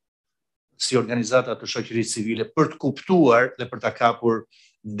civile si organizata të shoqërisë civile për të kuptuar dhe për ta kapur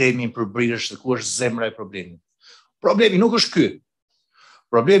demin për brirësh se ku është zemra e problemit. Problemi nuk është ky.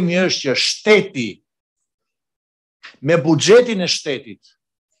 Problemi është që shteti me buxhetin e shtetit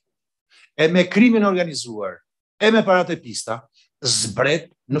e me krimin organizuar e me parat e pista zbret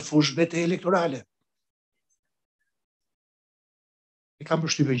në fushbet e elektorale. E kam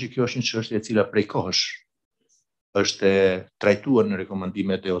përshtypjen që kjo është një çështje e cila prej kohësh është trajtuar në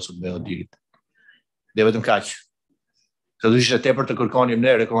rekomandimet e ose me odirit. Dhe vetëm kaq. Se do ishte tepër të kërkonim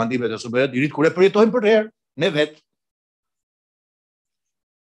ne rekomandimet e ose me odirit kur e përjetojmë për herë, ne vetë.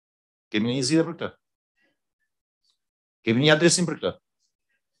 Kemi një zgjidhje për këtë. Kemi një adresim për këtë.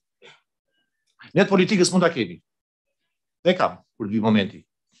 Ne të politikës mund ta kemi. Dhe kam, kur vi momenti.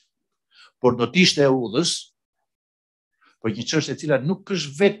 Por do të ishte e udhës por një çështje e cila nuk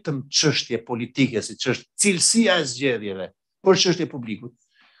është vetëm çështje politike, si ç'është cilësia e zgjedhjeve, por çështje publikut,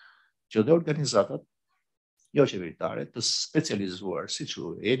 që dhe organizatat jo qeveritare të specializuar, siç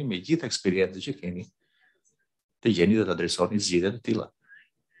ju jeni me gjithë eksperiencën që keni, të gjeni dhe të adresoni zgjedhje të tilla.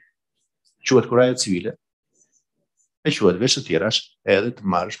 Quhet kuraje civile, e quhet veç të tjerash edhe të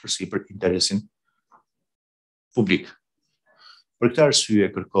marrësh përsipër interesin publik. Për këtë arsye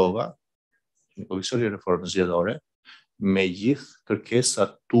kërkova në Komisionin e Reformës Zgjedhore me gjithë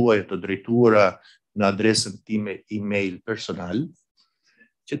kërkesat tuaja të drejtuara në adresën time email personal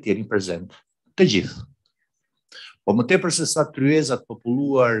që t'jeni prezent të gjithë. Po më tepër se sa tryezat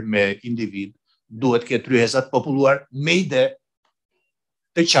populluar me individ, duhet këtë tryezat populluar me ide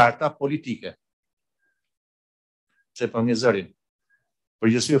të qarta politike. Se për një zërin,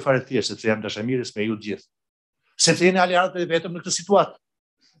 për gjësy e fare thjesht, sepse jam dashamirës me ju gjithë. Sepse jeni aleatët e vetëm në këtë situatë.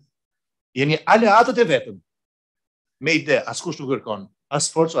 Jeni aleatët e vetëm. Me ide, askush nuk kërkon, as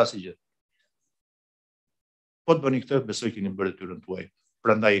forcë, as i gjithë. Po të bëni këtë, besoj keni bërë detyrën tuaj.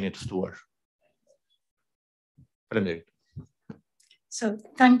 Prandaj jeni të ftuar. Faleminderit. So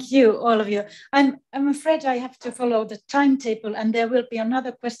thank you, all of you. I'm afraid I have to follow the timetable, and there will be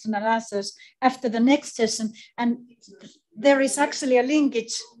another question and answers after the next session. And there is actually a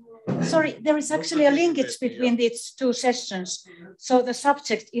linkage. Sorry, there is actually a linkage between these two sessions. So the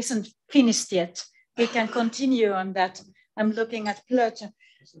subject isn't finished yet. We can continue on that. I'm looking at Plöter.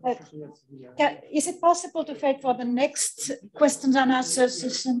 Is it possible to wait for the next questions and answers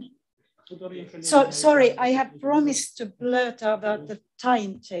session? So sorry, I have promised to blurt about the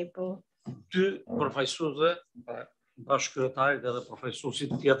timetable. Dy përfaqësuesve, bashkëkryetarit edhe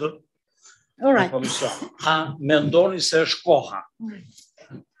përfaqësuesit tjetër. All right. A mendoni se është koha?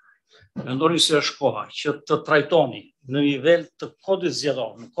 Mendoni se është koha që të trajtoni në nivel të kodit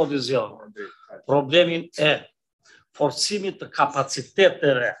zgjedhor, problemin e forcimit të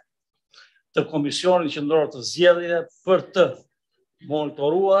kapaciteteve të Komisionit Qendror të Zgjedhjeve për të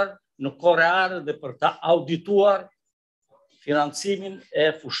monitoruar në kohë reale dhe për të audituar financimin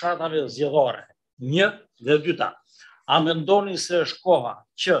e fushatave zgjedhore. Një dhe dyta. A mendoni se është koha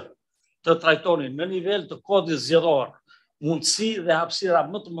që të trajtoni në nivel të kodit zgjedhor mundësi dhe hapësira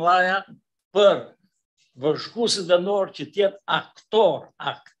më të mëdha për vëzhguesit vendor që të jenë aktor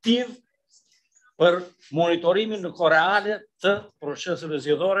aktiv për monitorimin në kohë reale të proceseve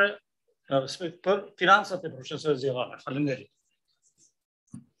zgjedhore në respekt për financat e proceseve zgjedhore. Faleminderit.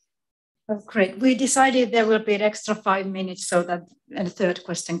 Oh, great. We decided there will be an extra 5 minutes so that a third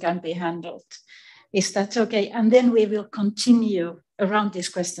question can be handled. Is that okay? And then we will continue around these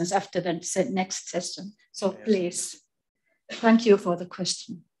questions after the next session. So please, thank you for the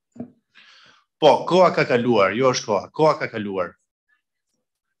question. Po, koha ka kaluar, jo është koha ka kaluar.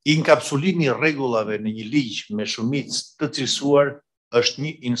 Inkapsulimi I rregullave në një ligj me shumicë të cilësuar është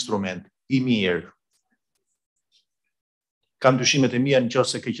një instrument I mirë. Kam dyshimet e mia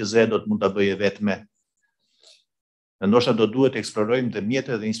nëse KQZ do të mund ta bëjë vetme. Ndoshta do duhet të eksplorojmë dhe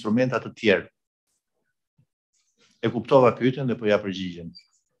mjete dhe instrumenta të tjerë. E kuptova pyetjen dhe po ja përgjigjem.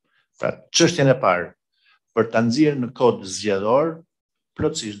 Pra, çështjen e parë, për ta nxjerrë në kod zgjedhor,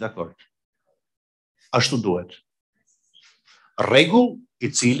 plotësisht dakord. Ashtu duhet. Rregull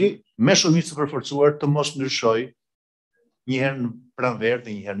I cili me shumicë të përforcuar të mos ndryshoj një herë në pranverë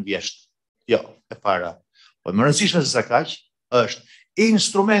dhe një herë në vjesht. Jo, e para. Po më rëndësishme se sa kaq është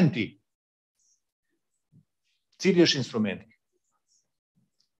instrumenti. Cili është instrumenti?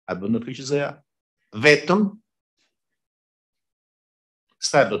 A bën në KQZ-ja? Vetëm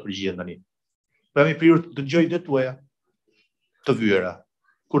sa do të përgjigjen tani. Po jam I prirur të dëgjoj ide tuaja të vyera,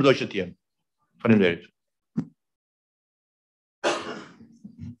 kurdo që të jenë. Faleminderit.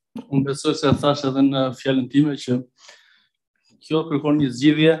 Unë besoj se thash edhe në fjalën time që kjo kërkon një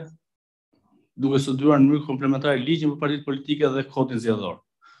zgjidhje duke studiuar në mënyrë komplementare ligjin për partitë politike dhe kodin zgjedhor.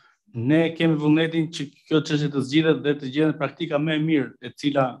 Ne kemi vullnetin që kjo çështje të zgjidhet dhe të gjendet praktika më e mirë e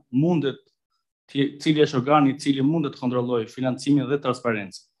cila mundet, cili është organi I cili mundet të kontrollojë financimin dhe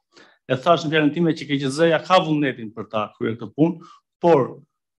transparencën. E thash në fjalën time që KQZ-ja ka vullnetin për ta kryer këtë punë, por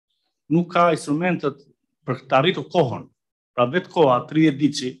nuk ka instrumentet për të arritur kohën. Pra vetë koha 30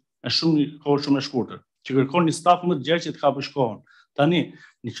 ditë është kohë shumë e shkurtër, që kërkon një staf më të gjerë që të kapësh kohën. Tani,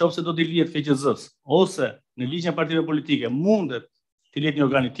 nëse do t'i lihet KQZ-s ose në ligjin e partive politike mundet t'i lihet një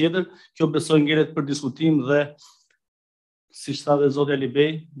organi tjetër, kjo besoj ngelet për diskutim dhe siç tha dhe zoti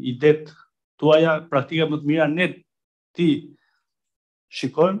Alibej, idet tuaja, praktikat më të mira ne ti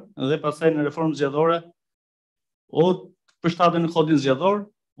shikojmë dhe pastaj në reformën zgjedhore o përshtaten në kodin zgjedhor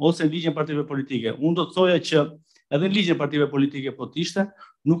ose në ligjin e partive politike. Unë do të thoja që edhe në ligjin e partive politike po t'ishte,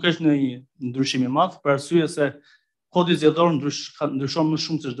 nuk është në një ndryshim I madh për arsye se kodi zgjedhor ndryshon më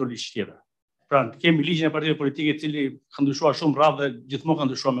shumë se çdo ligj tjetër. Pra, kemi ligjin e partive politike I cili ka ndryshuar shumë rradh dhe gjithmonë ka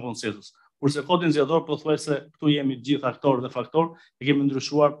ndryshuar me konsensus. Kurse kodin zgjedhor pothuajse këtu jemi të gjithë aktorë dhe faktorë e kemi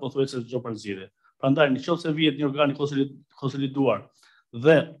ndryshuar pothuajse çdo përzgjedhje. Prandaj nëse vihet një organ i konsoliduar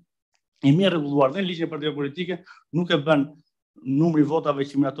dhe i mirë rregulluar dhe ligjin e partive politike, nuk e bën numri votave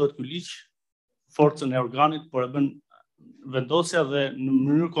që miratohet ky ligj forcën e organit, por e bën vendosja dhe në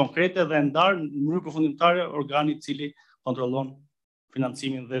mënyrë konkrete dhe ndarë në mënyrë përfundimtare organi i cili kontrollon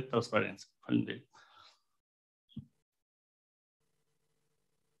financimin dhe transparencën. Faleminderit.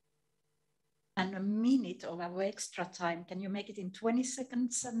 And a minute of our extra time. Can you make it in 20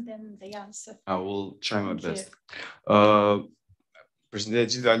 seconds and then the answer? I will try my Thank you. best.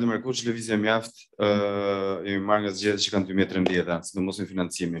 Përshëndetje gjithë, Aldo Markuç, lëvizje mjaft, jemi marrë nga zgjedhjet që kanë 2013, sidomos në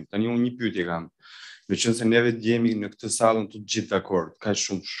financimin. Tani unë një pyetje kam. Në qënë se neve jemi në këtë salën të gjithë dakord, ka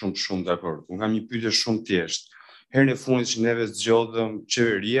shumë dakord. Unë kam një pyetje shumë thjeshtë. Herën e fundit që neve zgjodhëm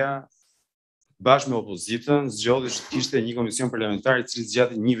qeveria bashkë me opozitën, zgjodhi që kishte një komision parlamentar i cili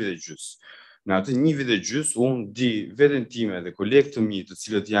zgjati 1 vit e gjys. Në atë 1 vit e gjys, unë di veten time dhe kolegët të mi, të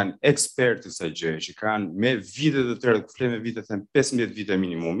cilët janë ekspertë të kësaj gjëje, që kanë me vite të tëra, flet me vite, them 15 vite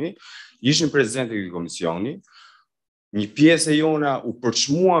minimumi, ishin prezente këtij komisioni. Një pjesë e jona u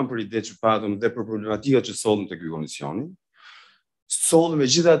përçmuan për idetë që patëm dhe për problematikat që sollëm te ky komisioni. Sollëm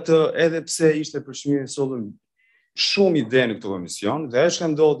megjithatë, edhe pse ishte përçmim, sollëm shumë ide në këtë komision dhe ajo që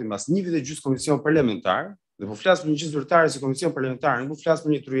ndodhi pas 1 vit e gjys komision parlamentar, dhe po flas për një gjysmë zyrtare si komision parlamentar, nuk po flas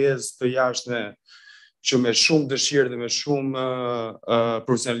për një tryezë të jashtme që me shumë dëshirë dhe me shumë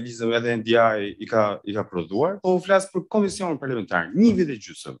profesionalizëm edhe NDI i ka prodhuar, po flas për komision parlamentar, 1 vit e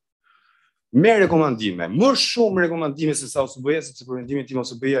gjysmë. Me rekomandime, më shumë rekomandime se sa OSBE, sepse për mendimin tim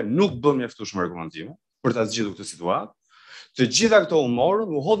OSBE nuk bën mjaftueshme rekomandime për ta zgjidhur këtë situatë. Të gjitha këto u morën,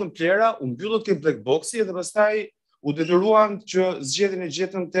 u hodhën plera, u mbyllën ke black boxi dhe pastaj u detyruan që zgjedhjen e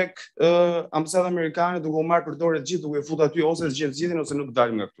gjetën tek ambasada amerikane, duke u marrë përdorë të gjithë, duke futur aty ose zgjedh zgjedhjen ose nuk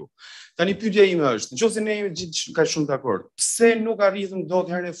dalim nga këtu. Tani pyetja ime është, nëse ne jemi gjithë kaq shumë dakord, pse nuk arritëm dot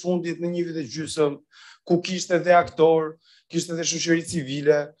herën e fundit në 1 vit e gjysmë, ku kishte edhe aktor, kishte edhe shoqëri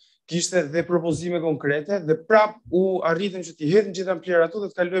civile, kishte dhe propozime konkrete dhe prap u arritën që t'i hedhin gjitha plera ato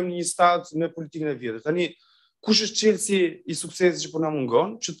dhe të kalojmë në një stad në politikën e vjetër. Tani kush është çelësi i suksesit që po na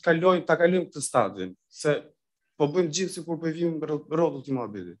mungon që ta kalojmë këtë stadin, se po bëjmë gjithë sikur po vim rrotull të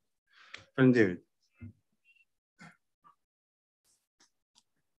mohabetit. Faleminderit.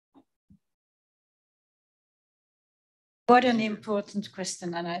 What an important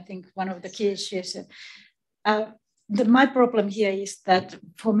question, and I think one of the key issues. My problem here is that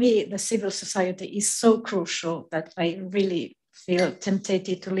for me, the civil society is so crucial that I really feel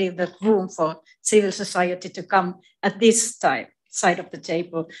tempted to leave the room for civil society to come at this side of the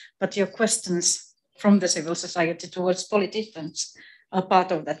table. But your questions from the civil society towards politicians are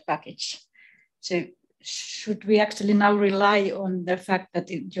part of that package. So should we actually now rely on the fact that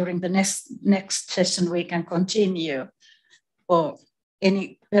during the next session we can continue, or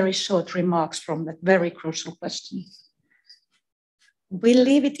any very short remarks from that very crucial question? We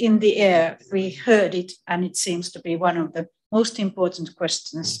leave it in the air. We heard it, and it seems to be one of the most important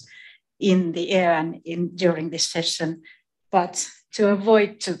questions in the air and during this session. But to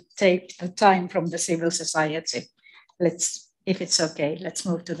avoid to take the time from the civil society, if it's okay, let's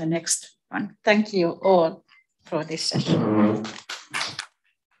move to the next one. Thank you all for this session.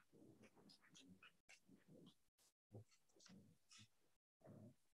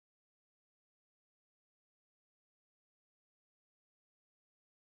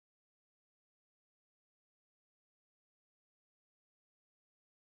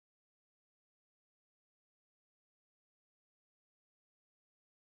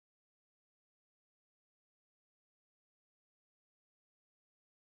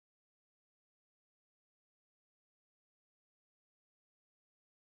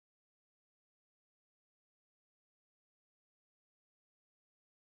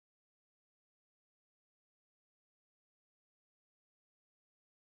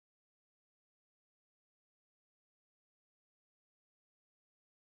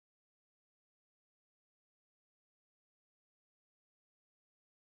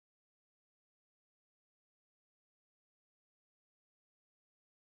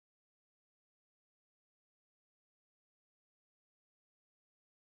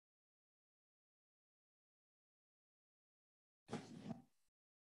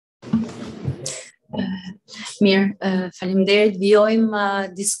 Mirë, faleminderit.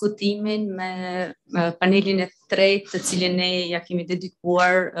 Vjojmë diskutimin me panelin e tretë, të cilin ne ja kemi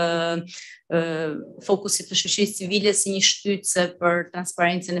dedikuar fokusit të shoqërisë civile si një shtytse për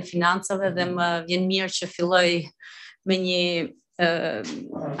transparencën e financave, dhe më vjen mirë që filloj me një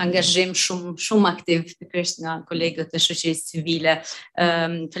angazhim shumë aktiv pikërisht nga kolegët e shoqërisë civile.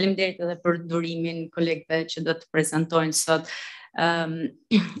 Faleminderit edhe për durimin kolegëve që do të prezantojnë sot.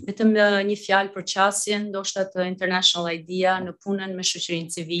 Vetëm një fjalë për qasjen, ndoshta të International Idea në punën me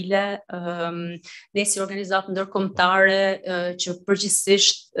shoqërinë civile, ne si organizatë ndërkombëtare që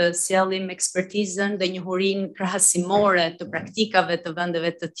përgjithsisht sjellim ekspertizën dhe njohurinë krahasimore të praktikave të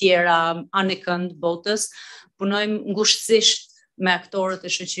vendeve të tjera anë kënd botës, punojmë ngushësisht me aktorët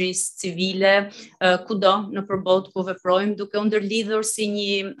e shoqërisë civile kudo në përbot ku veprojmë, duke u ndërlidhur si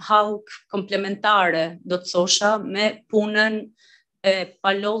një hallk komplementare, do të thosha, me punën e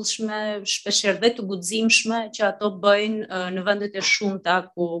palollshme, shpeshherë dhe të guximshme që ato bëjnë në vendet e shumta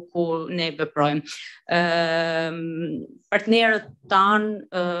ku ne veprojmë. Partnerët tanë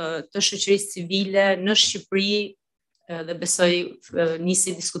të shoqërisë civile në Shqipëri dhe besoj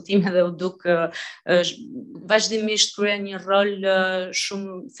nisi diskutime dhe u duk vazhdimisht kryen një rol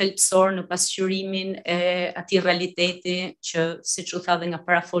shumë thelbësor në pasqyrimin e atij realiteti që, siç u tha dhe nga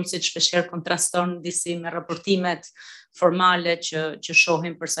parafolësit, shpeshherë kontraston disi me raportimet formale që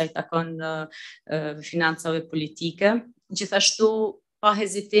shohim për sa i takon financave politike. Gjithashtu, pa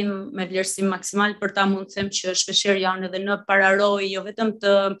hezitim me vlerësim maksimal për ta mund të them që shpeshherë janë edhe në pararojë jo vetëm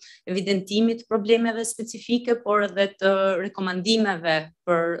të evidentimit problemeve specifike, por edhe të rekomandimeve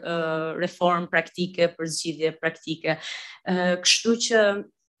për reformë praktike, për zgjidhje praktike. Kështu që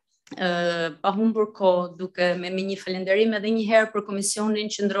pa humbur kohë, duke me një falënderim edhe një herë për Komisionin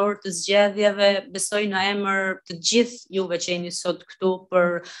Qendror të Zgjedhjeve, besoj në emër të gjithë juve që jeni sot këtu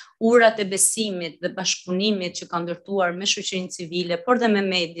për urat e besimit dhe bashkëpunimit që ka ndërtuar me shoqërinë civile, por dhe me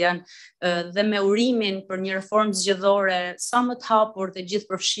median, dhe me urimin për një reformë zgjedhore sa më të hapur dhe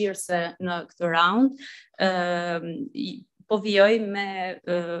gjithëpërfshirëse në këtë raund. Po vijoj me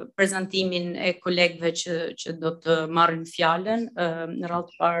prezantimin e kolegëve që do të marrin fjalën. Në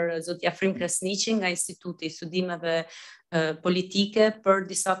radhë të parë zoti Afrim Krasniqi nga Instituti i Studimeve politike për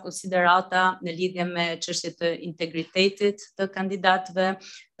disa konsiderata në lidhje me çështjet të integritetit të kandidatëve,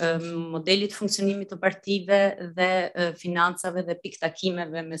 modelit funksionimit të partive dhe financave dhe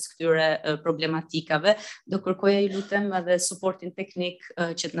piktakimeve mes këtyre problematikave. Do kërkoja, ju lutem, edhe suportin teknik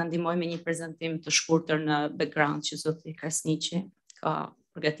që të na ndihmojë me një prezantim të shkurtër në background që zoti Krasniqi ka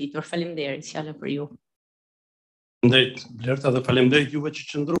përgatitur. Faleminderit, fjala për ju. Faleminderit, Blerta, dhe faleminderit juve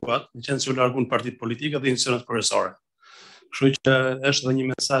që qëndruat, në qenë si u largun partit politike dhe institucionet kryesore. Kështu që është dhe një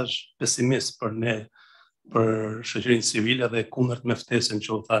mesazh pesimist për ne, për shoqërinë civile dhe kundërt me ftesën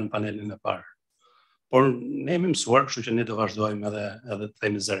që u tha në panelin e parë. Por ne jemi mësuar, kështu që ne do vazhdojmë edhe të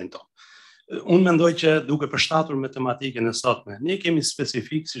themi zërin tonë. Unë mendoj që duke përshtatur me tematikën e sotme, ne kemi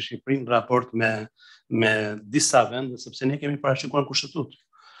specifik si Shqipëri në raport me disa vende, sepse ne kemi parashikuar kushtetut.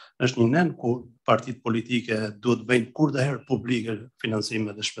 Është një nen ku partitë politike duhet bëjnë kurdoherë publike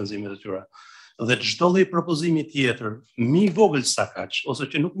financimet dhe shpenzimet e tyre. Dhe çdo lloj propozimi tjetër, më i vogël sa kaq, ose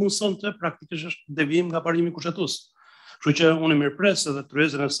që nuk mundson të, praktikisht është devijim nga parimi kushtetues. Kështu që unë mirëpres edhe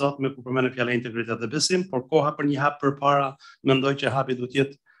tryezën e sotme ku përmend fjalën integritet dhe besim, por koha për një hap përpara mendoj që hapi duhet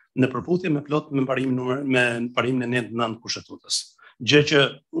jetë në përputhje me plot me parimin e 9 kushtetutës. Gjë që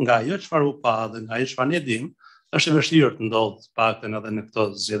nga ajo çfarë u pa dhe nga ajo çfarë ne dim, është e vështirë të ndodhë paktën edhe në këto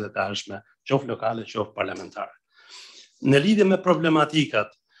zgjedhje të ardhshme, qoftë lokale, qoftë parlamentare. Në lidhje me problematikat,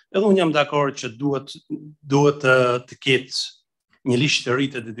 edhe unë jam dakord që duhet të ketë një listë të ri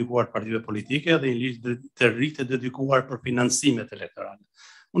të dedikuar partive politike dhe një listë të ri të dedikuar për financimet elektorale.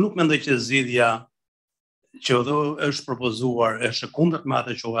 Unë nuk mendoj që zgjidhja që është propozuar është kundërt me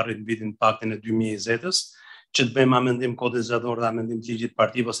atë që u arrit në vitin paktin e 2020-s, që të bëjmë amendim kodit zgjedhor dhe amendim të ligjit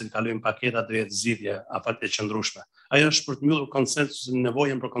partive ose të kalojmë paketa drejt zgjidhje afat e qëndrueshme. Ajo është për të mbyllur konsensusin,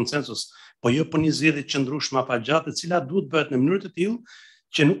 nevojën për konsensus, po jo për një zgjedhje qëndrueshme afatgjatë, e cila duhet bëhet në mënyrë të tillë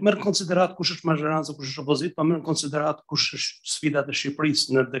që nuk merr konsiderat kush është mazhorancë, kush është opozitë, po merr konsiderat kush është sfidat e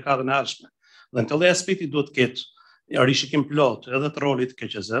Shqipërisë në dekadën e ardhshme. Dhe në këtë lloj aspekti duhet të ketë rishikim plot edhe të rolit të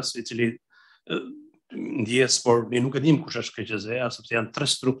KQZ-s, i cili ndjes, por ne nuk e dim kush është KQZ-ja, sepse janë tre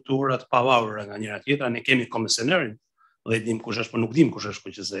struktura të pavahura nga njëra tjetra. Ne kemi komisionerin dhe e dim kush është, por nuk dim kush është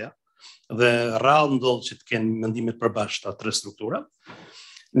KQZ-ja. Dhe rrallë ndodh që të kenë mendime të përbashkëta tre struktura.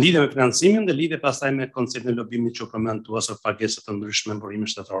 Lidhje me financimin dhe lidhje pastaj me konceptin e lobimit që u përmend ose pagesat të ndryshme në burime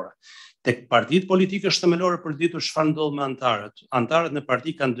shtetërore. Tek partitë politike është themelore për ditur çfarë ndodh me antarët. Antarët në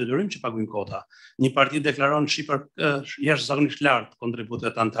parti kanë detyrim që paguajnë kota. Një parti deklaron shifër jashtëzakonisht lartë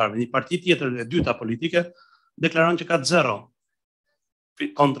kontributet të antarëve. Një parti tjetër e dyta politike deklaron që ka 0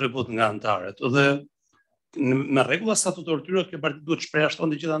 kontribut nga antarët. Dhe me rregulla statutore të tyre, kjo parti duhet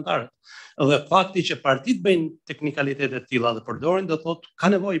shpërjashton të gjithë antarët. Dhe fakti që partitë bëjnë teknikalitete të tilla dhe përdorin, do thotë ka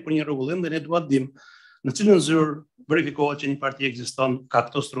nevojë për një rregullim dhe ne duhet dim në cilën zyrë verifikohet që një parti ekziston, ka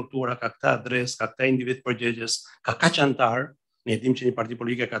këto struktura, ka këtë adresë, ka këtë individ përgjegjës, ka kaq antar. Ne dim që një parti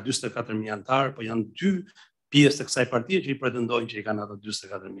politike ka 44.000 antar, po janë 2 pjesë të kësaj partie që i pretendojnë që i kanë ato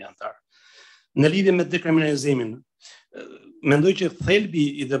 44.000 anëtar. Në lidhje me dekriminalizimin, mendoj që thelbi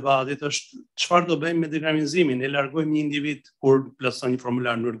i debatit është çfarë do bëjmë me dekriminalizimin. E largojmë një individ kur plotson një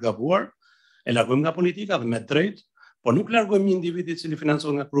formular në mënyrë të gabuar, e largojmë nga politika dhe me drejt, po nuk largojmë një individ i cili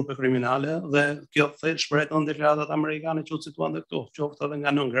financohet nga grupe kriminale dhe kjo thel shpreton deklaratat amerikane që u cituan dhe këtu, qoftë edhe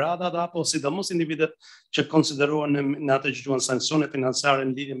nga non grata apo sidomos individet që konsiderohen në atë që quhen sanksione financiare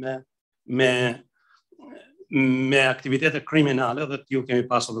në lidhje me aktivitete kriminale dhe t'ju kemi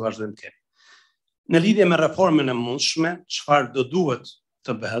pasur dhe vazhdojmë të kemi. Në lidhje me reformën e mundshme, çfarë do duhet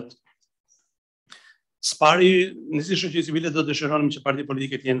të bëhet? Spari, ne si shoqëri civile do dëshironim që partitë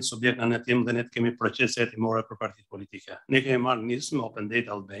politike të jenë subjekt në hetim dhe ne të kemi procese hetimore për partitë politike. Ne kemi marrë nismë me Open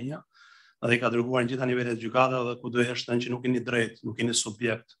Data Albania dhe i ka dërguar në gjitha nivelet gjykata dhe ku do heshtën që nuk keni drejt, nuk keni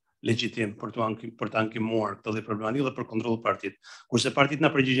subjekt legjitim për të ankimuar këtë dhe problematikë dhe për kontrollu partitë. Kurse partitë na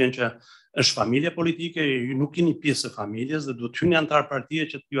përgjigjen që është familje politike, ju nuk keni pjesë e familjes dhe duhet hyni antar partie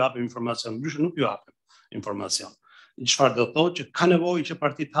që t'ju japim informacion, ndryshe nuk ju japim informacion. Çfarë do thotë që ka nevojë që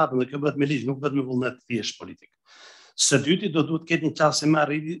partitë hapen dhe kjo bëhet me ligj, nuk bëhet me vullnet thjesht politik. Së dyti do duhet ketë një qasje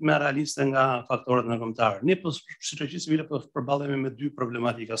më realiste nga faktorët ndërkombëtar. Ne si shoqëri civile përballemi me dy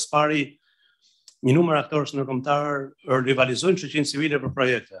problematika. Spari, një numër aktorësh ndërkombëtar rivalizojnë shoqërinë civile për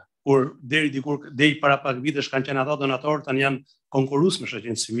projekte, kur deri para pak vitesh kanë qenë ata donatorë, tani janë konkurrues me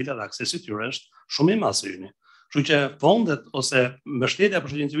shoqërinë civile dhe aksesi i tyre është shumë i madh së hyni. Kështu që fondet ose mbështetja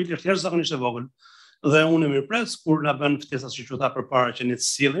për shoqërinë civile është jashtëzakonisht e vogël. Dhe unë mirëpres kur na bën ftesa siç u tha përpara që ne të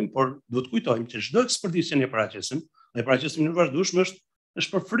sillim, por duhet kujtojmë që çdo ekspertizë që ne paraqesim, dhe paraqesim në vazhdueshëm është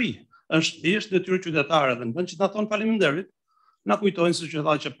për free. Është thjesht detyrë qytetare dhe në vend që ta thon parlamentarit, na kujtojnë se që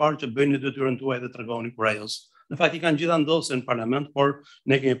tha që parë që bëjnë detyrën tuaj dhe tregoni kur ajos. Në fakt i kanë gjitha ndosur në parlament, por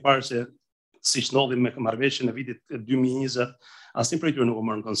ne kemi parë se siç ndodhi me marrëveshjen e vitit 2020, asnjë prej tyre nuk u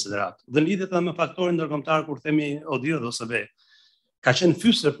morën në konsiderat. Dhe lidhet edhe me faktorin ndërkombëtar kur themi ODIHR ose OSB. Ka qenë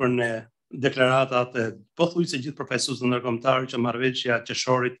fyse për ne deklaratat e pothuajse gjithë profesorëve ndërkombëtar që marrëveshja e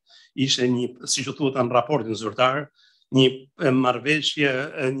qershorit ishte një, siç u thuhet në raportin zyrtar, një marrëveshje,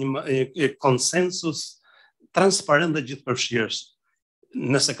 një konsensus transparent dhe gjithëpërfshirës.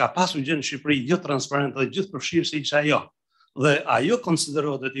 Nëse ka pasur gjë në Shqipëri jo transparent dhe gjithëpërfshirëse ishte ajo. Dhe ajo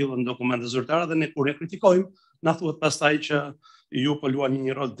konsiderohet e tillë në dokumente zyrtare dhe ne kur e kritikojmë, na thuhet pastaj që ju po luani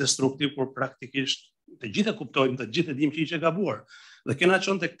një rol destruktiv kur praktikisht të gjithë e kuptojmë, të gjithë e dimë që ishte gabuar. Dhe kena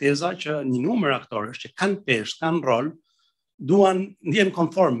qenë tek teza që një numër aktorësh që kanë peshë, kanë rol, duan ndjen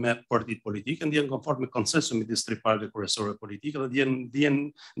konform me partitë politike, ndjen konform me konsensusin midis tre palëve kryesore politike dhe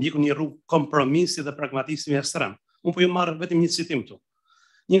ndjekun një rrugë kompromisi dhe pragmatizmi ekstrem. Unë po ju marr vetëm një citim këtu.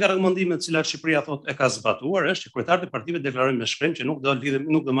 Një nga rekomandimet të cilat Shqipëria thotë e ka zbatuar është që kryetarët e partive deklarojnë me shkrim që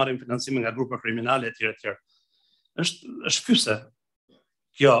nuk do marrin financime nga grupe kriminale etj etj. Është fyse.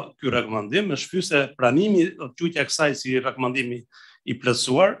 Ky rekomandim është fyse pranimi çuqja e kësaj si rekomandimi i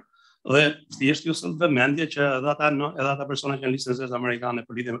plotësuar dhe thjesht ju sot vëmendje që edhe ata persona që janë listën e zezë amerikane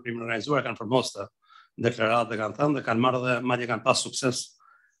për lidhje me krimin organizuar kanë formosur deklaratë dhe kanë thënë dhe kanë marrë dhe madje kanë pas sukses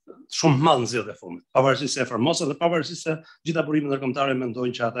shumë të madh në zgjedhjet e fundit. Pavarësisht se formosur dhe pavarësisht se gjitha burimet ndërkombëtare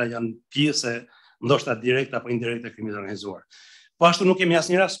mendojnë që ata janë pjesë ndoshta direkte apo indirekte e krimit organizuar. Po ashtu nuk kemi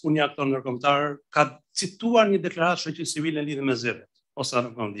asnjë rast ku një aktor ndërkombëtar ka cituar një deklaratë shoqërisë civile në lidhje me zgjedhjet ose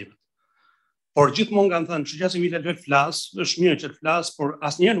rekomandimet. Por gjithmonë kanë thënë shoqëria civile le të flasë, është mirë që të flasë, por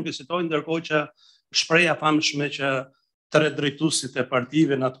asnjëherë nuk e citojnë, ndërkohë që shpreha famshme që tre drejtuesit e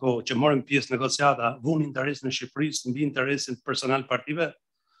partive në atë kohë që morën pjesë negociata vunë interesin e Shqipërisë mbi interesin personal partive,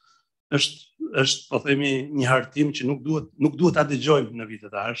 është po themi një hartim që nuk duhet ta dëgjojmë në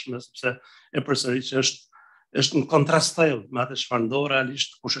vitet e ardhshme, sepse e përsëris është në kontrast thellë me atë çfarë ndodh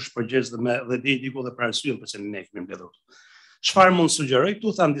realisht, kush është përgjegjës dhe diku dhe për arsyeën pse ne kemi mbledhur. Çfarë mund sugjeroj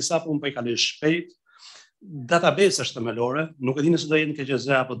këtu, thanë disa, po unë po i kaloj shpejt. Database është themelore, nuk e di nëse do jetë në KQZ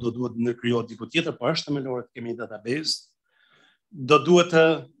apo do duhet në krijohet diku tjetër, por është themelore të kemi database. Do duhet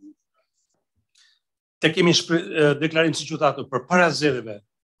të kemi deklarim siç u thatë përpara zgjedhjeve,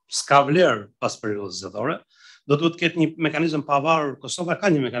 s'ka vlerë pas periudhës zgjedhore. Do duhet të ketë një mekanizëm pavarur, Kosova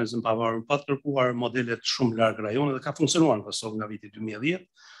ka një mekanizëm pavarur, pa të kërkuar modele të shumë larg rajone dhe ka funksionuar në Kosovë nga viti 2010.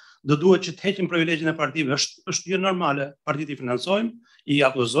 Do duhet që të heqim privilegjin e partive, është gjë normale, partitë i financojmë, i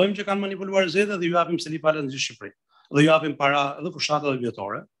akuzojmë që kanë manipuluar zgjedhjet dhe ju japim selipalet në Shqipëri. Dhe ju japim para edhe fushatë dhe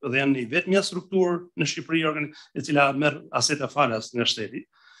vjetore, dhe janë një vetmja strukturë në Shqipëri e cila merr asete falas nga shteti.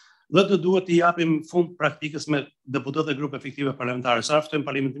 Dhe do duhet i japim fund praktikës me deputetë dhe grupe efektive parlamentare. Sa ftojmë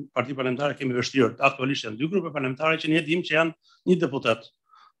parti parlamentare kemi vështirë. Aktualisht janë 2 grupe parlamentare që ne dimë që janë 1 deputet,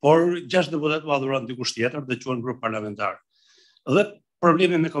 por 6 deputet u adhuron dikush tjetër dhe quhen grup parlamentar. Dhe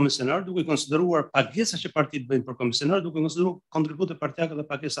probleme me komisionar, duke konsideruar pagesat që partitë bëjnë për komisionar, duke konsideruar kontributet partijake dhe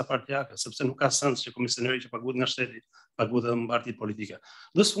pagesa partijake, sepse nuk ka sens që komisioneri që paguhet nga shteti paguhet edhe nga partitë politike.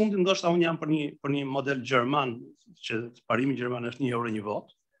 Dhe së fundi ndoshta unë jam për një model gjerman, që parimi gjerman është 1 euro 1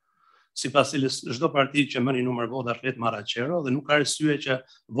 votë, sipas cilës çdo parti që merr një numër votash flet marrë qero dhe nuk ka arsye që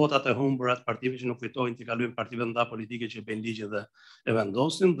votat e humbura të partive që nuk fitojnë t'i kalojnë partive nda politike që bëjnë ligje dhe e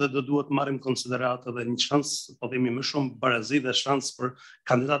vendosin, dhe do duhet marrim konsiderat edhe një shans, po themi më shumë barazi dhe shans për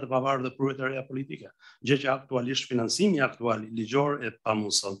kandidatë të pavarur dhe kryetaria politike, gjë që aktualisht financimi aktual ligjor e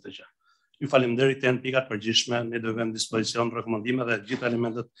pamundson këtë gjë. Ju faleminderit janë pikat përgjithshme, ne do vëmë në dispozicion rekomandime dhe gjithë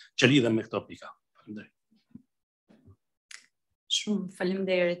elementet që lidhen me këto pika. Faleminderit. Shumë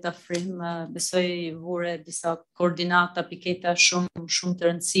faleminderit Afrim, besoj vure disa koordinata, piketa shumë të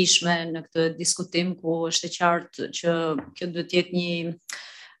rëndësishme në këtë diskutim, ku është e qartë që kjo duhet të jetë një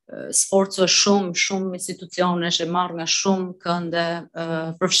sforco shumë institucionesh e marrë nga shumë kënde,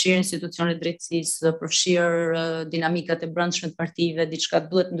 përfshirë institucionet drejtësisë, përfshirë dinamikat e brendshme të partive, diçka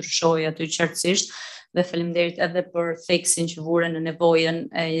duhet ndryshojë aty qartësisht. Dhe faleminderit edhe për theksin që vure në nevojën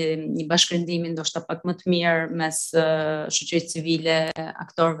e një bashkëndimi ndoshta pak më të mirë mes shoqërisë civile,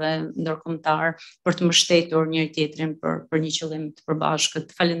 aktorëve ndërkombëtar për të mbështetur njëri tjetrin për një qëllim të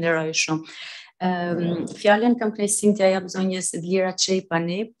përbashkët. Falenderoj shumë. Fjalën kam kënaqësinë t'ia jap zonjës Edlira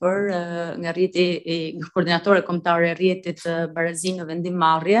Çejpani për nga rrjeti koordinatore kombëtare e rrjetit Barazi në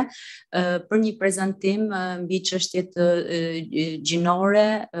vendimmarrje për një prezantim mbi çështjet gjinore,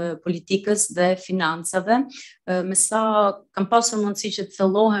 politikës dhe financave. Me sa kam pasur mundësi që të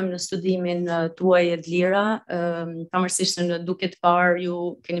thellohem në studimin tuaj Edlira, pavarësisht se në duket parë ju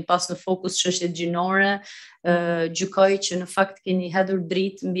keni pas në fokus çështjet gjinore, gjykoj që në fakt keni hedhur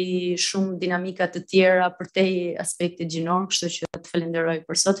dritë mbi shumë dinamika të tjera përtej aspektit gjinor, kështu që të falenderoj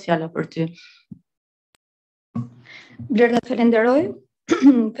për sot, fjala për ty. Blerda, falenderoj.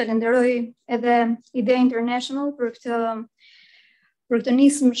 Falenderoj edhe Idea International për këtë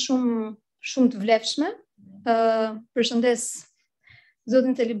nismë shumë të vlefshme. Përshëndes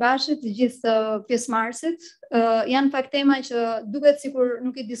zotin Celibashit, të gjithë pjesëmarrësit. Janë fakt tema që duket sikur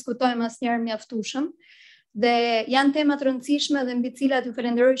nuk i diskutojmë asnjëherë mjaftueshëm. Dhe janë tema të rëndësishme dhe mbi cilat ju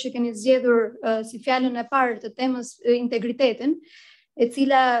falenderoj që keni zgjedhur si fjalën e parë të temës integritetin, e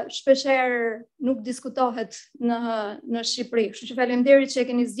cila shpeshherë nuk diskutohet në Shqipëri. Kështu që faleminderit që e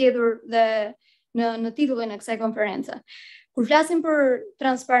keni zgjedhur dhe në titullin e kësaj konference. Kur flasim për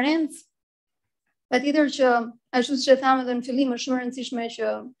transparencë, patjetër që ashtu siç e thamë edhe në fillim, është shumë e rëndësishme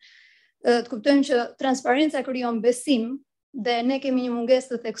që të kuptojmë që transparenca krijon besim. Dhe ne kemi një mungesë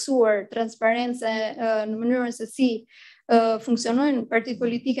të theksuar transparence në mënyrën se si funksionojnë partitë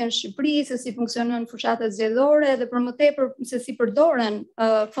politike në Shqipëri, se si funksionojnë fushatat zgjedhore dhe për më tepër se si përdoren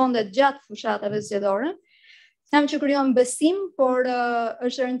fondet gjatë fushatave zgjedhore. Tham që krijon besim, por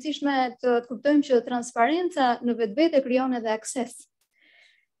është e rëndësishme të kuptojmë që transparenca në vetvete krijon edhe akses.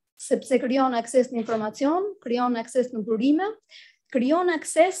 Sepse krijon akses në informacion, krijon akses në burime, krijon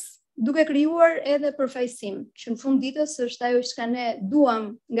akses duke krijuar edhe përfaqësim, që në fund ditës është ajo që ne duam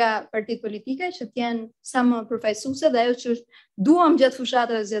nga partitë politike, që të jenë sa më përfaqësuese, dhe ajo që duam gjatë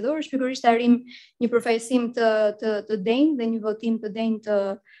fushatave zgjedhore është pikërisht të arrijmë një përfaqësim të denjë dhe një votim të denjë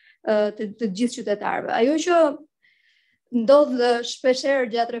të gjithë qytetarëve. Ajo që ndodh shpeshherë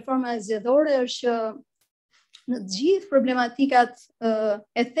gjatë reformave zgjedhore është që në të gjithë problematikat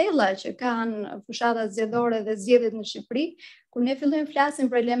e thella që kanë fushatat zgjedhore dhe zgjedhjet në Shqipëri, kur ne fillojmë flasim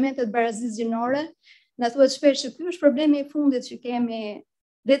për elementet barazisë gjinore, na thuhet shpesh që ky është problemi i fundit që kemi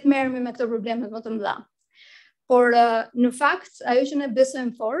dhe të merremi me këto probleme më të mëdha. Por në fakt, ajo që ne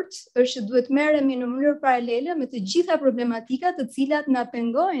besojmë fort është që duhet merremi në mënyrë paralele me të gjitha problematikat të cilat na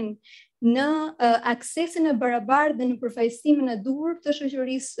pengojnë në aksesin e barabartë dhe në përfaqësimin e duhur të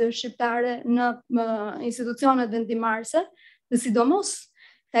shoqërisë shqiptare në institucionet vendimmarrëse, dhe sidomos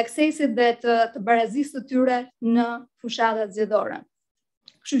të aksesit dhe të barazisë të tyre në fushatat zgjedhore.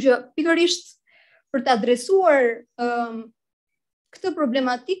 Kështu që pikërisht për të adresuar këtë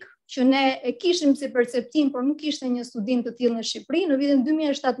problematik që ne e kishim si perceptim, por nuk ishte një studim të tillë në Shqipëri, në vitin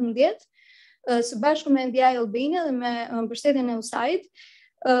 2017, së bashku me NDI Albania dhe me mbështetjen e USAID,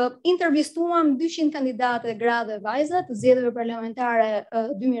 intervistuam 200 kandidate gra dhe vajza të zgjedhjeve parlamentare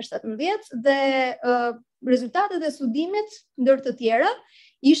 2017 dhe rezultatet e studimit, ndër të tjera,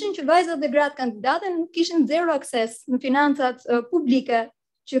 ishin që vajzat dhe gratë kandidate nuk kishin zero akses në financat publike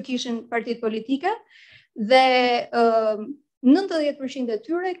që kishin partitë politike dhe 90% e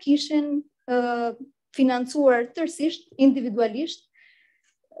tyre kishin financuar tërësisht, individualisht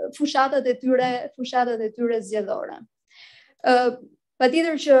fushatat e tyre zgjedhore.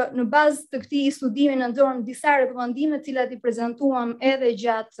 Patjetër që në bazë të këtij studimi në nxorëm disa rekomandime të cilat I prezantuam edhe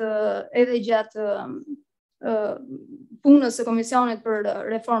gjatë punës së Komisionit për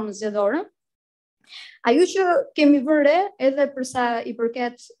Reformën Zgjedhore. Ajo që kemi vënë re edhe për sa I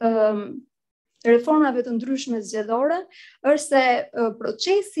përket reformave të ndryshme zgjedhore është se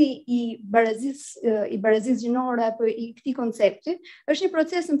procesi I barazisë gjinore apo I këtij koncepti është një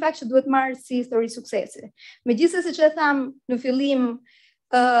proces në fakt që duhet marrë si histori suksesi. Megjithëse që e tham në fillim,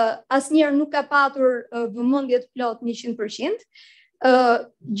 asnjëherë nuk ka patur vëmendje të plot 100%,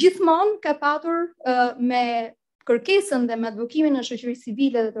 gjithmonë ka patur me kërkesën dhe me advokimin në shoqërisë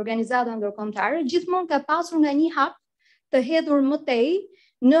civile dhe të organizatave ndërkombëtare, gjithmonë ka pasur nga një hap të hedhur më tej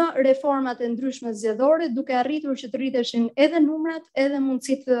në reformat e ndryshme zgjedhore, duke arritur që të rriteshin edhe numrat, edhe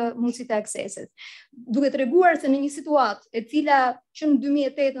mundësitë e aksesit. Duke treguar se në një situatë e cila që në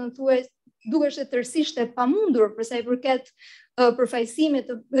 2008 thuaj dukeshte tërësisht e pamundur për sa I përket përfaqësimit,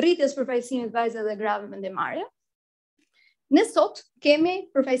 rritjes përfaqësimit vajzave dhe grave vendimarrje, ne sot kemi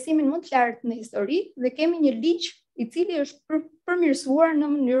përfaqësimin më të lartë në histori dhe kemi një ligj I cili është përmirësuar në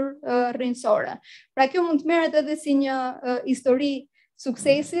mënyrë rrënjësore. Pra kjo mund të merret edhe si një histori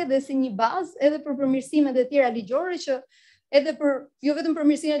suksesi dhe si një bazë edhe për përmirësimet e tjera ligjore që edhe për jo vetëm për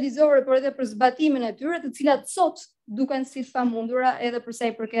mirësinë ligjore, por edhe për zbatimin e tyre, të cilat sot duken si të pamundura edhe për sa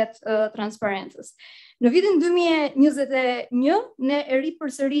I përket transparencës. Në vitin 2021 ne e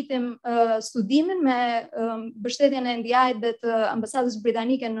ripërsëritim studimin me mbështetjen e NDI dhe të ambasadës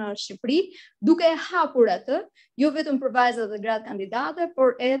britanike në Shqipëri, duke e hapur atë jo vetëm për vajzat dhe gratë kandidate,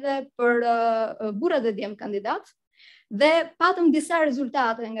 por edhe për burrat dhe djemt kandidat. Dhe patëm disa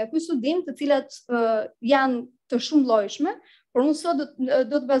rezultate nga ky studim, të cilat janë të shumëllojshme, por unë sot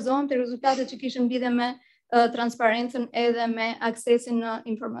do të bazohem te rezultatet që kishin lidhje me transparencën edhe me aksesin në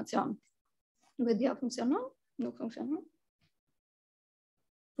informacion. Nuk e di a funksionon? Nuk funksionon?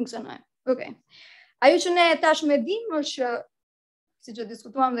 Funksionoi. Okej. Ajo që ne tashmë dimë është që, siç e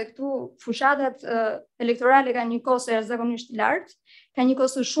diskutuam dhe këtu, fushatat elektorale kanë një kostë jashtëzakonisht të lartë, kanë një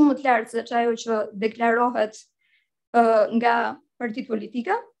kostë shumë më të lartë se ajo që deklarohet nga partitë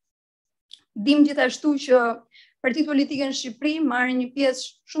politika. Dim gjithashtu që partitë politike në Shqipëri marrin një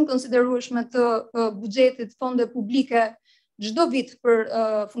pjesë shumë konsiderueshme të buxhetit fonde publike çdo vit për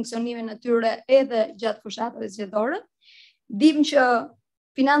funksionimin e tyre edhe gjatë fushatave zgjedhore. Dim që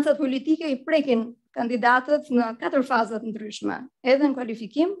financat politike I prekin kandidatët në 4 faza të ndryshme, edhe në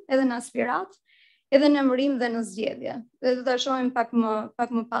kualifikim, edhe në aspirat, edhe në emërim dhe në zgjedhje. Dhe do ta shohim pak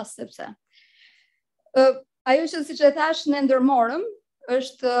më pas se pse. Ajo që siç e thash ne ndërmorëm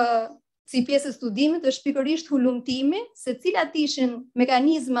është si pjesë e studimit është pikërisht hulumtimi se cilat ishin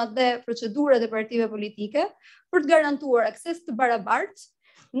mekanizmat dhe procedurat e partive politike për të garantuar akses të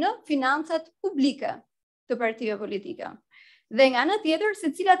barabartë në financat publike të partive politike. Dhe nga ana tjetër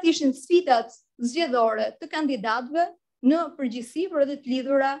se cilat ishin sfidat zgjedhore të kandidatëve në përgjithësi por edhe të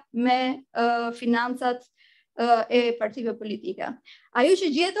lidhura me financat e partive politike. Ajo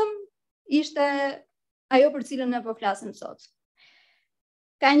që gjetëm ishte ajo për cilën ne po flasim sot.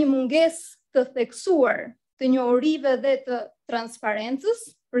 Ka një mungesë të theksuar të njohurive dhe të transparencës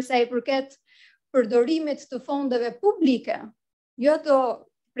për sa I përket përdorimit të fondeve publike, jo të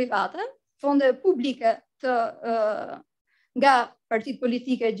private, fondeve publike nga partitë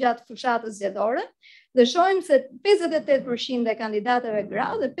politike gjatë fushatës zgjedhore, dhe shohim se 58% e kandidatëve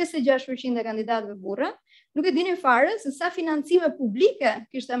gra dhe 56% e kandidatëve burra nuk e dinin fare se sa financime publike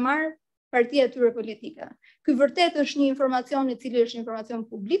kishte marrë partia e tyre politike. Ky vërtet është një informacion I cili është informacion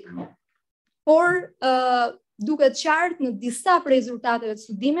publik, por duket qartë në disa prej rezultateve të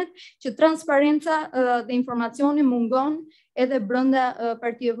studimit që transparenca dhe informacioni mungon edhe brenda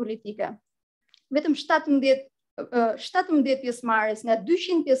partive politike. Vetëm 17 pjesëmarrës nga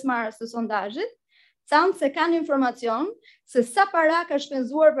 200 pjesëmarrës të sondazhit thanë se kanë informacion se sa para ka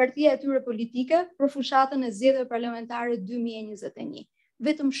shpenzuar partia e tyre politike për fushatën e zgjedhjeve parlamentare 2021.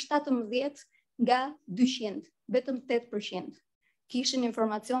 Vetëm 17 nga 200, vetëm 8% kishin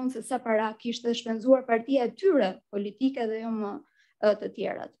informacion se sa para kishte shpenzuar partia e tyre politike dhe jo më të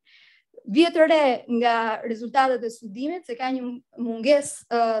tjerat. Vjet re nga rezultatet e studimit se ka një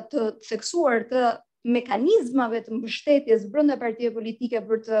mungesë të theksuar të mekanizmave të mbështetjes brenda partive politike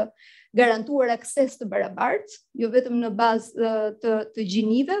për të garantuar akses të barabartë, jo vetëm në bazë të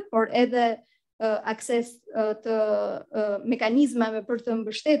gjinive, por edhe akses të mekanizmave për të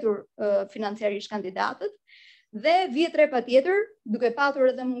mbështetur financiarisht kandidatët. Dhe vjet re patjetër, duke patur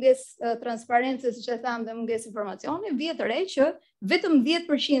edhe mungesë transparence, siç e tham, dhe mungesë informacioni, vjet re që vetëm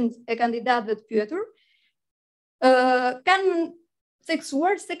 10% e kandidatëve të pyetur kanë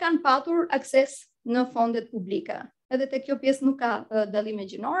theksuar se kanë patur akses në fondet publike. edhe te kjo pjesë nuk ka dallime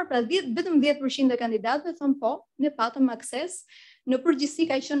gjinore, pra vetëm 10% e kandidatëve thonë po, ne patëm akses në përgjithësi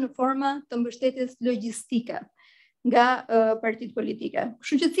ka qenë në forma të mbështetjes logjistike nga partitë politike.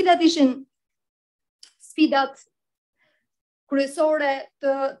 Kështu që cilat ishin sfidat kryesore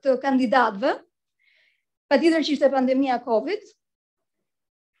të kandidatëve? Patjetër që ishte pandemia Covid,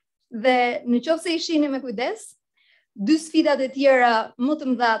 dhe në qoftë se i shihni me kujdes, dy sfidat e tjera më të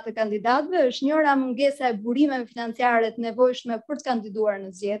mëdha të kandidatëve është njëra mungesa e burimeve financiare të nevojshme për të kandiduar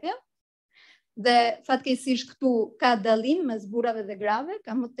në zgjedhje, dhe fatkeqësisht këtu ka dallim mes burrave dhe grave,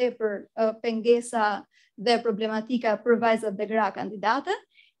 ka më tepër pengesa dhe problematika për vajzat dhe gra kandidate.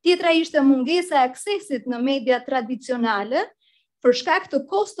 Tjetra ishte mungesa e aksesit në media tradicionale për shkak të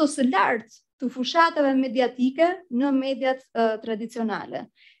kostos së lartë të fushatave mediatike në mediat tradicionale.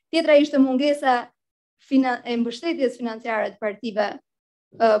 Tjetra ishte mungesa e mbështetjes financiare të partive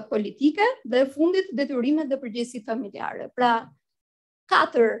politike dhe fundit detyrimet dhe përgjegjësitë familjare. Pra,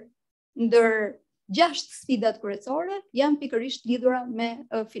 4 ndër 6 sfidat kryesore janë pikërisht lidhura me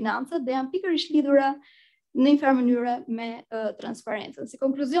financat dhe janë pikërisht lidhura në një farë mënyre me transparencën. Si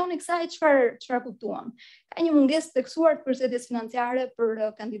konkluzion i kësaj, çfarë kuptuam? Ka një mungesë të theksuar të përshëndetjes financiare për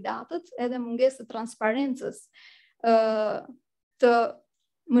kandidatët, edhe mungesë të transparencës të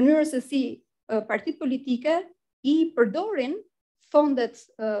mënyrës se si partitë politike i përdorin fondet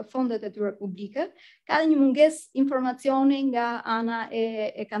e tyre publike, ka një mungesë informacioni nga ana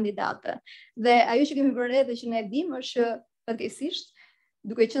e kandidatëve. Dhe ajo që kemi bërë edhe që ne e dimë është fatkeqësisht,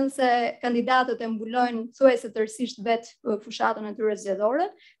 duke qenë se kandidatët e mbulojnë thuajse tërësisht vetë fushatën e tyre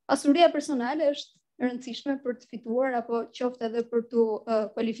zgjedhore, pasuria personale është e rëndësishme për të fituar apo qoftë edhe për të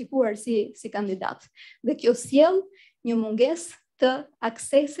kualifikuar si kandidat. Dhe kjo sjell një mungesë të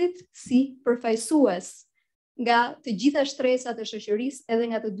aksesit si përfaqësues nga të gjitha shtresat e shoqërisë edhe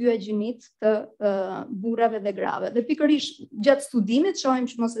nga të dyja gjinit të burrave dhe grave. Dhe pikërisht gjatë studimit shohim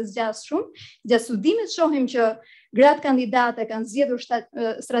që mos e zgjas shumë, gjatë studimit shohim që gratë kandidate kanë zgjedhur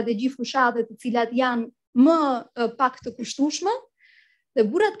strategji fushate të cilat janë më pak të kushtueshme, dhe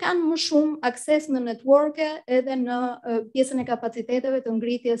burrat kanë më shumë akses në networke edhe në pjesën e kapaciteteve të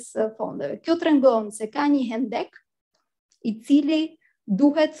ngritjes fondeve. Kjo tregon se ka një hendek i cili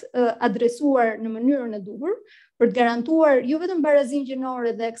duhet adresuar në mënyrën e duhur për të garantuar jo vetëm barazinë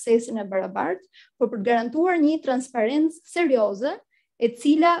gjinore dhe aksesin e barabartë, por për të garantuar një transparencë serioze, e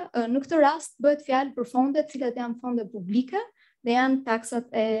cila në këtë rast bëhet fjalë për fondet të cilat janë fonde publike dhe janë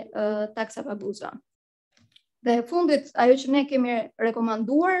taksa paguesa. Dhe e fundit, ajo që ne kemi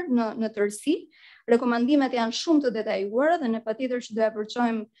rekomanduar në tërësi, rekomandimet janë shumë të detajuara dhe ne patjetër që do ja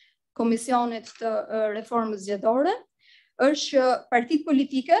përçojmë Komisionit të Reformës Zgjedhore, është që partitë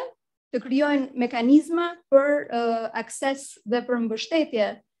politike të krijojnë mekanizma për akses dhe për mbështetje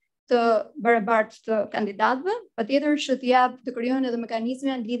të barabartë të kandidatëve, patjetër që të krijojnë edhe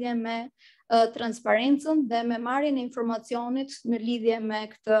mekanizme në lidhje me transparencën dhe me marrjen e informacionit në lidhje me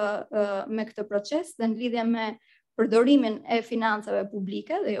këtë proces dhe në lidhje me përdorimin e financave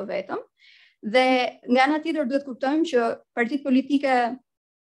publike dhe jo vetëm. Dhe nga ana tjetër duhet kuptojmë që partitë politike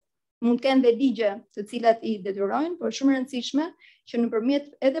mund të kenë dhe ligje të cilat i detyrojnë, por shumë e rëndësishme që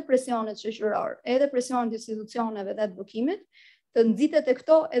nëpërmjet edhe presionit shoqëror, edhe presionit institucioneve dhe advokimit, të nxitet e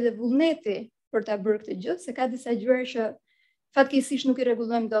këto edhe vullneti për ta bërë këtë gjë, se ka disa gjëra që fatkeqësisht nuk i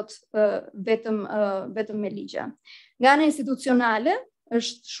rregullojmë dot vetëm me ligje. Nga ana institucionale,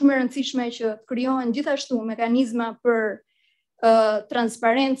 është shumë e rëndësishme që të krijohen gjithashtu mekanizma për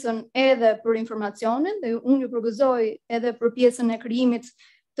transparencën edhe për informacionin, dhe unë ju propozoj edhe për pjesën e krijimit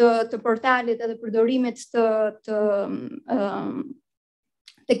të portalit edhe përdorimit të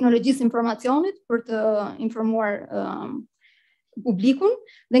teknologjisë informacionit për të informuar publikun,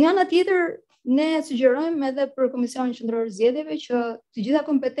 dhe nga ana tjetër ne sugjerojmë edhe për Komisionin Qendror të Zgjedhjeve që të gjitha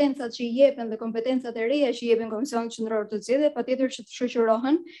kompetencat që i jepen dhe kompetencat e reja që i jepen Komisionit Qendror të Zgjedhjeve patjetër që të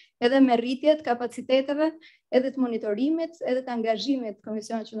shoqërohen edhe me rritjet kapaciteteve edhe të monitorimit edhe të angazhimit të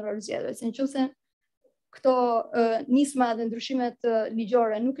Komisionit Qendror të Zgjedhjeve. Se nëse këto nisma dhe ndryshimet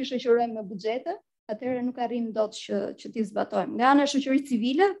ligjore nuk i shoqërojmë me buxhete, atëherë nuk arrim dot që t'i zbatojmë. Nga ana e shoqërisë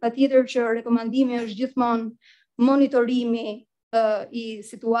civile, patjetër që rekomandimi është gjithmonë monitorimi i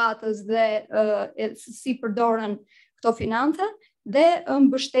situatës dhe si përdoren këto financa dhe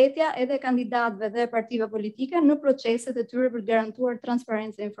mbështetja edhe kandidatëve dhe partive politike në proceset e tyre për të garantuar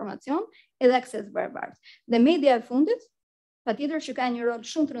transparencë e informacion edhe akses barabartë. Dhe media e fundit, patjetër që ka një rol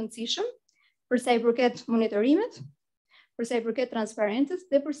shumë të rëndësishëm për sa i përket monitorimit, për sa i përket transparencës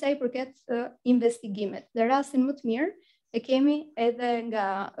dhe për sa i përket investigimit. Dhe rastin më të mirë e kemi edhe nga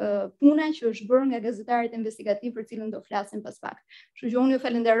puna që është bërë nga gazetarët investigativ për cilën do flasim pas pak. Kështu që unë ju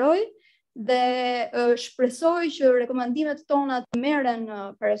falenderoj dhe shpresoj që rekomandimet tona të merren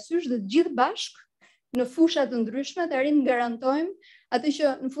parasysh dhe të gjithë bashk në fusha të ndryshme të arrim garantojmë atë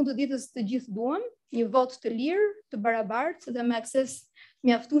që në fund të ditës të gjithë duam, një vot të lirë, të barabartë dhe me akses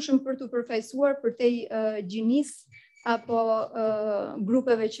mjaftueshëm për të përfaqësuar përtej gjinisë apo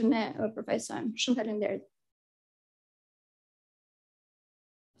grupeve që ne përfaqësojmë. Shumë faleminderit.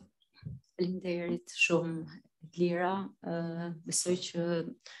 Faleminderit shumë Lira. Besoj që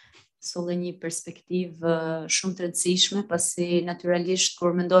solle një perspektivë shumë të rëndësishme, pasi naturalisht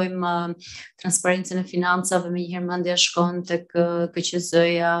kur mendojmë transparencën e financave, menjëherë mendja shkon tek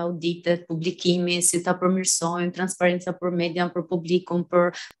KQZ-ja, auditet, publikimi, si ta përmirësojmë transparenca për median, për publikun,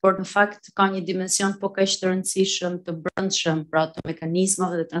 por në fakt ka një dimension po kaq të rëndësishëm të brendshëm, pra të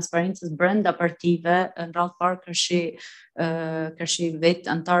mekanizmave dhe transparencës brenda partive, në radhë parë kërshi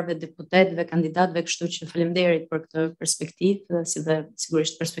vetë antarëve, deputetëve, kandidatëve, kështu që faleminderit për këtë perspektivë, si dhe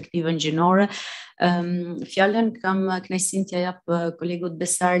sigurisht perspektivën gjinore. Fjalën kam kënaqësinë t'ja jap kolegut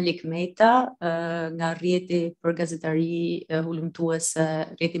Besar Likmeta nga rrjeti për gazetari hulumtuese,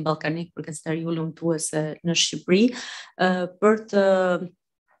 rrjeti ballkanik për gazetari hulumtuese në Shqipëri, për të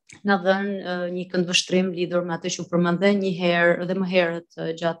na dhënë një këndvështrim lidhur me atë që u përmendë një herë dhe më herët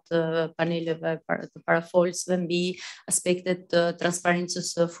gjatë paneleve të parafolsve mbi aspektet të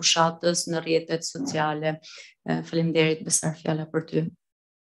transparencës së fushatës në rrjetet sociale. Faleminderit Besar, fjala për ty.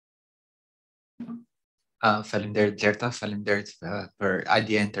 Faleminderit Lerta, faleminderit për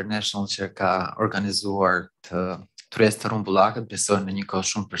Idea International që ka organizuar të tresë të rumbullakët, besoj në një kohë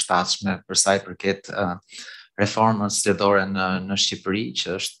shumë përshtatshme për sa i përket reformës zgjedhore në Shqipëri,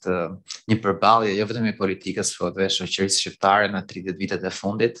 që është një përballje jo vetëm e politikës, por edhe shoqërisë shqiptare në 30 vitet e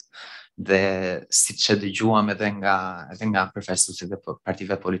fundit, dhe siç e dëgjuam edhe nga përfaqësuesit e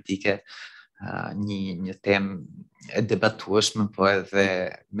partive politike, një temë e debatueshme, po edhe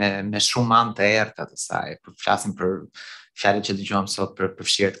me shumë anë të errta të saj. Flasim për fjalët që dëgjuam sot për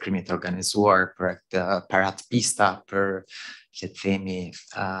përfshirjet e krimit të organizuar, për parat pista, për le të themi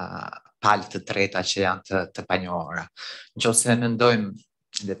palë të treta që janë të panjohura. Nëse mendojmë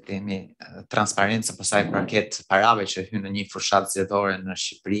le të themi transparencë për sa i përket parave që hynë në një fushatë zgjedhore në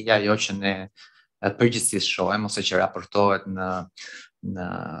Shqipëri, ajo që ne përgjithsisht shohim ose që raportohet në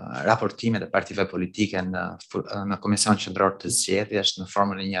raportimet e partive politike në Komision Qendror të Zgjedhjes në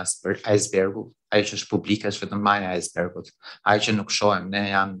formën e një icebergu, ajo që është publike është vetëm maja e icebergut. Ajo që nuk shohim ne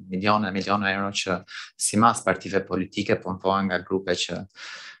janë miliona euro që sipas partive politike punojnë nga grupe që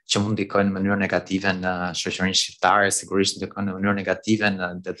mund ndikojnë në mënyrë negative në shoqërinë shqiptare, sigurisht ndikojnë në mënyrë negative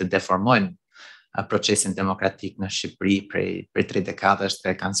dhe të deformojnë procesin demokratik në Shqipëri prej 3 dekadash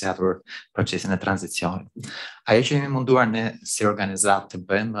dhe kanë zgjatur procesin e tranzicionit. Ajo që jemi munduar ne si organizatë të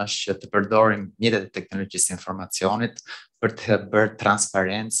bëjmë është që të përdorim mjetet e teknologjisë informacionit për të bërë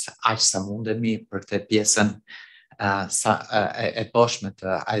transparencë aq sa mundemi për këtë pjesën e poshtme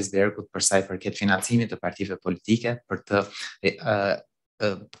të icebergut për sa i përket financimit të partive politike, për të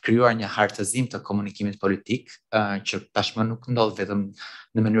krijuar një hartëzim të komunikimit politik që tashmë nuk ndodh vetëm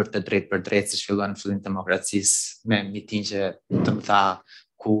në mënyrë të drejtë për drejtë si shfillua në fillim të demokracisë me mitingje të mëdha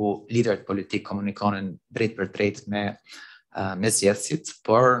ku liderët politik komunikonin drejt për drejt me zgjedhësit,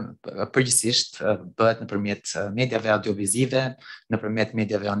 por përgjithsisht bëhet nëpërmjet mediave audiovizive, nëpërmjet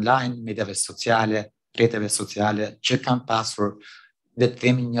mediave online, mediave sociale, rrjeteve sociale që kanë pasur dhe të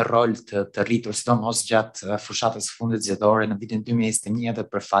themi një rol të rritur, sidomos gjatë fushatës së fundit zgjedhore në vitin 2021 dhe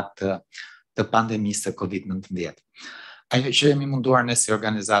për fakt të pandemisë së COVID-19. Ajo që jemi munduar ne si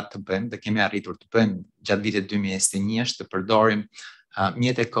organizatë të bëjmë dhe kemi arritur të bëjmë gjatë vitit 2021 është të përdorim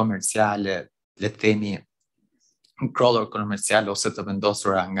mjete komerciale, le të themi crawler komerciale ose të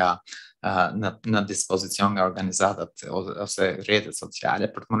vendosura në dispozicion nga organizatat ose rrjetet sociale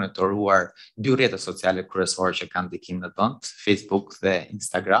për të monitoruar 2 rrjete sociale kryesore që kanë ndikim në vend, Facebook dhe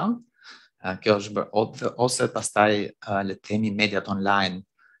Instagram. Kjo është ose pastaj le të themi mediat online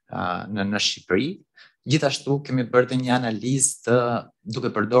në Shqipëri. Gjithashtu kemi bërë një analizë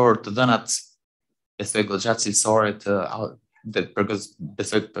duke përdorur të dhënat besoj goxha cilësore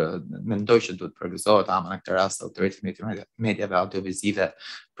mendoj që duhet përgëzohet ama në këtë rast autoriteti mediave audiovizive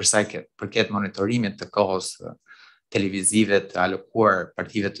për sa i përket monitorimit të kohës televizive të alokuar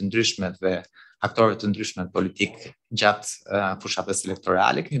partive të ndryshme dhe aktorëve të ndryshme politik gjatë fushatës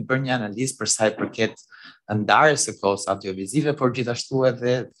elektorale. Kemi bërë një analizë për sa i përket ndarjes së kohës audiovizive, por gjithashtu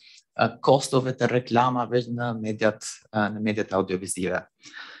edhe kostove të reklamave në mediat audiovizive.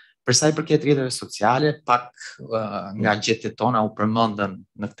 Për sa i përket rrjeteve sociale, pak nga gjetjet tona u përmendën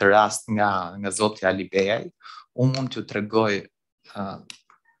në këtë rast nga zoti Ali Bejaj. Unë mund t'ju tregoj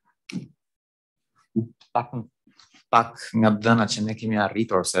pak pak nga dhënat që ne kemi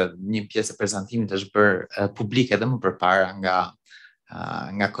arritur, se një pjesë e prezantimit është bërë publike edhe më përpara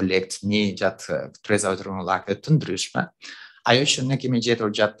nga kolegët mi gjatë tërezave të rrumullake të ndryshme. Ajo që ne kemi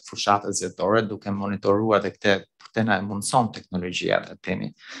gjetur gjatë fushatës zgjedhore, duke monitoruar dhe këte na e mundëson teknologjia të temi,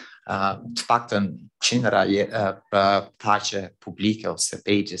 të paktën qindra faqe publike ose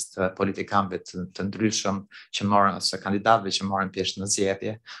pages të politikanëve të ndryshëm që morën, ose kandidatëve që morën pjesë në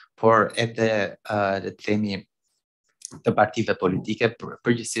zgjedhje, por edhe le të themi të partive politike,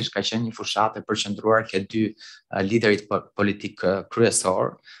 përgjithsisht ka qenë një fushatë e përqendruar ke dy liderit politik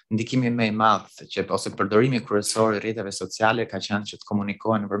kryesor. Ndikimi më i madh ose përdorimi kryesor i rrjeteve sociale ka qenë që të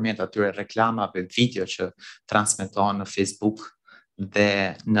komunikohen nëpërmjet atyre reklamave video që transmetohen në Facebook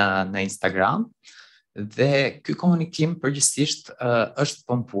dhe në Instagram. Dhe ky komunikim përgjithsisht është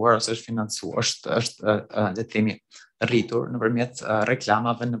pompuar ose është financuar, është le të themi rritur nëpërmjet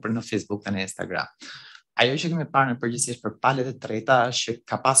reklamave në Facebook dhe në Instagram. Ajo që kemi parë në përgjithësisht për palët e treta është që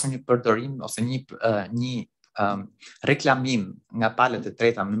ka pasur një përdorim ose një reklamim nga palët e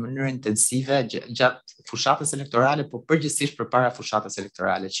treta në mënyrë intensive gjatë fushatës elektorale, por përgjithësisht përpara fushatës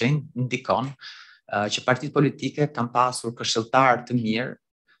elektorale, që ndikon që partitë politike kanë pasur këshilltar të mirë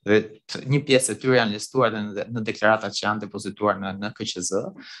dhe një pjesë e tyre janë listuar në deklaratat që janë depozituar në KQZ,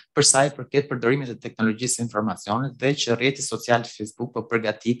 për sa i përket përdorimit të teknologjisë së informacionit dhe që rrjeti social Facebook po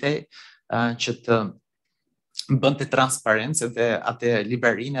përgatitej që të bënte transparencë dhe atë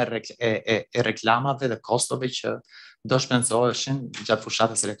liberinë e reklamave dhe kostove që do shpenzoheshin gjatë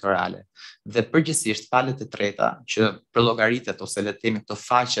fushatës elektorale. Dhe përgjithsisht palët e treta që përllogaritet ose le të themi këto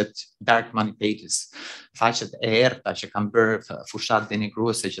faqet dark money pages, faqet e errta që kanë bërë fushatë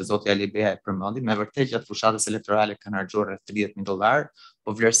denigruese që zoti Alibea e përmendi, me vërtet gjatë fushatës elektorale kanë harxuar rreth $30,000,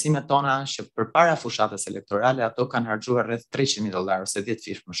 po vlerësimet tona që përpara fushatës elektorale ato kanë harxuar rreth $300,000 ose 10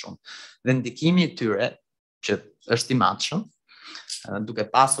 fish më shumë. Dhe ndikimi i tyre që është i madhshëm, duke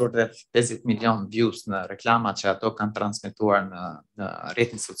pasur rreth 50 milion views në reklamat që ato kanë transmetuar në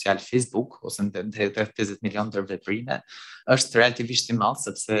rrjetin social Facebook ose rreth 50 milion ndërveprime, është relativisht i madh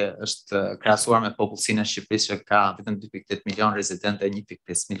sepse është krahasuar me popullsinë e Shqipërisë që ka vetëm 2.8 milion rezidentë e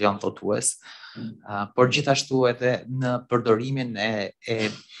 1.5 milion votues, por gjithashtu edhe në përdorimin e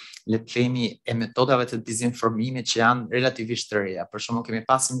le të themi e metodave të dezinformimit që janë relativisht të reja. Për shembull, kemi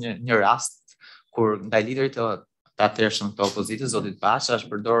pasur një rast kur ndaj liderit të atëhershëm të opozitës, zotit Basha, është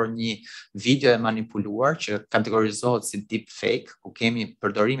përdorur një video e manipuluar që kategorizohet si deep fake, ku kemi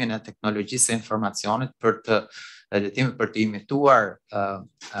përdorimin e teknologjisë së informacionit për të imituar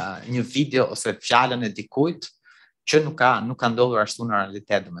një video ose fjalën e dikujt që nuk ka ndodhur ashtu në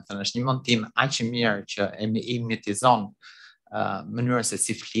realitet. Domethënë është një montim aq i mirë që imitizon mënyrën se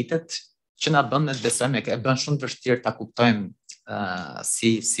si flitet, që na bën të besojmë, e bën shumë të vështirë ta kuptojmë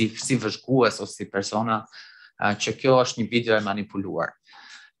si vëzhgues ose si persona që kjo është një video e manipuluar.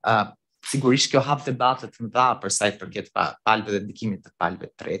 Sigurisht kjo hap debate të mëdha për sa i përket palëve dhe ndikimit të palëve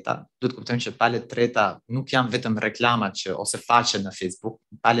të treta. Duhet kuptojmë që palët treta nuk janë vetëm reklamat ose faqe në Facebook.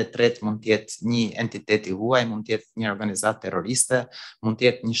 Palët tretë mund të jetë një entitet i huaj, mund të jetë një organizatë terroriste, mund të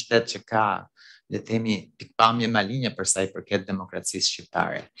jetë një shtet që ka le të themi pikpamje malinje për sa i përket demokracisë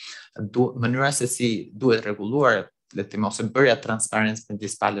shqiptare. Mënyra se si duhet rregulluar le të themi ose bërja transparencë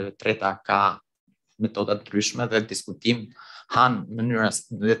në palëve treta ka metoda të ndryshme dhe diskutim han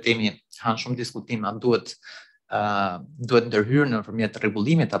shumë diskutim, duhet ndërhyrë nëpërmjet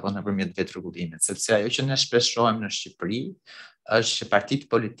rregullimit apo nëpërmjet vetë rregullimit, sepse ajo që ne shpesh shohim në Shqipëri është që partitë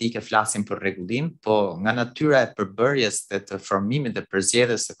politike flasin për rregullim, po nga natyra e përbërjes dhe të formimit dhe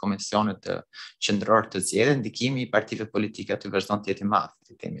përzgjedhjes së komisionit të qendror të zgjedhjeve, ndikimi i partive politike aty vazhdon të jetë i madh.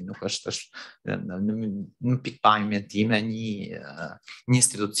 Nuk është në pikpamjen time një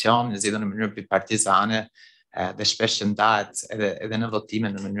institucion zgjedhur në mënyrë bipartizane dhe shpesh që ndahet edhe në votime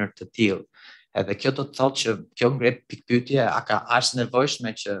në mënyrë të tillë. Edhe kjo do të thotë që kjo ngre pikpyetje, a është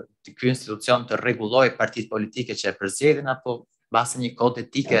nevojshme që ky institucion të rregullojë partitë politike që e përzgjedhin apo mbase një kodë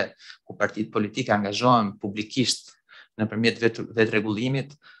etike ku partitë politike angazhohen publikisht nëpërmjet vetë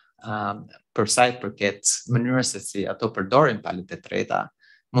rregullimit, për sa i përket mënyrës se si ato përdorin palët e treta,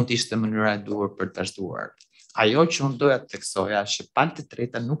 mund të ishte mënyra e duhur për të vazhduar. Ajo që unë doja të theksoja është që palët e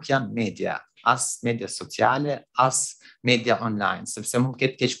treta nuk janë media, as media sociale, as media online, sepse mund të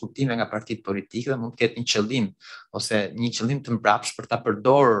ketë keq kuptime nga partitë politike dhe mund të ketë një qëllim ose një qëllim të mbrapsht për ta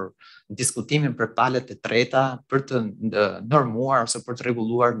përdorur diskutimin për palët e treta për të normuar ose për të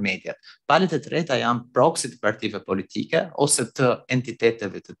rregulluar mediat. Palët e treta janë proxy të partive politike ose të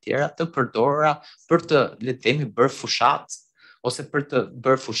entiteteve të tjera të përdorura për të le të themi bërë fushat ose për të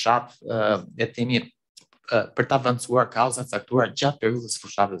bërë fushat le të themi për të avancuar kauza caktuar gjatë periudhës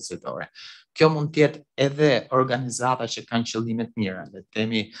fushatës zgjedhore. Kjo mund të jetë edhe organizata që kanë qëllime të mira, le të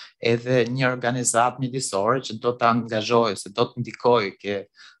themi edhe një organizatë mjedisore që do të angazhojë, se do të ndikojë ke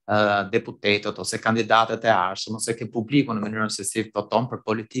deputetët ose kandidatët e arshëm ose ke publiku në mënyrën se si voton për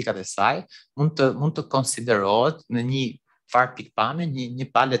politikat e saj, mund të konsiderohet në një farë pikpame,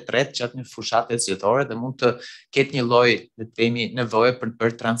 një palë tret gjatë një fushate zgjedhore dhe mund të ketë një lloj, le të themi, nevojë për të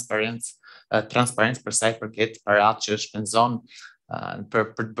bërë transparencë për sa i përket paratë që shpenzon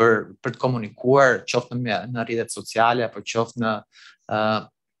për të komunikuar, qoftë në rrjetet sociale apo qoftë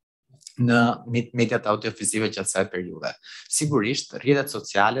në mediat audiovizive gjatë kësaj periudhe. Sigurisht, rrjetet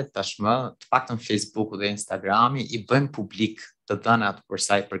sociale tashmë, të paktën Facebooku dhe Instagrami, i bëjnë publik të dhënat për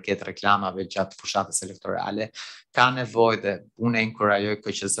sa i përket reklamave gjatë fushatës elektorale. Ka nevojë dhe unë e inkurajoj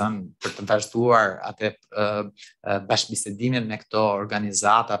KQZ-n për të vazhduar atë bashkëbisedimin me këto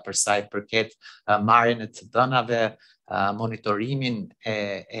organizata për sa i përket marrjen e të dhënave, monitorimin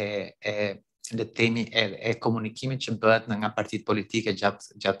le të themi e komunikimit që bëhet nga partitë politike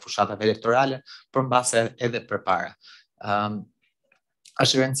gjatë fushatave elektorale, por mbase edhe përpara.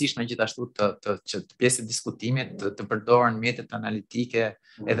 Është e rëndësishme gjithashtu që të pjesë e diskutimit të përdoren mjetet analitike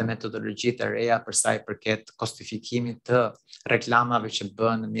edhe metodologji të reja për sa i përket kostifikimit të reklamave që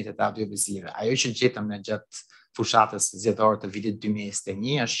bëhen në mjetet audiovizive. Ajo që gjetëm në gjatë fushatës zgjedhore të vitit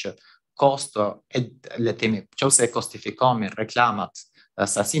 2021 është që kosto, le të themi, nëse e kostifikomi reklamat,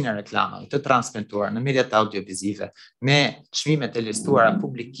 sasinë e reklamave të transmetuar në mediat audiovizive me çmimet e listuara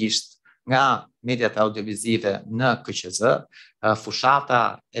publikisht nga mediat audiovizive në KQZ, fushata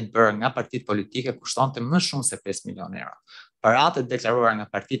e bërë nga partitë politike kushtonte më shumë se 5 milion euro. Paratë deklaruara nga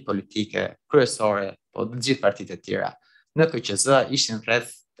partitë politike kryesore, po të gjithë partitë e tjera në KQZ ishin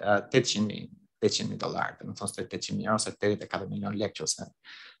rreth $800,000, do të thonë 800.000 euro ose 84 milion lekë ose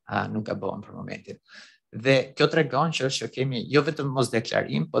nuk gabohem për momentin. Dhe kjo tregon që kemi jo vetëm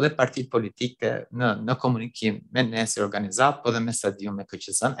mosdeklarim, po dhe partitë politike në komunikim me ne si organizat, po dhe me stadium me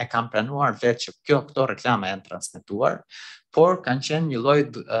KQZ-n e kanë pranuar vetë që këto reklama janë transmetuar, por kanë qenë një lloj,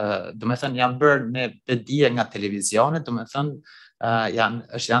 do të thënë janë bërë me bedije nga televizionet, do të thënë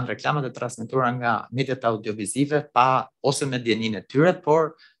janë reklamat e transmetuara nga mediat audiovizive pa ose me dieninë e tyre,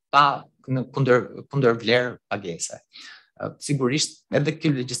 por pa kundër vlerë pagese. Sigurisht, edhe kjo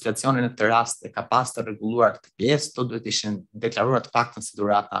legjislacioni në të rast e ka pas të rregulluar këtë pjesë, to duhet ishin deklaruar të paktën si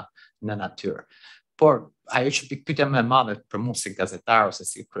dhurata në natyrë. Por ajo që pyetja më e madhe për mua si gazetar ose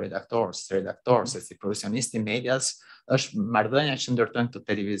si redaktor, ose si profesionist i medias, është marrëdhënia që ndërtojnë këto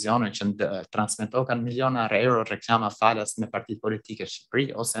televizione që transmetohen miliona euro reklama falas me partitë politike në Shqipëri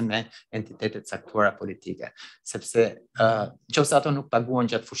ose me entitetet caktuara politike. Sepse nëse ato nuk paguhen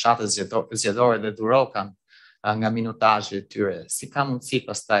gjatë fushatës zgjedhore dhe dhurohen nga minutazhi i tyre, si ka mundësi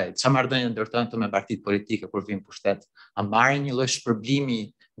pastaj çfarë marrëdhënie ndërtojnë këto me partitë politike kur vijnë pushtet? A marrin një lloj shpërblimi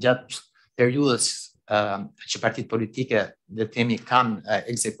gjatë periudhës që partitë politike le të themi kanë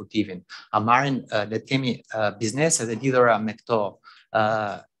ekzekutivin? A marrin le të themi bizneset e lidhura me këto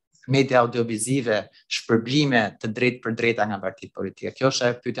media audiovizive shpërblime të drejtë për drejta nga partitë politike? Kjo është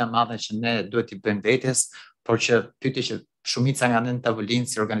ajo pyetja e madhe që ne duhet i bëjmë vetes, por që pyetje që shumica nga në tavolinë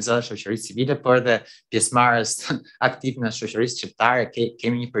si organizata shoqërisë civile, por edhe pjesëmarrës aktiv në shoqërisë shqiptare,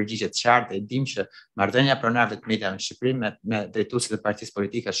 kemi një përgjigje të qartë e dim që marrëdhënia pronarëve të mediave në Shqipëri me drejtuesit e partisë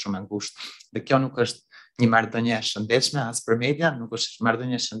politike është shumë e ngushtë. Dhe kjo nuk është një marrëdhënie e shëndetshme as për media, nuk është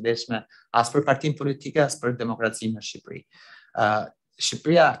marrëdhënie e shëndetshme as për partinë politike, as për demokracinë në Shqipëri.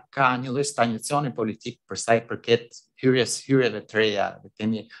 Shqipëria ka një lloj stagnacioni politik për sa i përket hyrjeve të reja, le të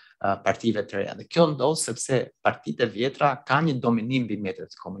themi partive të reja. Dhe kjo ndodh sepse partitë e vjetra kanë një dominim mbi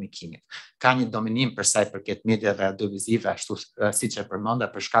mjetet e komunikimit. Ka një dominim për sa i përket mediave audiovizive, ashtu siç e përmenda,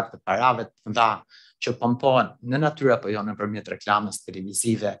 për shkak të parave të mëdha që pompohen në natyrë apo jo nëpërmjet reklamës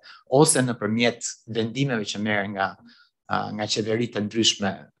televizive ose nëpërmjet vendimeve që merren nga qeveritë të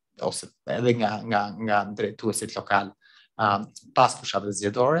ndryshme ose edhe nga drejtuesit lokal pas fushatës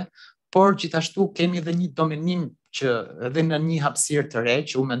zgjedhore, por gjithashtu kemi edhe një dominim që edhe në një hapësirë të re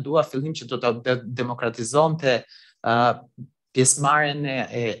që u mendua fillim që do të demokratizonte pjesëmarrjen e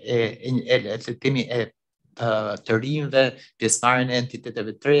të rinjve, pjesëmarrjen e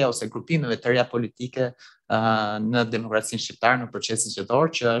entiteteve të reja ose grupimeve të reja politike në demokracinë shqiptare në procesin zgjedhor,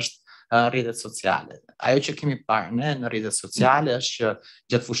 që është rrjetet sociale. Ajo që kemi parë ne në rrjetet sociale është që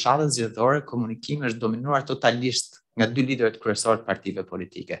gjatë fushatës zgjedhore komunikimi është dominuar totalisht nga dy liderët kryesorë të partive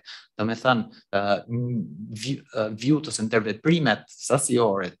politike. Do me thënë, vjut ose ndërveprimet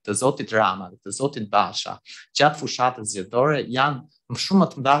sasiore të zotit Rama dhe të zotit Basha gjatë fushatës zgjedhore janë më shumë më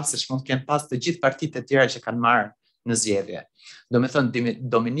të mëdha se mund të kenë pas të gjithë partitë e tjera që kanë marrë në zgjedhje. Do me thënë,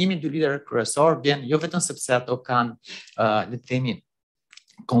 dominimi dy liderëve kryesor vjen jo vetëm sepse ato kanë, le të themi,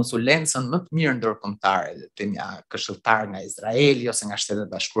 konsulencën më të mirë ndërkombëtare, le të themi, këshilltar nga Izraeli ose nga Shtetet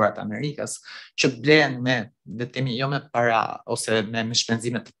Bashkuara të Amerikës, që blen me, le të themi, jo me para ose me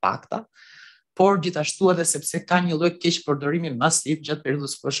shpenzime të pakta, por gjithashtu edhe sepse ka një lloj keq përdorimi masiv gjatë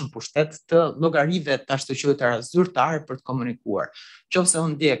periudhës së në pushtet të llogarive të ashtuqytetara zyrtare për të komunikuar. Qofse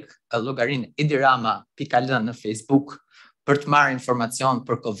unë ndjek llogarinë edirama.al në Facebook për të marrë informacion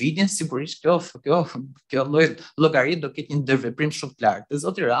për Covidin, sigurisht kjo lloj llogari do ketë një ndërveprim shumë të lartë. Dhe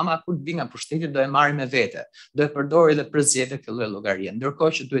zoti Rama kur të vi nga pushteti do e marrë me vete, do e përdorë edhe për zgjedhje këtë lloj llogarie.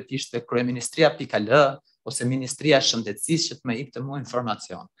 Ndërkohë që duhet ishte kryeministria.al ose Ministria e Shëndetësisë që të më jepte mua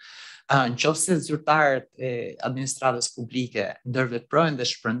informacion. Në qofse zyrtarët e administratës publike ndërveprojnë dhe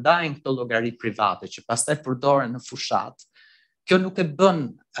shpërndajnë këto llogari private që pastaj përdoren në fushat, kjo nuk e bën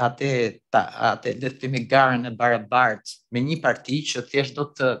atë le të themi garën e barabartë me një parti që thjesht do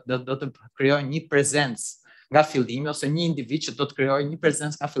të krijojë një prezencë nga fillimi ose një individ që do të krijojë një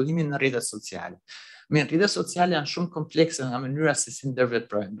prezencë nga fillimi në rrjetet sociale. Rrjetet sociale janë shumë komplekse nga mënyra se si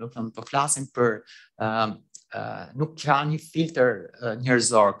ndërveprojnë. Do të thonë, po flasim për nuk ka një filtr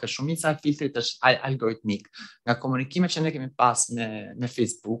njerëzor, ka shumica e filtrit është algoritmik. Nga komunikimet që ne kemi pas me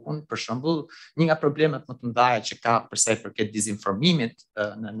Facebookun, për shembull, një nga problemet më të mëdha që ka për sa i përket dezinformimit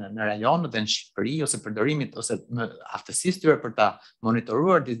në rajon dhe në Shqipëri ose përdorimit ose aftësisë tyre për ta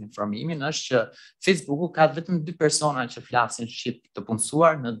monitoruar dezinformimin është që Facebooku ka vetëm 2 persona që flasin shqip të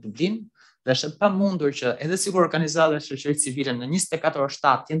punësuar në Dublin. Dhe është pamundur që edhe sikur organizata e shoqërisë civile në 24 orë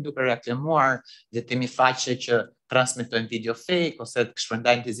 7 janë duke reklamuar dhe temi faqe që transmetojnë video fake ose të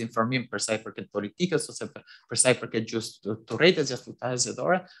shpërndajnë dezinformim për sa i përket politikës ose për sa i përket gjysmë të rrjetet zgjedhore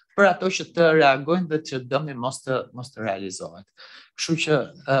zgjedhore, për ato që të reagojnë dhe që dëmi mos të realizohet. Kështu që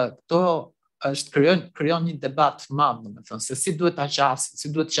këto krijon një debat të madh, domethënë se si duhet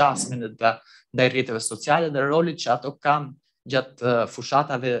qasmi ndaj rrjeteve sociale dhe rolit që ato kanë gjatë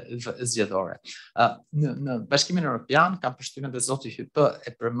fushatave zgjedhore. Në Bashkimin Evropian, kam përshtypjen se zoti Hypë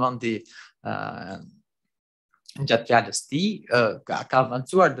e përmendi gjatë fjalës tij, ka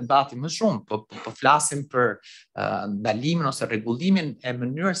avancuar debati më shumë, po flasim për ndalimin ose rregullimin e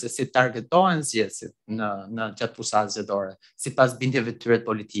mënyrës se si targetohen zgjedhësit në gjatë fushatave zgjedhore, sipas bindjeve të tyre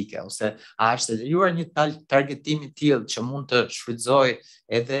politike, ose a është lejuar një targetim i tillë që mund të shfrytëzojë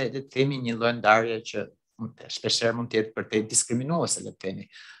edhe le të themi një lloj ndarje që shpeshherë mund të jetë për të diskriminuese, le të themi.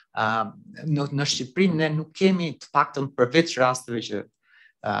 Në Shqipëri ne nuk kemi të paktën përveç rasteve që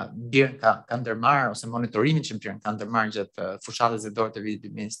bjerën ka ndërmarrë ose monitorimin që bjerën ka ndërmarrë gjatë fushatave zgjedhore të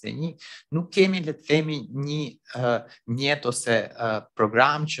vitit 2021, nuk kemi le të themi një mjet ose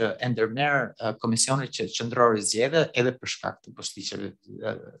program që e ndërmerr Komisioni Qendror i Zgjedhjeve edhe për shkak të posticieve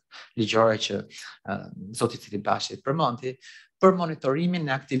ligjore që zoti Filipashi përmendi, për monitorimin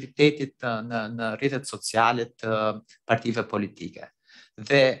e aktivitetit në rrjetet sociale të partive politike.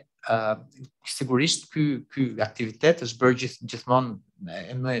 Dhe sigurisht ky aktivitet është bërë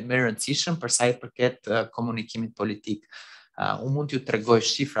gjithmonë më i rëndësishëm për sa i përket komunikimit politik. Unë mund t'ju tregoj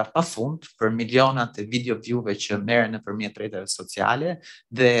shifra pafund për milionat e video view-ve që merren nëpërmjet rrjeteve sociale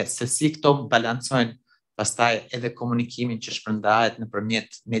dhe se si këto balancojnë pastaj edhe komunikimin që shpërndahet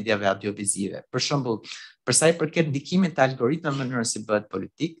nëpërmjet mediave audiovizive. Për shembull, për sa i përket ndikimit të algoritmëve në mënyrën si bëhet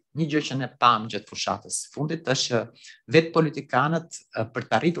politik, një gjë që ne pam gjatë fushatës së fundit është që vetë politikanët për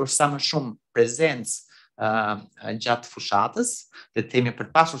të arritur sa më shumë prezencë gjatë fushatës, le të themi për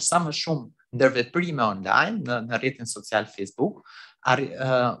të pasur sa më shumë ndërveprime online në rrjetin social Facebook,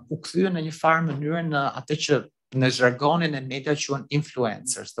 u kthyen në një farë mënyrë në atë që në zhargonin e media quhen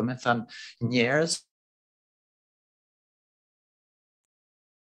influencers, do të thënë njerëz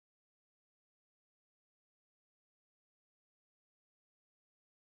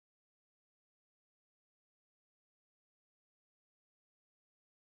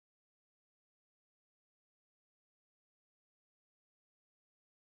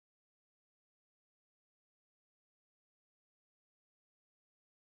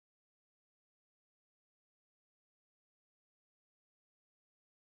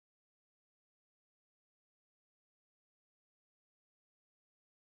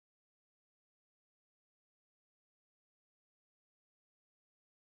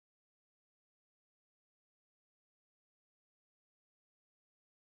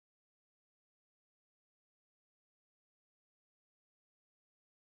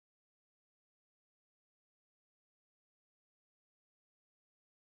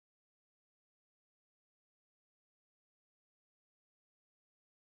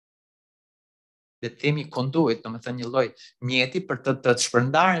le themi conduit, domethënë një lloj mjeti për të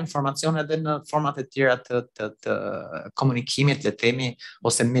shpërndarë informacione edhe në format e tjera të komunikimit, le themi,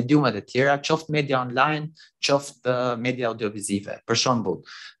 ose mediumet e tjera, qoftë media online, qoftë media audiovizive. Për shembull,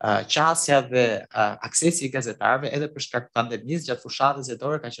 qasja dhe aksesi i gazetarëve edhe për shkak të pandemisë gjatë fushatës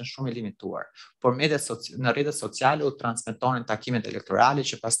zgjedhore ka qenë shumë i limituar. Por në rrjetet sociale u transmetonin takimet elektorale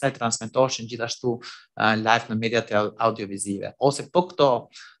që pastaj transmetoheshin gjithashtu live në mediat audiovizive. Ose po këto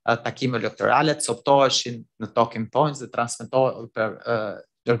takime elektorale coptoheshin në talking points dhe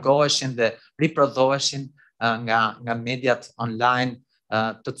dërgoheshin dhe riprodhoheshin nga mediat online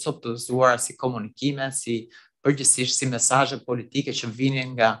të coptëzuara si komunikime, si përgjithsisht si mesazhe politike që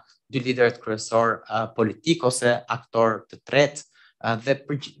vinin nga dy liderët kryesor politik ose aktor të tretë, dhe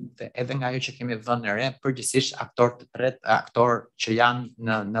edhe nga ajo që kemi vënë në re, përgjithsisht aktor të tretë, aktor që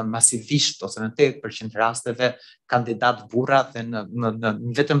janë në masivisht ose në 80% rasteve kandidat burra dhe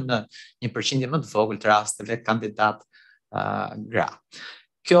vetëm në një përqindje më të vogël të rasteve kandidat gra.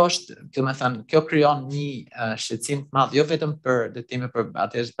 Kjo krijon një shqetësim të madh jo vetëm për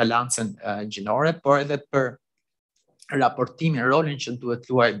balancën gjinore, por edhe për raportimin, rolin që duhet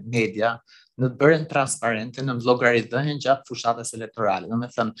luaj media në të bërën transparente në llogaridhënien gjatë fushatës elektorale.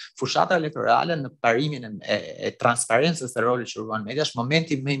 Domethënë, fushata elektorale në parimin e transparencës së rolit që luan media është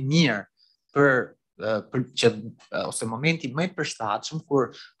momenti më i mirë ose momenti më i përshtatshëm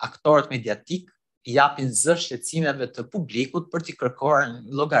kur aktorët mediatik japin zë shqetësimeve të publikut për t'i kërkuar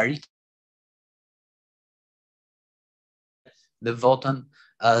llogarit dhe votën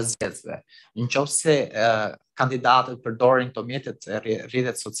zgjedhësve. Nëse kandidatët përdorin këto mjetet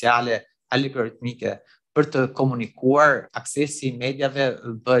rrjetet sociale algoritmike për të komunikuar, aksesi i mediave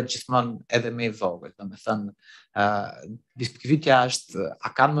bëhet gjithmonë edhe më i vogël. Domethënë, pyetja është,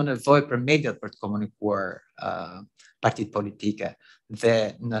 a kanë më nevojë për mediat për të komunikuar partitë politike? Dhe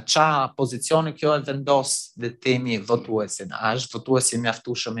në qa pozicioni kjo e vendos dhe temi votuesin? A është votuesi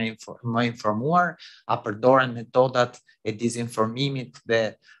mjaftueshëm më informuar, a përdoren metodat e dizinformimit dhe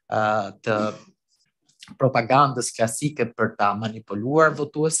të propagandës klasike për ta manipuluar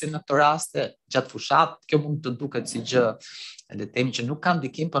votuesin në këto raste? Gjatë fushat, kjo mund të duket si gjë, le të themi që nuk ka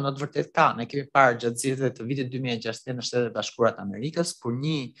ndikim, por në të vërtetë ka. Ne kemi parë gjatë zgjedhjeve të vitit 2016 në Shtetet e Bashkuara të Amerikës, kur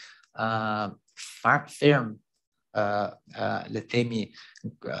një firmë le themi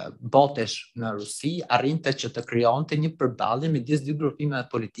botesh në Rusi arrinte që të krijonte një përballje midis dy grupimeve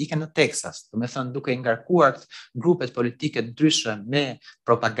politike në Teksas. Domethënë, duke i ngarkuar grupet politike të ndryshme me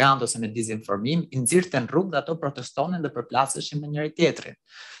propagandë ose me dizinformim, i nxirrten rrugë dhe ato protestonin dhe përplaseshin me njëri tjetrin.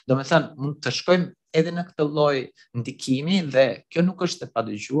 Domethënë, mund të shkojmë edhe në këtë lloj ndikimi dhe kjo nuk është e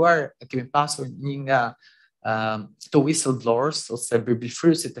padëgjuar. Kemi pasur një nga të whistleblowers ose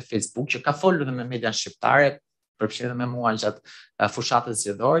birbifrysit e Facebook që ka folur dhe me median shqiptare, përfshirë me mua gjatë fushatës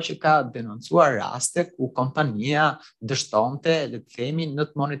zgjedhore, që ka denoncuar raste ku kompania dështonte, le të themi, në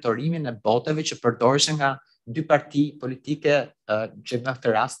të monitorimin e boteve që përdoreshin nga dy parti politike, që në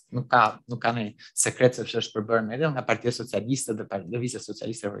këtë rast nuk ka një sekret sepse është përbërë media, nga Partia Socialiste dhe Lëvizja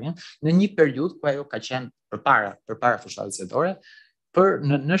Socialiste Evropiane, në një periudhë ku ajo ka qenë përpara fushatës zgjedhore, për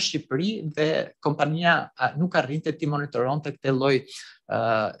në Shqipëri, dhe kompania nuk arrinte ti monitoronte këtë lloj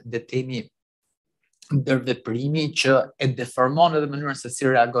le të themi ndërveprimi që e deformon edhe mënyrën se si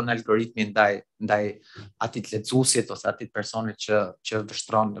reagon algoritmi ndaj atit lexuesit ose atit personit që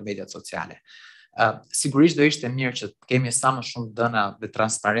vështron në mediat sociale. Sigurisht do ishte mirë që kemi sa më shumë dëna dhe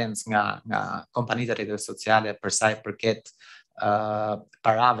transparencë nga kompanitë e rrjeteve sociale për sa i përket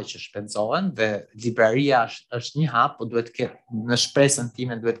parave që shpenzohen, dhe libraria është një hap, po duhet të ketë, në shpresën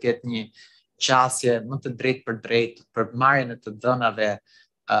time duhet të ketë një qasje më të drejtë për drejtë për marrjen e të dënave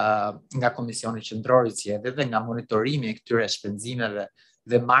nga Komisioni Qendror i Zgjedhjeve, nga monitorimi i këtyre shpenzimeve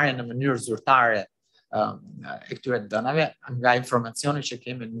dhe marrjen në mënyrë zyrtare e këtyre dënave, nga informacioni që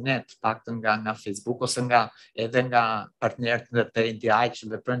kemi ne të paktën nga Facebook ose edhe nga partnerët e NDI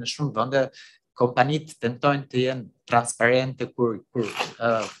që veprojnë në shumë vende. Kompanitë tentojnë të jenë transparente kur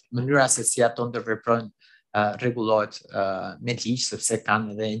mënyra se si ato ndërveprojnë rregullohet me ligj, sepse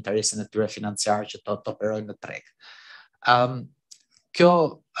kanë edhe interesin e tyre financiar që to operojnë në treg. Kjo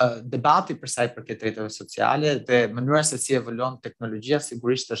debati për sa i përket rrjeteve sociale dhe mënyra se si evoluon teknologjia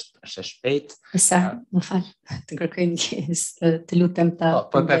sigurisht është e shpejtë. Sa, më fal, të kërkoj ndjesë, të lutem ta.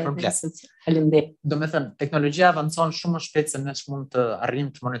 Faleminderit. Domethënë, teknologjia avancon shumë më shpejt se ne mund të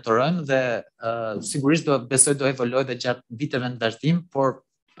arrijmë të monitorojmë dhe sigurisht besoj do evoluojë dhe gjatë viteve në vazhdim, por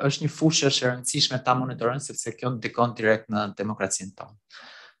është një fushë që është e rëndësishme ta monitorojmë sepse kjo ndikon direkt në demokracinë tonë.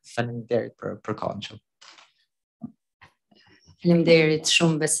 Faleminderit për kohën. Faleminderit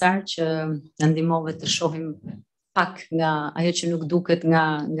shumë Besar që na ndihmove të shohim pak nga ajo që nuk duket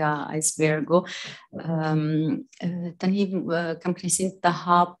nga icebergu. Tani kam kënaqësinë të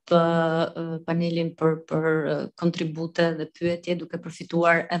hap panelin për kontribute dhe pyetje, duke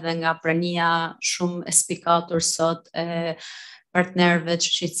përfituar edhe nga prania shumë e spikatur sot e partnerëve të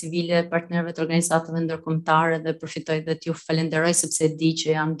shoqërisë civile, partnerëve të organizatave ndërkombëtare dhe përfitoj dhe t'ju falenderoj sepse e di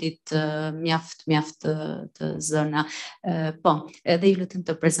që janë ditë mjaft të zëna. Po, edhe ju lutem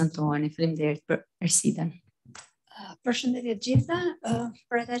të prezantoheni. Faleminderit për Ersiden. Përshëndetje të gjitha,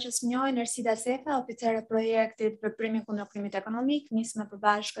 për ata që s'njohin, Ersida Sefa, oficere projektit Veprimi kundër krimit ekonomik, nismë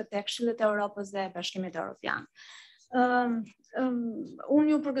përbashkët e Këshillit të Evropës dhe Bashkimit Evropian.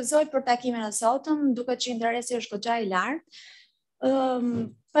 Unë ju përgëzoj për takimin e sotëm, duket që interesi është goxha i lartë.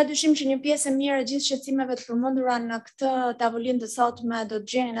 Padyshim që një pjesë e mirë e gjithë shqetësimeve të përmendura në këtë tavolinë të sotme do të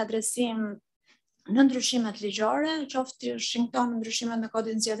gjenin adresim në ndryshimet ligjore, qoftë shëngton ndryshimet në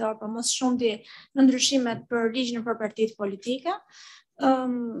kodin zgjedhor, por më shumti në ndryshimet për ligjin për partitë politike.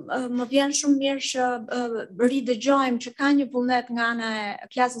 Më vjen shumë mirë që ridëgjojmë që ka një vullnet nga ana e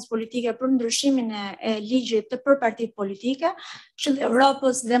klasës politike për ndryshimin e ligjit të për partitë politike. Këshilli i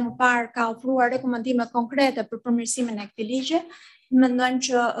Evropës dhe më parë ka ofruar rekomandime konkrete për përmirësimin e këtij ligji. Mendojmë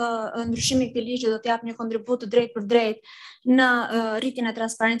që ndryshimi i këtij ligji do të japë një kontribut të drejtë për drejtë në rritjen e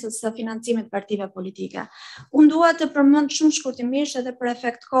transparencës së financimit të partive politike. Unë dua të përmend shumë shkurtimisht edhe për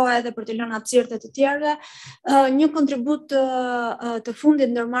efekt kohe edhe për të lënë hapësirë të tjerëve, një kontribut të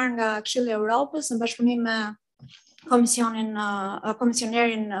fundit ndërmarrë nga Këshilli i Evropës në bashkëpunim me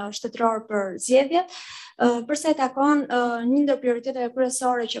komisionerin shtetëror për zgjedhjet. Përsa i takon një ndër prioriteteve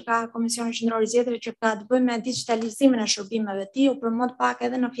kryesore që ka Komisioni Qendror i Zgjedhjeve që ka të bëjë me digitalizimin e shërbimeve të tij, u përmend pak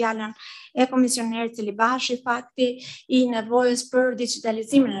edhe në fjalën e komisionerit Celibashi fakti i nevojës për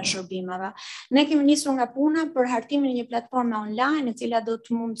digitalizimin e shërbimeve. Ne kemi nisur nga puna për hartimin e një platforme online e cila do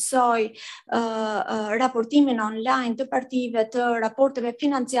të mundsoj raportimin online të partive, të raporteve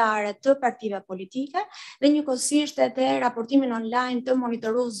financiare të partive politike dhe njëkohësisht edhe raportimin online të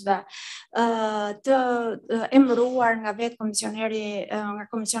monitoruesve të emëruar nga vetë komisioneri nga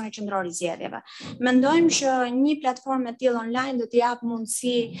Komisioni Qendror i Zgjedhjeve. Mendojmë që një platformë e tillë online do të jap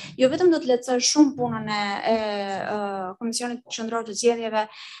mundësi, jo vetëm do të lehtësoj shumë punën e Komisionit Qendror të Zgjedhjeve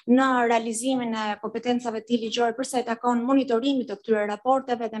në realizimin e kompetencave të tij ligjore përsa i takon monitorimit të këtyre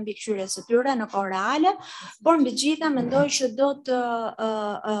raporteve dhe mbikëqyrjes së tyre në kohë reale, por mbi gjitha mendoj që do të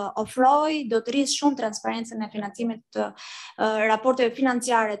ofroj, do të rrisë shumë transparencën e financimit të raporteve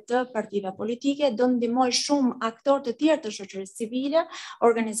financiare të partive politike, do ndihmoj shumë aktorë të tjerë të shoqërisë civile,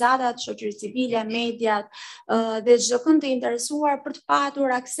 organizatat shoqërisë civile, mediat dhe çdo kënd të interesuar për të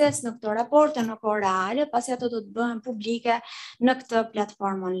patur akses në këto raporte në kohë reale, pasi ato do të bëhen publike në këtë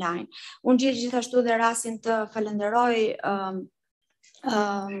platformë online. Unë gjithashtu dhe rastin të falenderoj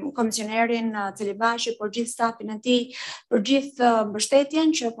komisionerin Celibashi për gjithë stafin e tij, për gjithë mbështetjen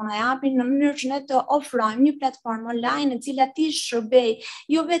që po na japin në mënyrë që ne të ofrojmë një platformë online e cila të shërbej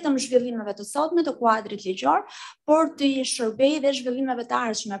jo vetëm zhvillimeve të sotme të kuadrit ligjor, por të shërbej dhe zhvillimeve të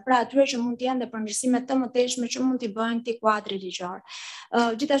ardhshme, pra atyre që mund të jenë dhe përmirësime të mëtejshme që mund t'i bëjnë këtij kuadri ligjor.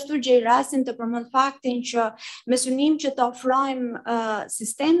 Gjithashtu gjej rastin të përmend faktin që me synim që të ofrojmë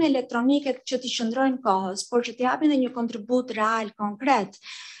sisteme elektronike që t'i qëndrojnë kohës, por që t'japin dhe një kontribut real konkret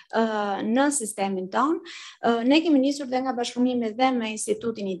në sistemin ton. Ne kemi nisur dhe nga bashkëpunimi dhe me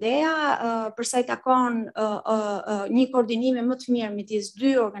Institutin IDEA, përsa i takon një koordinimi më të mirë midis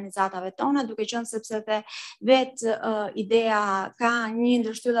dy organizatave tona, duke qenë sepse dhe vetë IDEA ka një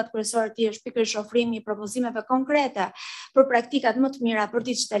ndër shtyllat kryesore të tij është pikërisht ofrimi i propozimeve konkrete për praktikat më të mira për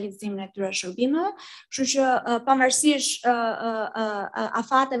digitalizimin e këtyre shërbimeve, kështu që pavarësisht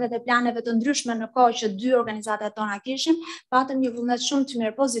afateve dhe planeve të ndryshme në kohë që dy organizatat tona kishim, patëm një vullnet shumë të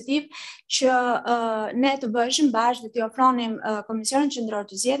mirë pozitiv që ne të bëheshim bashkë dhe të ofronim Komisionin Qendror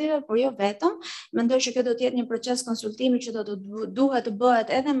të Zgjedhjeve, por jo vetëm. Mendoj që kjo do të jetë një proces konsultimi që duhet të bëhet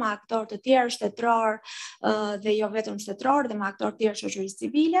edhe me aktorë të tjerë shtetëror dhe jo vetëm shtetëror, dhe me aktorë të tjerë shoqërisë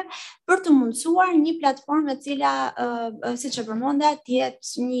civile, për të mundësuar një platformë e cila, siç e përmenda, të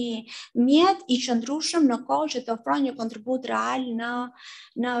jetë një mjet i qëndrueshëm në kohë që të ofrojë një kontribut real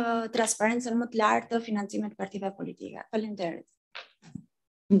në transparencën më të lartë të financimit të partive politike. Faleminderit.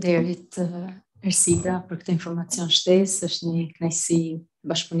 Faleminderit Ersida për këtë informacion shtesë, është një kënaqësi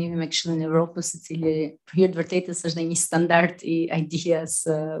bashkëpunimi me Këshillin e Evropës, i cili për hir të vërtetës është dhe një standard i ideas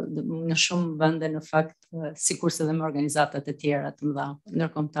në shumë vende në fakt, sikurse edhe me organizatat e tjera të mëdha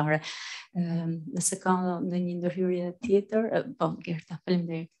ndërkombëtare. Nëse ka ndonjë ndërhyrje tjetër, po Gerta,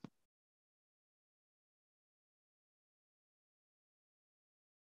 faleminderit.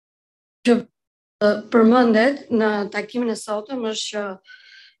 Që përmendet në takimin e sotëm është që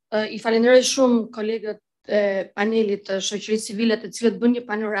i falenderoj shumë kolegët panelit të shoqërisë civile, të cilët bën një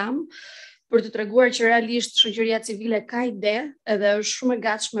panoramë për të treguar që realisht shoqëria civile ka ide edhe është shumë e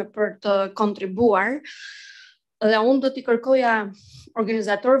gatshme për të kontribuar. Dhe unë do t'i kërkoja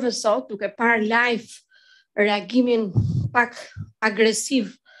organizatorëve sot, duke parë live reagimin pak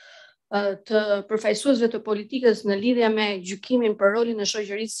agresiv të përfaqësuesve të politikës në lidhje me gjykimin për rolin e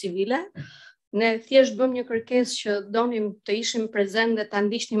shoqërisë civile, ne thjesht bëm një kërkesë që donim të ishim prezent dhe ta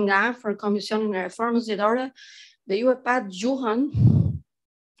ndiqnim nga afër Komisionin e Reformës Zgjedhore, dhe ju e pat gjuhën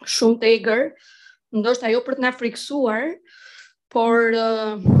shumë të egrë, ndoshta jo për të na friksuar, por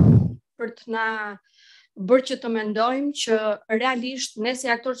për të na bërë që të mendojmë që realisht ne si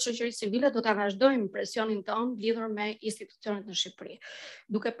aktorë të shoqërisë civile do ta vazhdojmë presionin ton lidhur me institucionet në Shqipëri.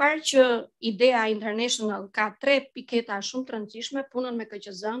 Duke parë që idea international ka 3 piketa shumë të rëndësishme: punën me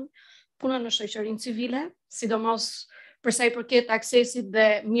KQZ-n, punën në shoqërinë civile, sidomos për sa i përket aksesit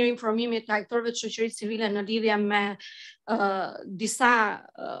dhe mirë informimit të aktorëve të shoqërisë civile në lidhje me disa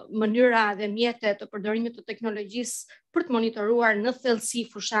mënyra dhe mjete të përdorimit të teknologjisë për të monitoruar në thellësi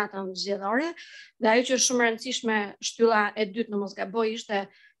fushatën zgjedhore. Dhe ajo që është shumë e rëndësishme, shtylla e dytë në mos gaboj, ishte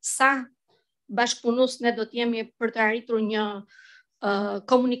sa bashkëpunues ne do të jemi për të arritur një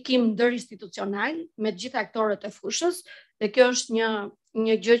komunikim ndërinstitucional me të gjithë aktorët e fushës, dhe kjo është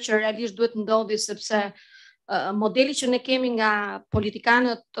një gjë që realisht duhet ndodhi, sepse modeli që ne kemi nga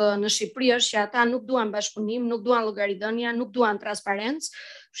politikanët në Shqipëri është që ata nuk duan bashkëpunim, nuk duan llogaridhënia, nuk duan transparencë.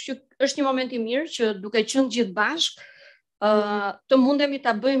 Është një moment i mirë që duke qenë gjithë bashkë të mundemi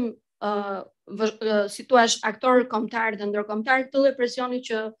ta bëjmë si thua aktorë kombëtar dhe ndërkombëtar këtë lloj presioni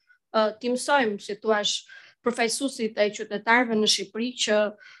që ti mësojmë si thua përfaqësuesit e qytetarëve në Shqipëri që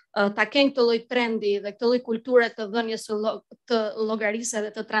ta kenë këtë lloj trendi dhe këtë lloj kulture të dhënies të llogarisë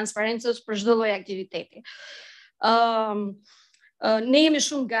dhe të transparencës për çdo lloj aktiviteti. Ne jemi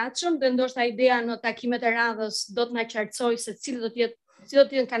shumë gatshëm dhe ndoshta ideja në takimet e radhës do të na qartësoj se cilë do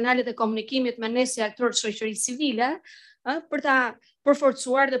të jenë kanalet e komunikimit me ne si aktorë të shoqërisë civile, për ta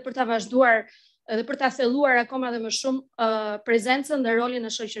përforcuar dhe për ta vazhduar dhe për ta thelluar akoma dhe më shumë prezencën dhe rolin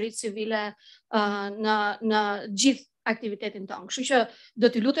e shoqërisë civile në gjithë aktivitetin tonë. Kështu që do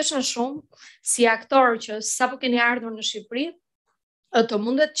t'i lutesha shumë si aktor që sapo keni ardhur në Shqipëri, të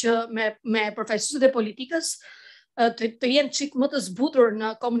mundet që me përfaqësuesit e politikës të jenë çik më të zbutur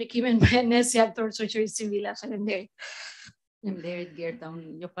në komunikimin me ne si aktorë të shoqërisë civile. Faleminderit. Faleminderit Gerta,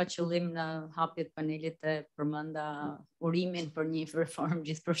 unë jo pa qëllim në hapjet panelit të përmenda urimin për një reformë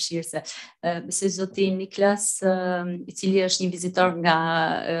gjithëpërfshirëse. Besoj zoti Niklas, i cili është një vizitor nga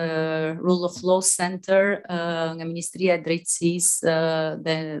Rule of Law Center, nga Ministria e Drejtësisë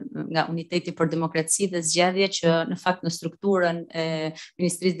dhe nga Uniteti për Demokraci dhe Zgjedhje, që në fakt në strukturën e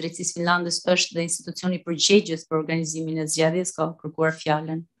Ministrisë së Drejtësisë Finlandës është dhe institucioni përgjegjës për organizimin e zgjedhjes, ka kërkuar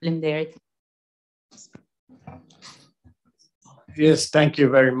fjalën. Faleminderit. Yes, thank you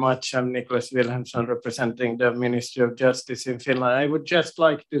very much. I'm Nicholas Wilhelmsson, representing the Ministry of Justice in Finland. I would just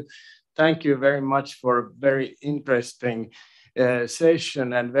like to thank you very much for a very interesting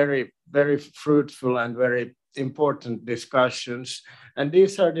session and very, very fruitful and very important discussions. And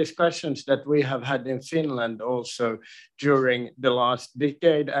these are discussions that we have had in Finland also during the last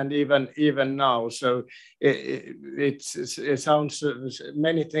decade and even now. So it sounds,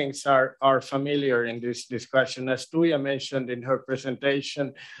 many things are familiar in this discussion. As Tuija mentioned in her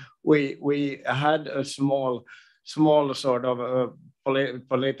presentation, we had a small sort of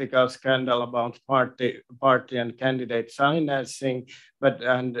political scandal about party and candidate financing,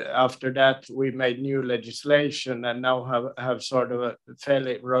 and after that we made new legislation and now have sort of a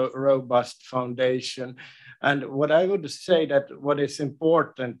fairly robust foundation. And what I would say that what is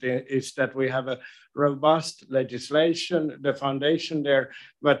important is that we have a robust legislation, the foundation there,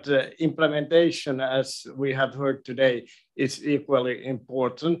 but implementation, as we have heard today, is equally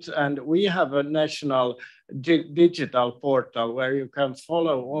important. And we have a national digital portal where you can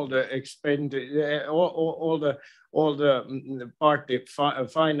follow all the all the party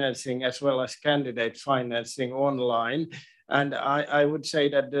financing as well as candidate financing online. And I would say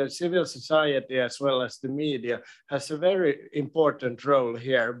that the civil society as well as the media has a very important role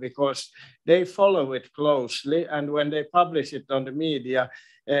here because they follow it closely. And when they publish it on the media,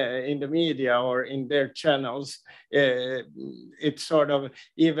 in the media or in their channels, it's sort of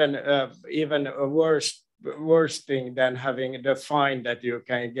even a worse thing than having the fine that you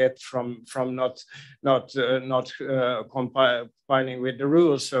can get from not complying with the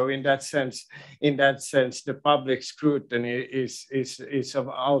rules. So in that sense, the public scrutiny is of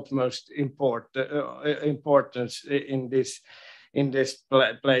utmost importance in this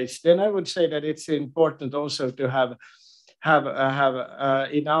place. Then I would say that it's important also to have have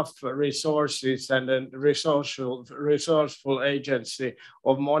enough resources and a resourceful agency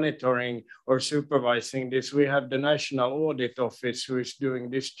of monitoring or supervising this. We have the National Audit Office who is doing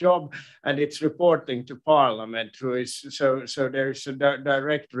this job, and it's reporting to Parliament, who is so there is a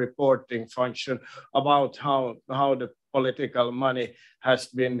direct reporting function about how the political money has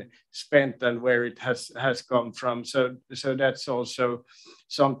been spent and where it has come from. So that's also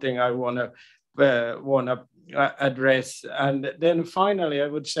something I wanna address. And then finally, I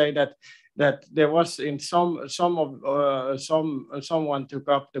would say that there was in someone took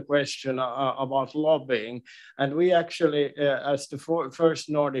up the question about lobbying, and we actually, as the first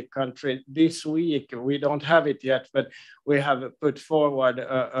Nordic country this week, we don't have it yet, but we have put forward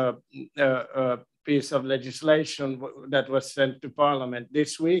a piece of legislation that was sent to Parliament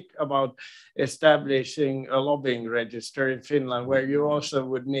this week about establishing a lobbying register in Finland, where you also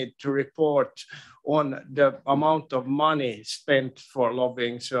would need to report on the amount of money spent for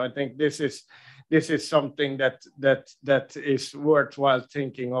lobbying. So I think this is something that is worthwhile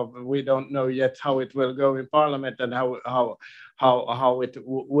thinking of. We don't know yet how it will go in Parliament and how it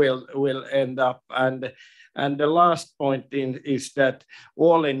will end up. And the last point is that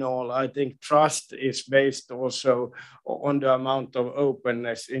all in all, I think trust is based also on the amount of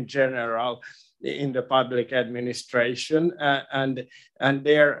openness in general in the public administration, and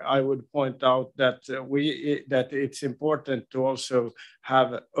there I would point out that it's important to also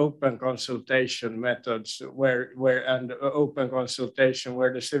have open consultation methods where open consultation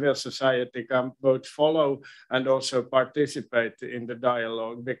where the civil society can both follow and also participate in the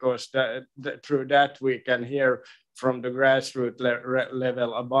dialogue, because through that we can hear from the grassroots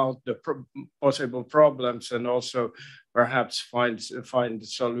level about the possible problems and also perhaps find a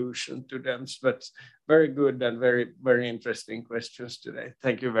solution to them. But very good and very, very interesting questions today.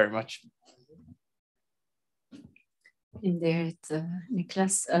 Thank you very much. Faleminderit,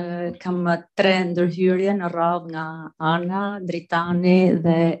 Niklas. Kam 3 ndërhyrje në radhë nga Ana, Dritani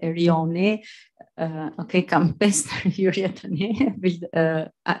dhe Erioni. Okej, kam 5 ndërhyrje tani.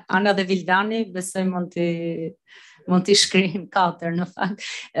 Ana dhe Vildani, besoj mund t'i shkrim 4 në fakt.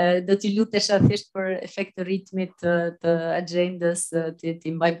 Do t'i lutesha thjesht për efekt të ritmit të agendës,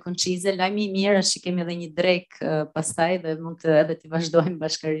 t'i mbajmë koncize. Lajmi i mirë është që kemi edhe një drek pastaj dhe mund të edhe t'i vazhdojmë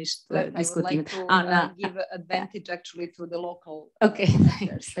bashkërisht diskutimin. I would like to give advantage actually to the local. Okay,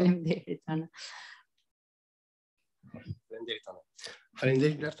 faleminderit Ana. Faleminderit Ana.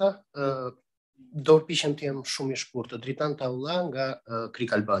 Faleminderit Lerta. Do përpiqem të jem shumë i shkurtër. Dritan Taulla nga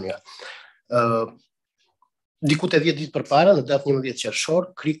Krik Albania. Diku te 10 ditë përpara, në datë 11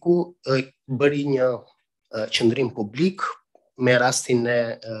 qershor, Kriku bëri një qëndrim publik me rastin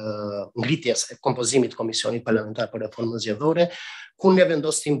e ngritjes e kompozimit Komisionit Parlamentar për Reformën Zgjedhore, ku ne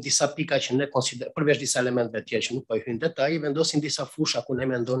vendosim disa pika që ne konsiderojmë, përveç disa elementeve tjerë që nuk po i hyn detaj, vendosim disa fusha ku ne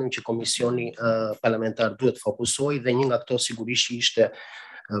mendonim që Komisioni Parlamentar duhet fokusojë, dhe një nga këto sigurisht ishte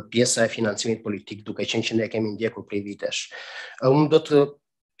pjesa e financimit politik, duke qenë që ne kemi ndjekur prej vitesh. Unë do të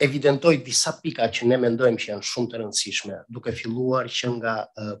evidentoj disa pika që ne mendojmë që janë shumë të rëndësishme, duke filluar që nga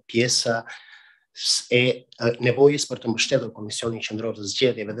pjesa e nevojës për të mbështetur Komisionin Qendror të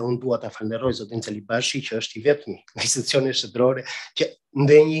Zgjedhjeve, dhe unë dua ta falenderoj zotin Celibashi, që është i vetmi nga institucionet shtetërore që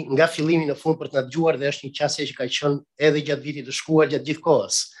ndenjë nga fillimi në fund për të na dëgjuar, dhe është një qasje që ka qenë edhe gjatë vitit të shkuar, gjatë gjithë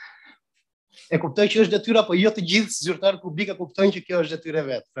kohës. E kuptoj që është detyra, po jo të gjithë zyrtarët publik e kuptojnë që kjo është detyrë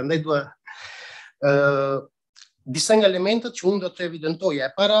vet. Prandaj dua disa nga elementet që unë do të evidentoja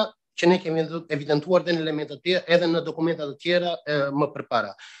e para, që ne kemi evidentuar dhe në elementet tjera, edhe në dokumentat të tjera më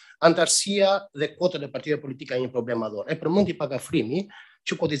përpara. Antarësia dhe kuotat e partive politike janë një problem madhor. E përmendi pak afrimi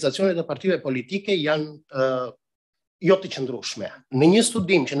që kotizacionet e partive politike janë jo të qëndrueshme. Në një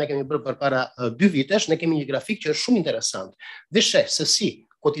studim që ne kemi bërë përpara 2 vitesh, ne kemi një grafik që është shumë interesant. Dhe sheh se si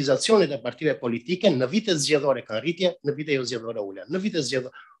kotizacionet e partive politike në vitet zgjedhore kanë rritje, në vitet jo zgjedhore ulën. Në vitet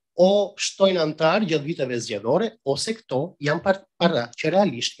zgjedhore o shtojnë antar gjatë viteve zgjedhore, ose këto janë para që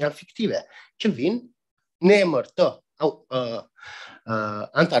realisht janë fiktive, që vinë në emër të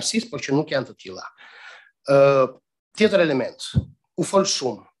antarësisë, por që nuk janë të tilla. Tjetër element, u fol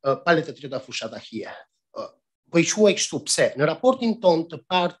shumë, palet e treta fushat hije. Po i quaj kështu pse? Në raportin ton të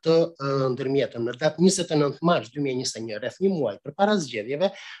parë të ndërmjetëm, në datë 29 mars 2021, rreth një muaj përpara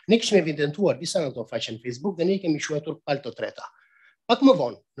zgjedhjeve, ne kishim evidentuar disa në ato faqe në Facebook dhe ne i kemi quajtur palë të treta. Pak më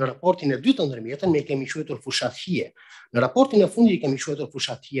vonë, në raportin e dytë të ndërmjetëm, ne i kemi quajtur fushat hije. Në raportin e fundit i kemi quajtur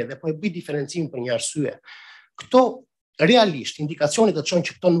fushat hije, dhe po e bëj diferencimin për një arsye. Këto realisht, indikacionit të çojnë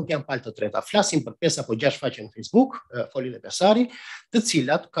që këto nuk janë palë të treta. Flasim për 5 apo 6 faqe në Facebook, foli dhe Besari, të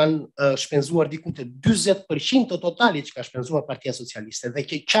cilat kanë shpenzuar diku të 40% të totalit që ka shpenzuar Partia Socialiste, dhe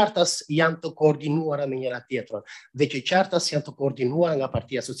që qartas janë të koordinuara me njëra tjetrën, dhe që qartas janë të koordinuara nga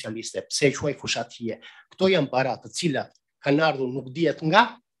Partia Socialiste. Pse e quaj fushatije? Këto janë para të cilat kanë ardhur nuk dihet nga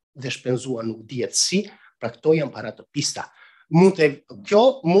dhe shpenzuar nuk dihet si, pra këto janë para të pista. Kjo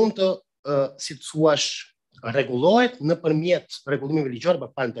mund të, si të thuash, rregullohet nëpërmjet rregullimeve ligjore për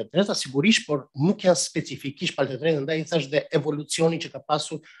palët e treta, sigurisht, por nuk janë specifikisht palët e treta, ndaj i thash dhe evolucioni që ka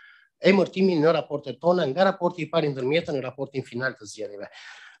pasur emërtimin në raportet tona, nga raporti i parë ndërmjetën në raportin final të zgjedhjeve.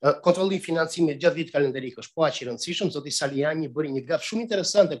 Kontrolli i financimit gjatë vitit kalendarik është po aq i rëndësishëm. Zoti Saliani bëri një gaf shumë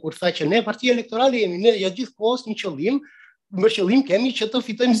interesante kur tha që ne partia elektorale jemi ne gjithkohës një qëllim, me qëllim kemi që të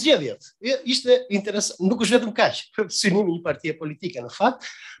fitojmë zgjedhjet. Ishte interesant, nuk është vetëm kaq, synimi një partie politike në fakt,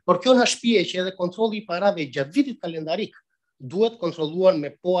 por kjo na shpije që edhe kontrolli i parave gjatë vitit kalendarik duhet kontrolluar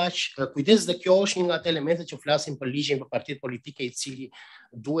me po aq kujdes, dhe kjo është një nga ato elementet që flasim për ligjin për partitë politike i cili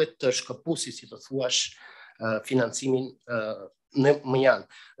duhet të shkëpusi, si të thuash, financimin në mënjan.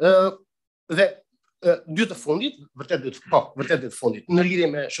 Dhe dy të fundit, vërtet dy të fundit, në lidhje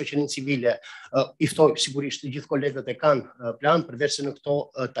me shoqërinë civile, i ftoj sigurisht gjithë kolegët e kanë plan, përveç se në këto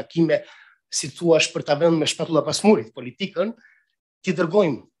takime, si thuash, për ta vënë me shpatulla pas murit politikën, t'i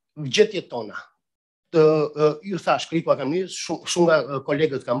dërgojmë gjetjet tona. Ju thash, Kriku kam një, shumë nga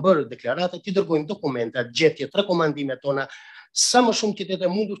kolegët kanë bërë deklarate, t'i dërgojmë dokumentat, gjetjet, rekomandimet tona, sa më shumë që të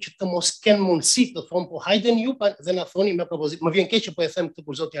mundur që të mos kenë mundësi të thonë, po hajden ju dhe na thoni me propozit. Më vjen keq që po e them këtë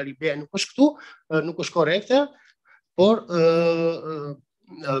kur zoti Alibea nuk është këtu, nuk është korrekte, por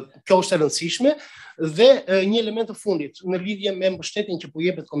kjo është e rëndësishme. Dhe një element të fundit, në lidhje me mbështetjen që po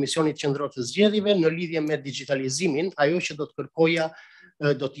jepet Komisionit Qendror të Zgjedhjeve, në lidhje me digitalizimin, ajo që do të kërkoja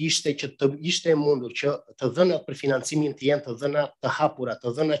do të ishte që të ishte e mundur që të dhënat për financimin të jenë të dhëna të hapura,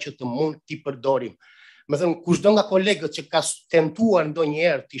 të dhëna që të mund t'i përdorim. Më thënë, kushdo nga kolegët që ka tentuar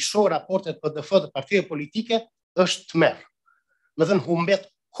ndonjëherë të shoh raportet PDF të partive politike, është tmerr. Më thënë, humbet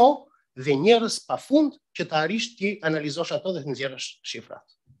kohë dhe njerëz pafund që të arrish ti analizosh ato dhe të nxjerrësh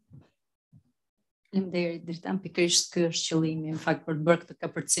shifrat. Faleminderit, Dritan, pikërisht ky është qëllimi, në fakt, për të bërë këtë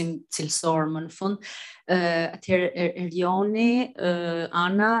kapërcim cilësor më në fund. Atëherë Erioni,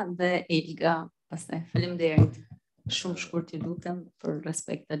 Ana dhe Elga, pastaj. Faleminderit. Shumë shkurt ju lutem për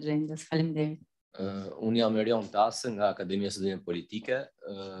respekt të agjendës. Faleminderit. Unë jam Erion Tasë nga Akademia e Studimeve Politike.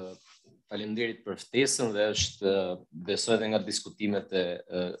 Faleminderit për ftesën dhe është besoj edhe nga diskutimet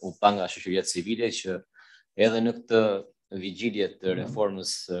u pa nga shoqëria civile që edhe në këtë vigjilje të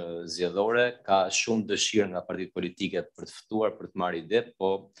reformës zgjedhore ka shumë dëshirë nga partitë politike për të ftuar, për të marrë ide,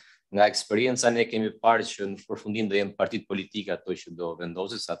 po nga eksperjenca ne kemi parë që në përfundim do jenë partitë politike ato që do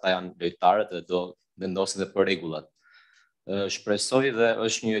vendosin, se ata janë lojtarët dhe do vendosin dhe për rregullat. Shpresoj dhe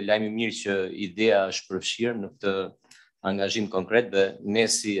është një lajm i mirë që ideja është përfshirë në këtë angazhim konkret dhe ne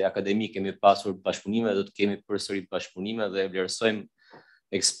si akademi kemi pasur bashkëpunime dhe do të kemi përsëri bashkëpunime dhe vlerësojmë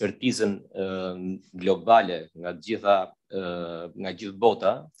ekspertizën globale nga gjithë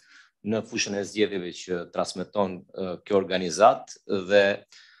bota në fushën e zgjedhjeve që transmeton kjo organizat dhe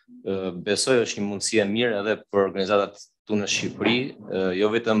besoj është një mundësi e mirë edhe për organizatat tu në Shqipëri, jo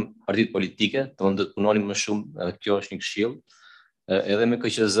vetëm partitë politike, tonë do të punonim më shumë, kjo është një këshill, edhe me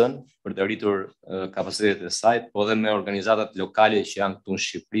KQZ-n për të arritur kapacitetet e saj, po edhe me organizatat lokale që janë këtu në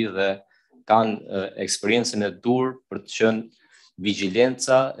Shqipëri dhe kanë eksperiencën e dur për të qenë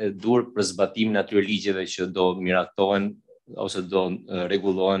vigjilenca e dur për zbatimin e atyre ligjeve që do miratohen ose do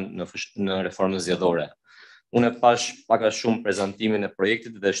rregullohen në reformën zgjedhore. Unë e pash pak a shumë prezantimin e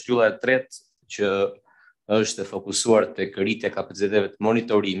projektit dhe shtylla e tretë që është e fokusuar tek rritja e kapaciteteve të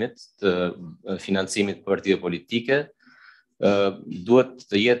monitorimit të financimit për partive politike, duhet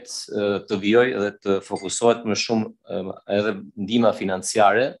të jetë të vijojë dhe të fokusohet më shumë edhe ndihma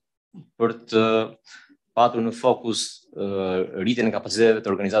financiare për të patur në fokus rritjen e kapaciteteve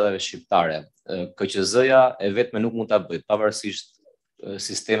të organizatave shqiptare. KQZ-ja e vetme nuk mund ta bëjë, pavarësisht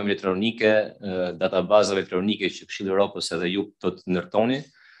sistemeve elektronike, databazave elektronike që Këshilli i Evropës edhe ju do të ndërtoni.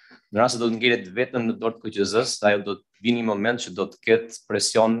 Në rast se do të ngjelet vetëm në dorë të KQZ-s, ajo do të vini një moment që do të ketë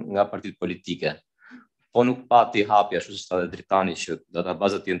presion nga partitë politike. Po nuk pati hapja, ashtu si tha Dritani, që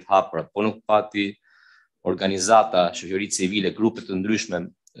databazat janë të hapura, po nuk pati organizata, shoqëri civile, grupe të ndryshme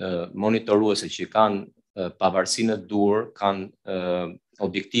monitoruese që kanë pavarësinë e dur, kanë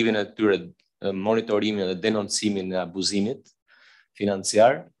objektivin e tyre monitorimin dhe denoncimin e abuzimit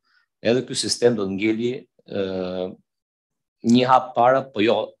financiar, edhe ky sistem do të ngjeli një hap para, po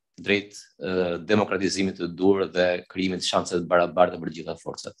jo drejt demokratizimit të dur dhe krijimit të shanseve të barabarta për gjitha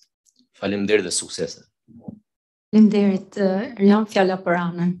forcat. Faleminderit dhe suksese. Faleminderit, Rian, fjala për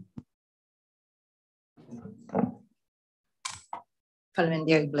anën.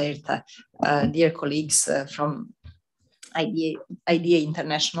 Faleminderit Blerta. Dear colleagues from IDEA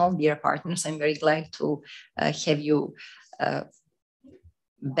International, dear partners, I'm very glad to have you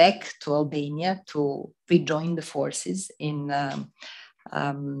back to Albania to rejoin the forces in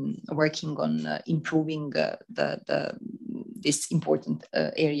working on improving this important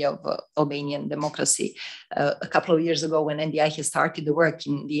area of Albanian democracy. A couple of years ago, when NDI has started the work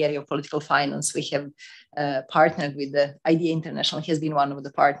in the area of political finance, we have partnered with the IDEA International. He has been one of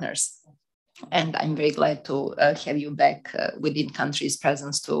the partners. And I'm very glad to have you back within country's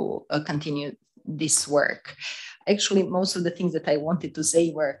presence to continue this work. Actually, most of the things that I wanted to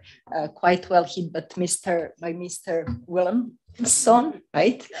say were quite well hit, but by Mr. Willemson,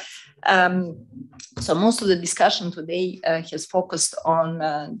 right? So most of the discussion today has focused on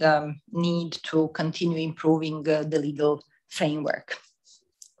the need to continue improving the legal framework.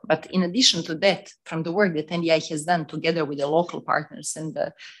 But in addition to that, from the work that NDI has done together with the local partners and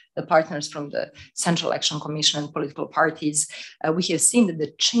the partners from the Central Election Commission and political parties, we have seen that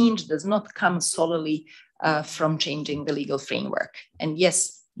the change does not come solely from changing the legal framework. And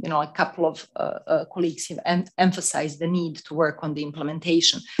yes, a couple of colleagues have emphasized the need to work on the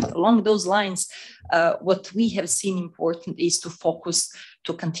implementation. Along those lines, what we have seen important is to focus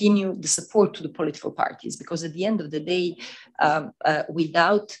to continue the support to the political parties, because at the end of the day,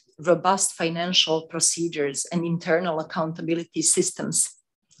 without robust financial procedures and internal accountability systems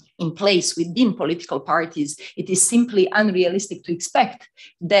in place within political parties, it is simply unrealistic to expect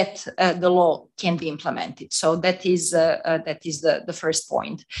that the law can be implemented. So that is the first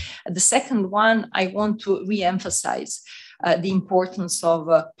point. The second one, I want to re-emphasize the importance of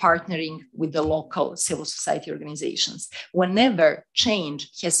partnering with the local civil society organizations. Whenever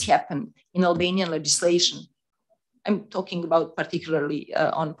change has happened in Albanian legislation, I'm talking about particularly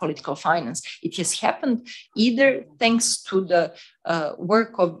on political finance, it has happened either thanks to the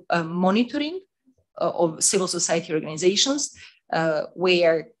work of monitoring of civil society organizations,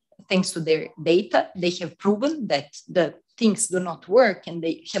 where thanks to their data, they have proven that the things do not work and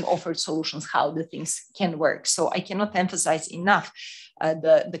they have offered solutions how the things can work. So I cannot emphasize enough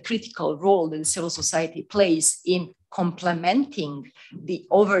the critical role that the civil society plays in complementing the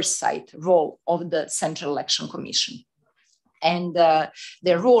oversight role of the Central Election Commission. And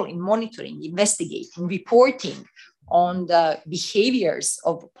their role in monitoring, investigating, reporting on the behaviors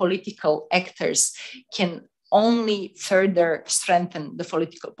of political actors can only further strengthen the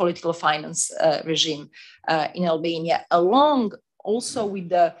political finance regime in Albania, along also with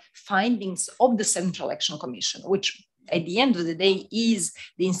the findings of the Central Election Commission, which at the end of the day is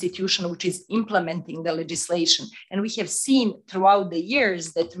the institution which is implementing the legislation. And we have seen throughout the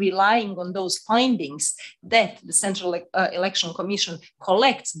years that relying on those findings that the Central Election Commission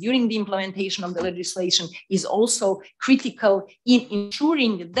collects during the implementation of the legislation is also critical in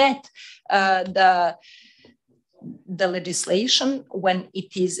ensuring that the legislation, when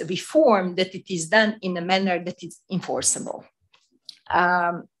it is reformed, that it is done in a manner that is enforceable.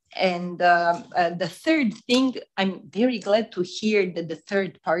 And the third thing, I'm very glad to hear that the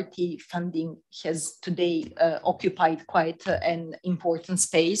third-party funding has today occupied quite an important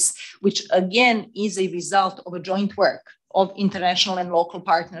space, which again is a result of a joint work of international and local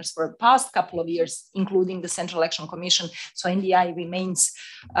partners for the past couple of years, including the Central Election Commission. So NDI remains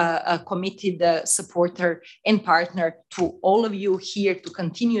a committed supporter and partner to all of you here to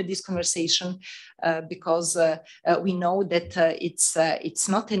continue this conversation, because we know that it's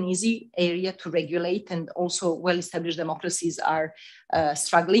not an easy area to regulate, and also well-established democracies are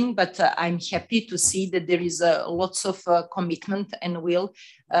struggling, but I'm happy to see that there is lots of commitment and will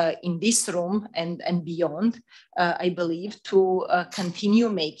in this room and beyond, I believe, to continue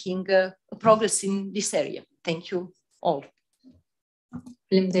making progress in this area. Thank you all.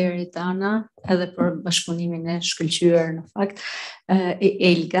 Faleminderit Ana, edhe për bashkëpunimin e shkëlqyer në fakt.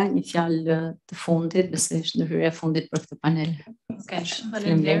 Elga, një fjalë të fundit, besoj është ndërhyrja e fundit për këtë panel. Okay,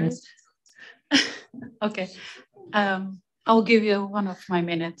 faleminderit. Okay. I'll give you one of my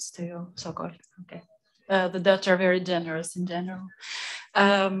minutes to you, Sokol. Okay. The Dutch are very generous in general.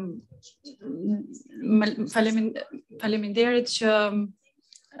 Faleminderit që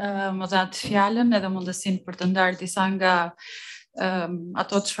më dhat fjalën edhe mundësinë për të ndarë disa nga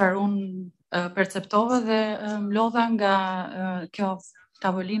ato çfarë unë perceptova dhe mlodha nga kjo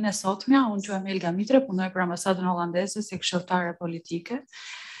tavolinë e sotmja. Unë quhem Elga Mitre, punoj për ambasadën holandeze si këshilltare politike.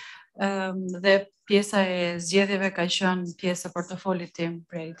 Dhe pjesa e zgjedhjeve ka qenë pjesë e portofolit tim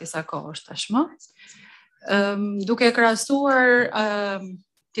prej disa kohësh tashmë. Duke krahasuar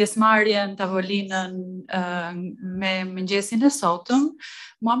pjesëmarrje në tavolinën me mëngjesin e sotëm,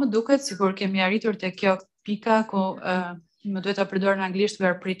 mua më duket sikur kemi arritur te kjo pika ku më duhet ta përdor në anglisht we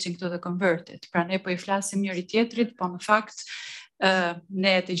are preaching to the converted. Pra ne po I flasim njëri tjetrit, po në fakt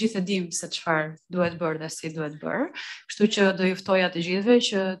ne të gjithë e dim se çfarë duhet bërë dhe si duhet bërë. Kështu që do ju ftoja të gjithëve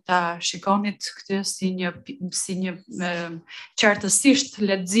që ta shikonit këtë si një qartësisht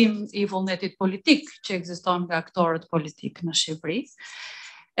lexim I vullnetit politik që ekziston nga aktorët politik në Shqipëri.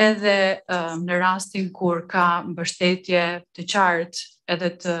 Edhe në rastin kur ka mbështetje të qartë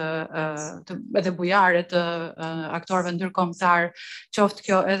edhe bujare të aktorëve ndërkombëtar, qoftë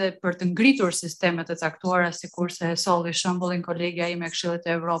kjo edhe për të ngritur sistemet e caktuara, sikurse e solli shembullin kolegja ime e Këshillit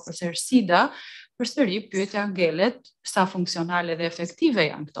të Evropës Ersida, përsëri pyetja ngelet sa funksionale dhe efektive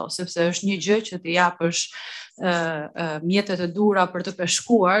janë këto, sepse është një gjë që të japësh mjetet e dhura për të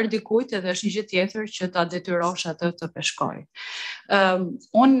peshkuar dikujt, edhe është një gjë tjetër që ta detyrosh atë të peshkojë.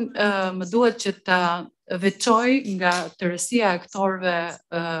 Unë më duhet që ta veçoj nga tërësia e aktorëve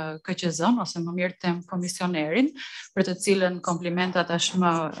KQZ-n, ose më mirë them komisionerin, për të cilën komplimentat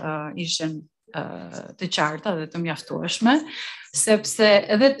tashmë ishin të qarta dhe të mjaftueshme, sepse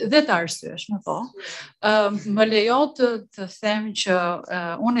edhe të arsyeshme, po. Më lejo të them që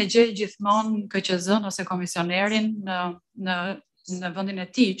unë e gjej gjithmonë KQZ-n ose komisionerin në vendin e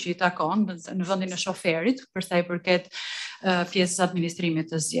tij që I takon, në vendin e shoferit, për sa I përket pjesës administrimit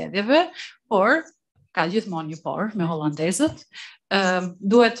të zgjedhjeve, por ka gjithmonë një por me holandezët.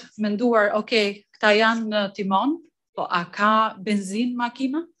 Duhet menduar, okay, këta janë në timon, po a ka benzinë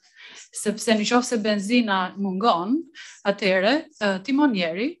makina? Sepse në qoftë se benzina mungon, atëre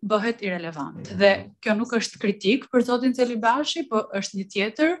timonieri bëhet irrelevant. Dhe kjo nuk është kritik për zotin Celibashi, po është një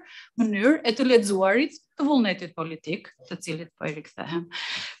tjetër mënyrë e të lexuarit të vullnetit politik, të cilit po I rikthehem.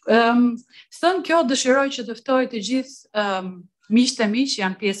 Thënë kjo, dëshiroj që të ftoj të gjithë miqtë e mi që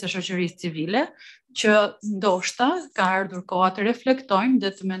janë pjesë e shoqërisë civile, që ndoshta ka ardhur koha të reflektojmë dhe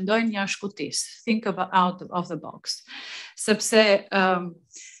të mendojnë jashtë kutisë. Think out of the box. Sepse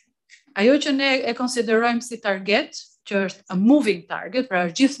ajo që ne e konsiderojmë si target, që është a moving target, pra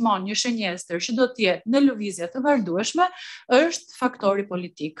është gjithmonë një shënjestër që do të jetë në lëvizje të vazhdueshme, është faktori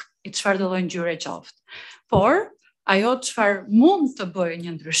politik, I çfarë do lloj ngjyre qoftë. Por ajo çfarë mund të bëjë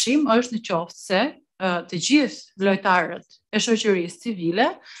një ndryshim është në qoftë se të gjithë lojtarët e shoqërisë civile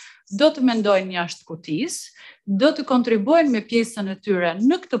do të mendojnë jashtë kutisë, do të kontribuojnë me pjesën e tyre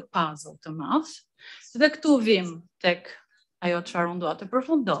në këtë puzzle të madh, dhe këtu vim tek ajo çfarë unë dua të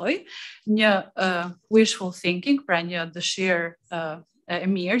përfundoj, një wishful thinking, pra një dëshirë e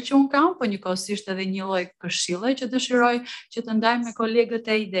mirë që unë kam, po njëkohësisht edhe një lloj këshille që dëshiroj që të ndaj me kolegët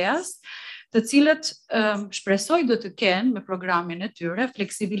e ideas, të cilët shpresoj do të kenë me programin e tyre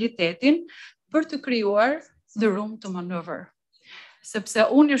fleksibilitetin për të krijuar the room to maneuver. Sepse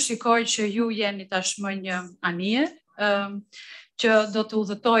unë shikoj që ju jeni tashmë një anije që do të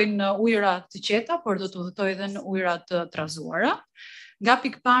udhëtojnë në ujëra të qeta, por do të udhëtojë edhe në ujëra të trazuara. Nga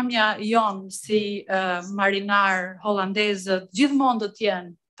pikpamja jonë si marinar holandezët gjithmonë do të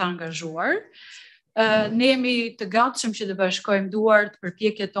jenë të angazhuar. Ne jemi të gatshëm që të bashkojmë duart për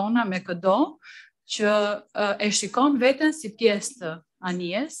përpjekjet tona me këdo që e shikon veten si pjesë të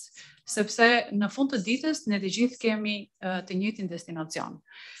anijes, sepse në fund të ditës ne të gjithë kemi të njëjtin destinacion.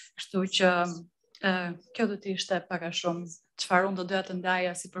 Kështu që kjo do të ishte pak a shumë çfarë unë do doja të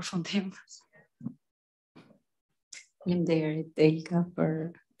ndaja si përfundim. Faleminderit Elka për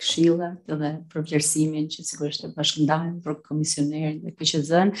këshillat dhe për vlerësimin që sigurisht e bashkëndajmë për komisionerin dhe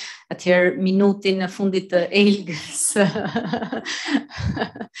KQZ-n. Atëherë minutin në fundit të Elgës.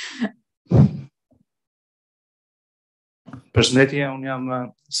 Përshëndetje, unë jam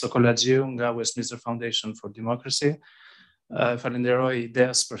Sokola Gjiu nga Westminster Foundation for Democracy. Falenderoj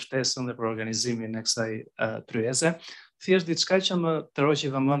ideas për ftesën dhe për organizimin e kësaj tryeze. Thjesht diçka që më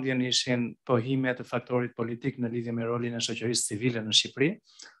tërhoqi vëmendjen ishin pohimet e faktorit politik në lidhje me rolin e shoqërisë civile në Shqipëri,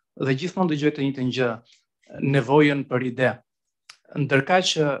 dhe gjithmonë dëgjoj të njëjtën gjë, nevojën për ide. Ndërkaq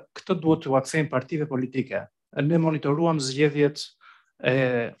që këtë duhet t'u akthejmë partive politike. Ne monitoruam zgjedhjet e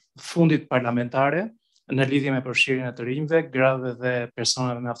fundit parlamentare në lidhje me përfshirjen e të rinjve, grave dhe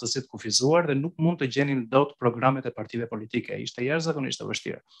personave me aftësi të kufizuar, dhe nuk mund të gjenim dot programet e partive politike. Ishte jashtëzakonisht e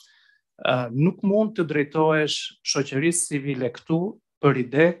vështirë. Nuk mund të drejtohesh shoqërisë civile këtu për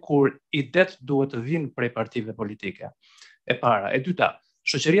ide kur idet duhet të vinë prej partive politike. E para, e dyta,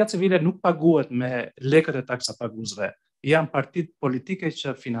 shoqëria civile nuk paguhet me lekët e taksapaguesve. Janë partitë politike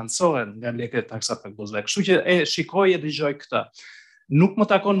që financohen nga lekët e taksapaguesve. Kështu që e shikoj e dëgjoj këtë. Nuk më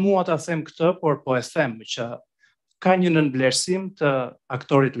takon mua ta them këtë, por po e them që ka një nënvlerësim të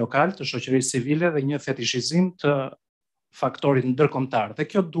aktorit lokal, të shoqërisë civile dhe një fetishizim të faktorit ndërkombëtar dhe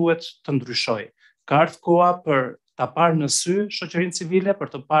kjo duhet të ndryshojë. Ka ardhur koha për ta parë në sy shoqërinë civile, për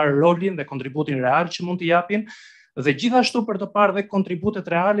të parë rolin dhe kontributin real që mund t'i japin dhe gjithashtu për të parë dhe kontributet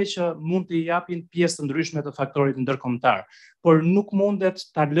reale që mund t'i japin pjesë të ndryshme të faktorit ndërkombëtar. Por nuk mundet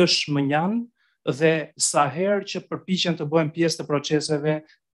ta lësh mënjan dhe sa herë që përpiqen të bëhen pjesë të proceseve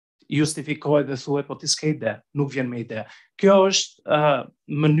justifikohet dhe thuhet po ti s'ke ide, nuk vjen me ide. Kjo është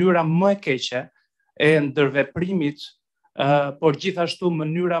mënyra më e keqe e ndërveprimit, por gjithashtu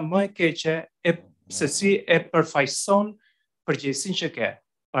mënyra më e keqe se si e përfaqëson përgjegjësinë që ke.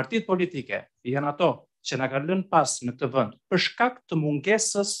 Partitë politike janë ato që na kanë lënë pas në këtë vend për shkak të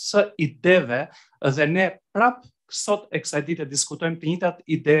mungesës së ideve dhe ne prap sot e kësaj dite diskutojmë të njëjtat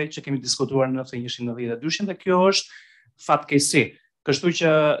ide që kemi diskutuar në 1992 dhe kjo është fatkeqësi. Kështu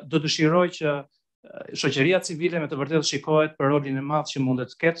që do dëshiroj që shoqëria civile me të vërtetë shikohet për rolin e madh që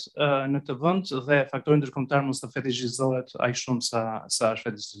mundet të ketë në këtë vend dhe faktori ndërkombëtar mos të fetishizohet aq shumë sa është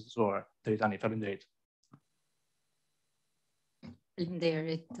fetishizuar deri tani. Faleminderit.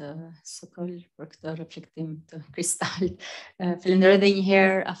 Faleminderit Sokol për këtë reflektim të kristalt. Falenderoj edhe një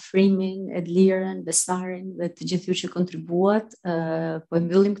herë afrimin, Edlirën, Besarin dhe të gjithë ju që kontribuat. Po e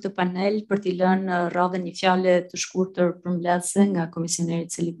mbyllim këtë panel për t'i lënë radhën një fjalë të shkurtër përmbledhëse nga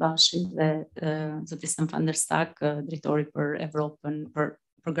komisioneri Celibashi dhe zoti Stefan van der Stak, drejtori për Evropën, për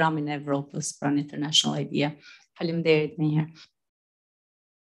programin e Evropës pranë International Idea. Faleminderit një herë.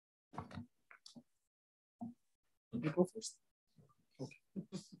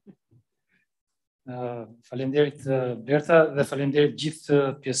 Faleminderit Berta dhe faleminderit gjithë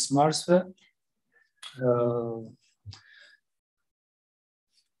pjesëmarrësve.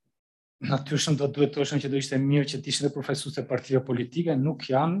 Natyrisht do duhet të thoshim që do ishte mirë që të ishin dhe përfaqësues të partive politike, nuk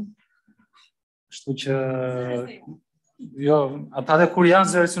janë. Kështu që jo, ata dhe kur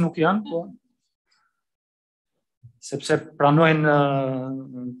janë zërë që nuk janë, po sepse pranojnë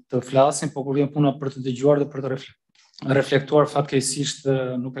të flasin, po kur vjen puna për të dëgjuar dhe për të reflektuar fatkeqësisht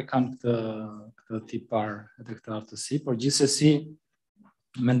nuk e kanë këtë tipar edhe këtë aftësi, por gjithsesi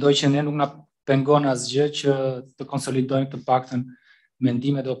mendoj që ne nuk na pengon asgjë që të konsolidojmë të paktën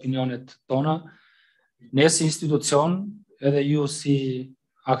mendimet dhe opinionet tona. Ne si institucion, edhe ju si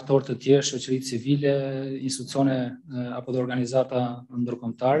aktor të tjerë, shoqëri civile, institucione apo dhe organizata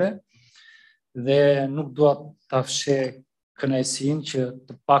ndërkombëtare, dhe nuk dua ta fsheh kënaqësinë që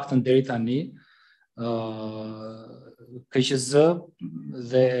të paktën deri tani KQZ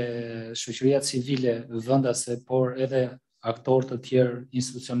dhe shoqëria civile vendase, por edhe aktorë të tjerë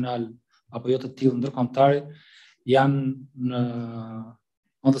institucional apo jo të tillë ndërkombëtar janë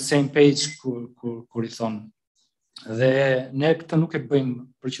on the same page kur i thonë. Dhe ne këtë nuk e bëjmë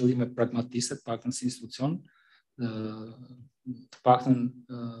për qëllime pragmatiste, të paktën si institucion, të paktën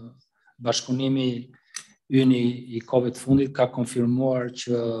bashkëpunimi ynë i kohëve të fundit ka konfirmuar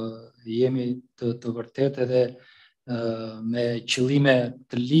që jemi të vërtetë edhe me qëllime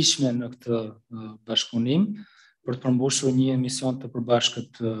të lishme në këtë bashkëpunim për të përmbushur një mision të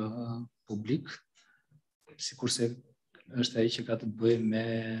përbashkët publik, sikurse është ai që ka të bëjë me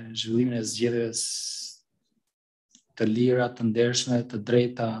zhvillimin e zgjedhjeve të lira, të ndershme, të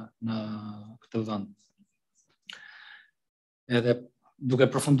drejta në këtë vend. Edhe duke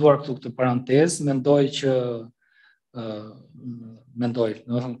përfunduar këtë parantezë,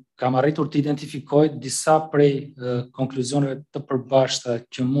 kam arritur të identifikoj disa prej konkluzioneve të përbashkëta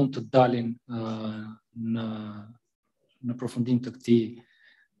që mund të dalin në përfundim të këtij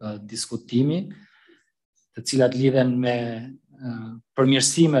diskutimi, të cilat lidhen me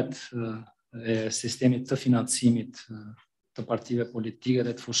përmirësimet e sistemit të financimit të partive politike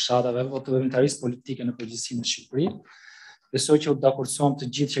dhe të fushatave apo të veprimtarisë politike në përgjithësi në Shqipëri. Besoj që u dakursohem të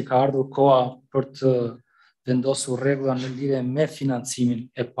gjithë që ka ardhur koha për të vendosur rregulla në lidhje me financimin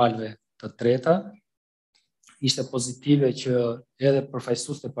e palëve të treta. Ishte pozitive që edhe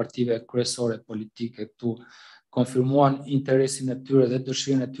përfaqësuesit e partive kryesore politike këtu konfirmuan interesin e tyre dhe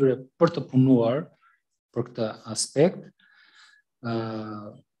dëshirën e tyre për të punuar për këtë aspekt.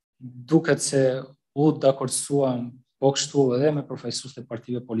 Duket se u dakordsuam po kështu edhe me përfaqësuesit e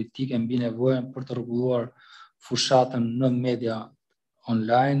partive politike mbi nevojën për të rregulluar fushatën në media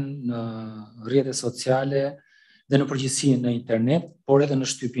online, në rrjetet sociale dhe në përgjithësi në internet, por edhe në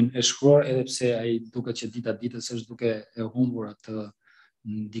shtypin e shkruar, edhe pse ai duket që dita ditës është duke e humbur atë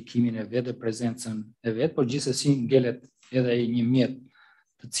ndikimin e vet dhe prezencën e vet, por gjithsesi ngelet edhe një mjet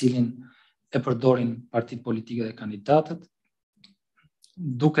të cilin e përdorin partitë politike dhe kandidatët.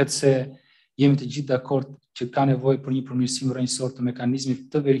 Duket se jemi të gjithë dakord që ka nevojë për një përmirësim rrënjësor të mekanizmit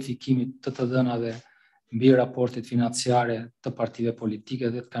të verifikimit të dhënave mbi raportet financiare të partive politike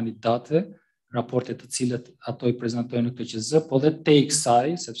dhe të kandidatëve, raportet të cilët ato I prezantojnë në KQZ, po dhe te I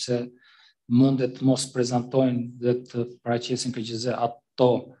kësaj, sepse mundet mos prezantojnë dhe të paraqesin KQZ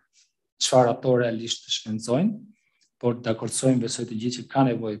ato çfarë ato realisht shpenzojnë, por dakordësojmë besoj të gjithë që ka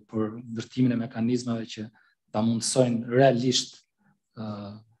nevojë për ndërtimin e mekanizmave që ta mundsojnë realisht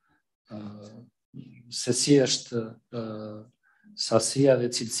se si është sasia dhe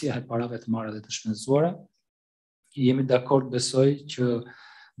cilësia e parave të marra dhe të shpenzuara. Jemi dakord besoj që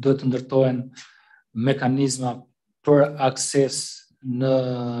duhet të ndërtohen mekanizma për akses në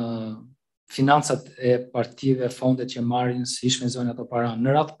financat e partive, fondet që marrin, si shpenzojnë ato para.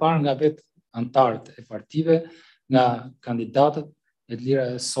 Në radhë parë nga vetë antarët e partive, nga kandidatët, e të lira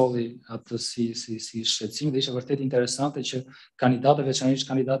e solli atë si shqetësim, dhe ishte vërtet interesante që kandidatët, veçanërisht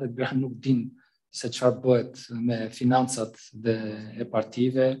kandidatët gra, nuk dinë se çfarë bëhet me financat e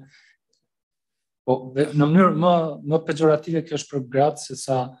partive. Po në mënyrë më pejorative kjo është për gratë se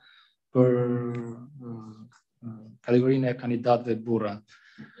sa për kategorinë e kandidatëve burra.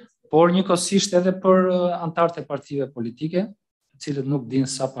 Por njëkohësisht edhe për antarët e partive politike, të cilët nuk dinë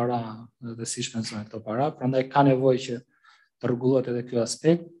sa para dhe si shpenzojnë këto para, prandaj ka nevojë që të rregullohet edhe ky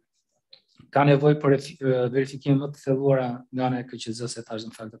aspekt. Ka nevojë për verifikime më të thelluara nga ana e KQZ-s, se tash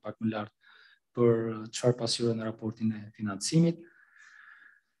në fakt pak më lart, për çfarë pasqyrohet në raportin e financimit.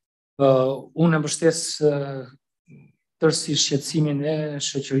 Unë mbështes tërësi shqetësimin e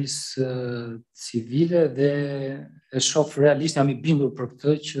shoqërisë civile dhe e shoh realisht, jam I bindur për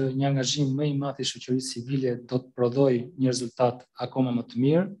këtë, që një angazhim më I madh I shoqërisë civile do të prodhojë një rezultat akoma më të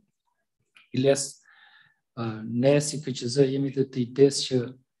mirë. Iles ne si KQZ jemi të idesë që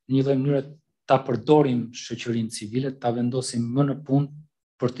në një lloj mënyre ta përdorim shoqërinë civile, ta vendosim më në punë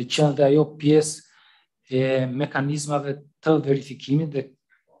për të qenë dhe ajo pjesë e mekanizmave të verifikimit, dhe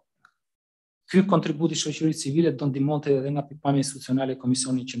ky kontribut I shoqërisë civile do ndihmonte edhe nga pikpamja institucionale e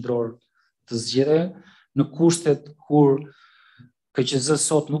Komisionit Qendror të Zgjedhjeve, në kushtet kur KQZ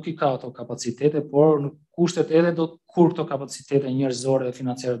sot nuk I ka ato kapacitete, por në kushtet edhe kur këto kapacitete njerëzore dhe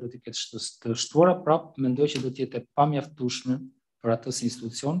financiare do t'i ketë të shtuara, prap mendoj që do të jetë pamjaftueshme për atë si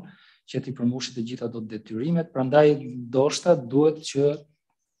institucion që t'i përmbushë të gjitha do detyrimet, prandaj ndoshta duhet që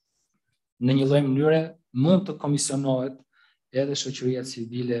në një lloj mënyre mund të komisionohet edhe shoqëria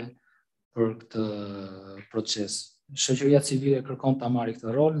civile për këtë proces. Shoqëria civile kërkon ta marrë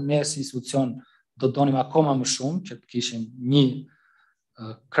këtë rol, ne si institucion do donim akoma më shumë që të kishim një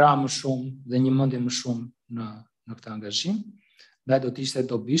krah më shumë dhe një mendje më shumë në këtë angazhim. Ndaj do të ishte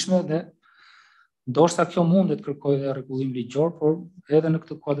dobishme dhe ndoshta kjo mundet kërkojë edhe rregullim ligjor, por edhe në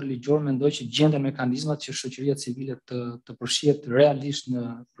këtë kuadër ligjor mendoj që gjenden mekanizmat që shoqëria civile të përfshihet realisht në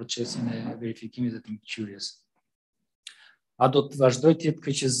procesin e verifikimit dhe të mbikëqyrjes. A do të vazhdoj të jetë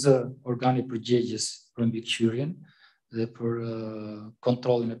KQZ organi përgjegjës për mbikëqyrjen dhe për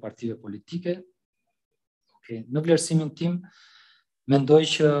kontrollin e partive politike? Në vlerësimin tim, mendoj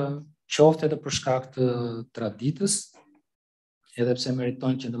që qoftë edhe për shkak të traditës, edhe pse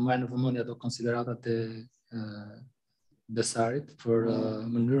meritojnë që të marrë në vëmendje ato konsideratat e Besarit për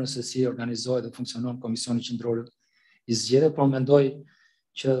mënyrën se si organizohet dhe funksionon Komisioni Qendror I Zgjedhjeve, por mendoj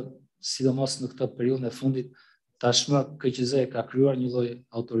që sidomos në këtë periudhë e fundit tashmë KQZ ka krijuar një lloj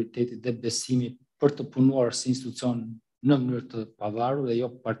autoriteti dhe besimi për të punuar si institucion në mënyrë të pavarur dhe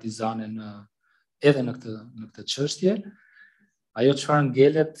jo partizane edhe në këtë çështje. Ajo çfarë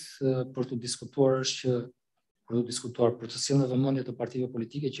ngelet për të diskutuar është që për të sjellë në vëmendje të partive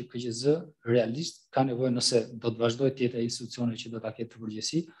politike që KQZ realisht ka nevojë, nëse do të vazhdojë të jetë institucione që do ta ketë të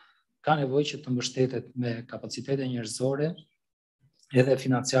përgjegjësi, ka nevojë që të mbështetet me kapacitete njerëzore edhe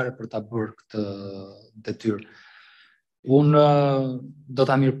financiare për ta bërë këtë detyrë. Unë do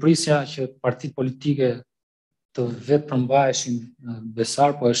ta mirëprisja që partitë politike të vetë përmbaheshin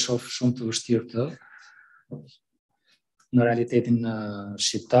besar, po e shoh shumë të vështirë këtë në realitetin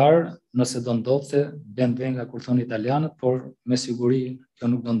shqiptar. Nëse do ndodhte, ben venga kur thonë italianët, por me siguri kjo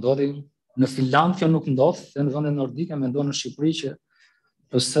nuk do ndodhi. Në Finland kjo nuk ndodh, dhe në vendet nordike mendon në Shqipëri që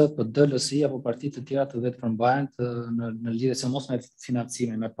PS, PD, LSI apo partitë të tjera të vetë përmbahen në lidhje se mos me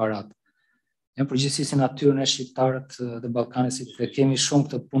financimin, me parat. Në përgjithësi si natyrën e shqiptarët dhe Ballkanit, se kemi shumë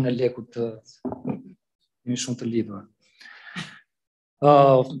këtë punë e lekut kemi shumë të lidhur.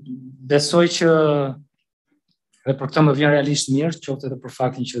 Besoj që dhe për këtë më vjen realisht mirë, qoftë edhe për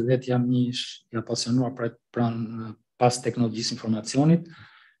faktin që vetë jam një I apasionuar pas teknologjisë informacionit,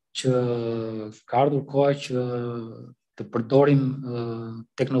 që ka ardhur koha që të përdorim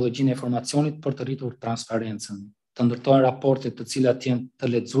teknologjinë e informacionit për të rritur transparencën, të ndërtojnë raporte të cilat janë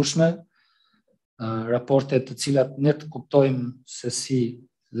të lexueshme, raporte të cilat ne të kuptojmë se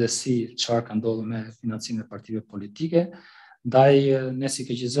si çfarë ka ndodhur me financimin e partive politike, Ndaj ne si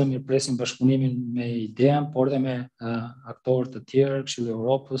KQZ mirë presim bashkëpunimin me IDEA, por dhe me aktorë të tjerë, Këshilli i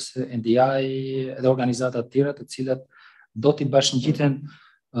Evropës, NDI dhe organizata të tjera të cilat do t'i bashkëngjiten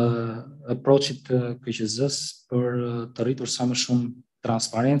approachit të KQZ-s për të rritur sa më shumë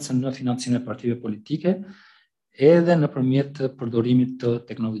transparencën në financimin e partive politike edhe nëpërmjet përdorimit të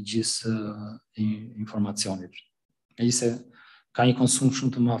teknologjisë informacionit. Megjithëse ka një konsum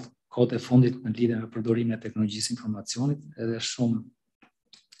shumë të madh kohët e fundit në lidhje me përdorimin e teknologjisë informacionit, edhe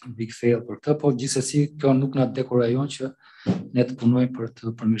shumë big fail për këtë, por gjithsesi kjo nuk na dekurajon që ne të punojmë për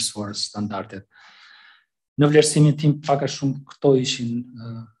të përmirësuar standardet. Në vlerësimin tim pak a shumë këto ishin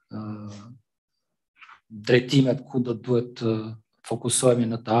drejtimet ku do duhet të fokusohemi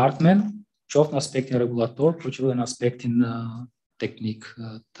në të ardhmen, qoftë në aspektin rregullator, por që edhe në aspektin teknik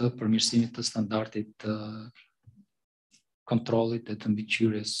të përmirësimit të standardit të kontrollit e të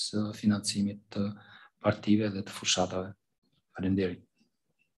mbikëqyrjes financimit të partive dhe të fushatave. Faleminderit.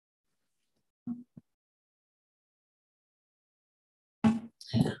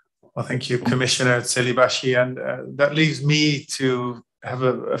 Well, thank you, Commissioner Tselibashi, and that leaves me to have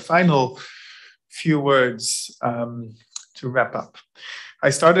a final few words to wrap up. I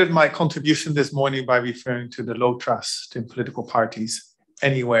started my contribution this morning by referring to the low trust in political parties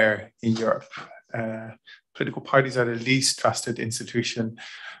anywhere in Europe. Political parties are the least trusted institution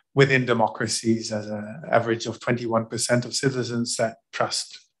within democracies, as an average of 21% of citizens that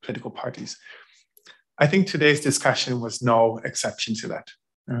trust political parties. I think today's discussion was no exception to that.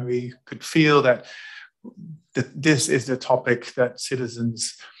 We could feel that this is the topic that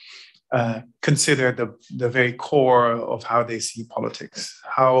citizens consider the very core of how they see politics,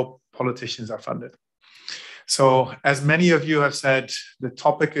 how politicians are funded. So, as many of you have said, the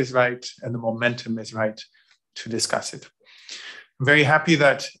topic is right and the momentum is right to discuss it. I'm very happy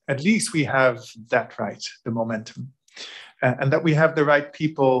that at least we have that right, the momentum, and that we have the right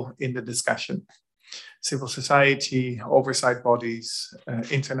people in the discussion. Civil society, oversight bodies,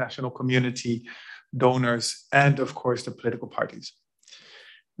 international community, donors, and of course the political parties.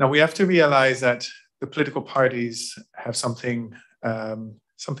 Now we have to realize that the political parties have something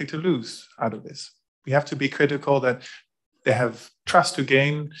to lose out of this. We have to be critical that they have trust to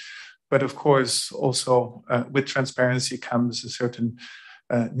gain, but of course also with transparency comes a certain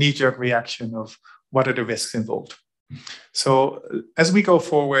knee-jerk reaction of what are the risks involved. So as we go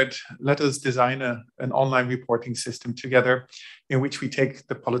forward, let us design an online reporting system together in which we take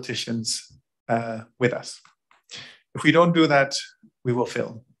the politicians with us. If we don't do that, we will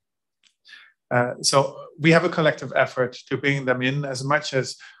fail. So we have a collective effort to bring them in. As much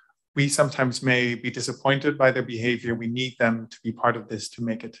as we sometimes may be disappointed by their behavior, we need them to be part of this to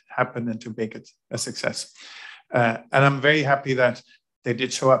make it happen and to make it a success. And I'm very happy that they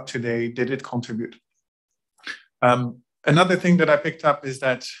did show up today, they did contribute. Another thing that I picked up is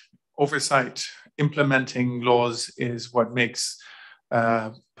that oversight, implementing laws is what makes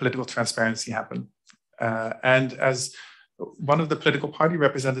political transparency happen. And as one of the political party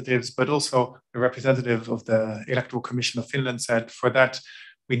representatives, but also the representative of the Electoral Commission of Finland said, for that,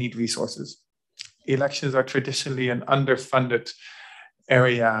 we need resources. Elections are traditionally an underfunded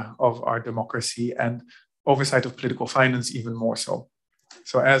area of our democracy, and oversight of political finance even more so.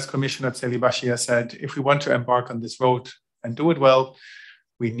 So as Commissioner Tselibashi has said, if we want to embark on this road and do it well,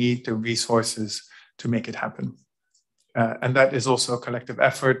 we need the resources to make it happen. And that is also a collective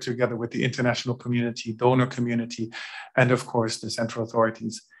effort together with the international community, donor community, and of course the central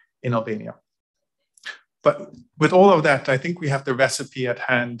authorities in Albania. But with all of that, I think we have the recipe at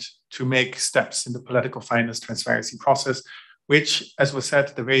hand to make steps in the political finance transparency process, which, as was said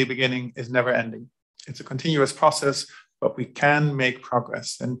at the very beginning, is never ending. It's a continuous process, but we can make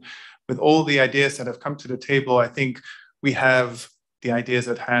progress. And with all the ideas that have come to the table, I think we have the ideas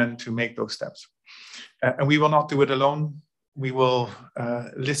at hand to make those steps. And we will not do it alone. We will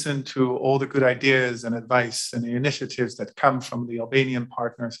listen to all the good ideas and advice and the initiatives that come from the Albanian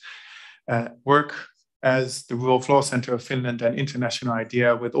partners, work as the Rule of Law Center of Finland and international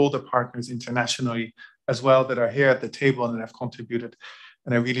idea with all the partners internationally as well that are here at the table and that have contributed.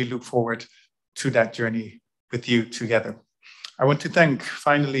 And I really look forward to that journey with you together. I want to thank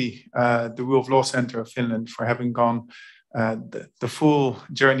finally the Rule of Law Center of Finland for having gone the full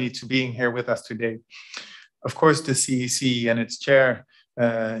journey to being here with us today. Of course, the CEC and its chair,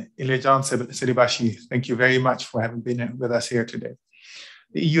 Ilejan Tselibashi, thank you very much for having been with us here today.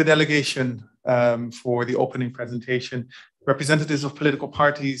 The EU delegation for the opening presentation, representatives of political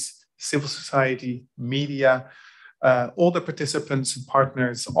parties, civil society, media, all the participants and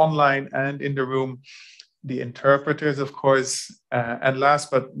partners online and in the room, the interpreters, of course, and last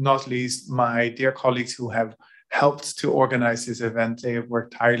but not least, my dear colleagues who have helped to organize this event. They have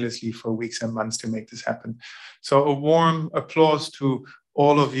worked tirelessly for weeks and months to make this happen. So a warm applause to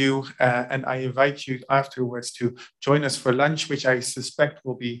all of you, and I invite you afterwards to join us for lunch, which I suspect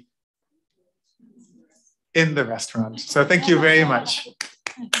will be in the restaurant. So thank you very much.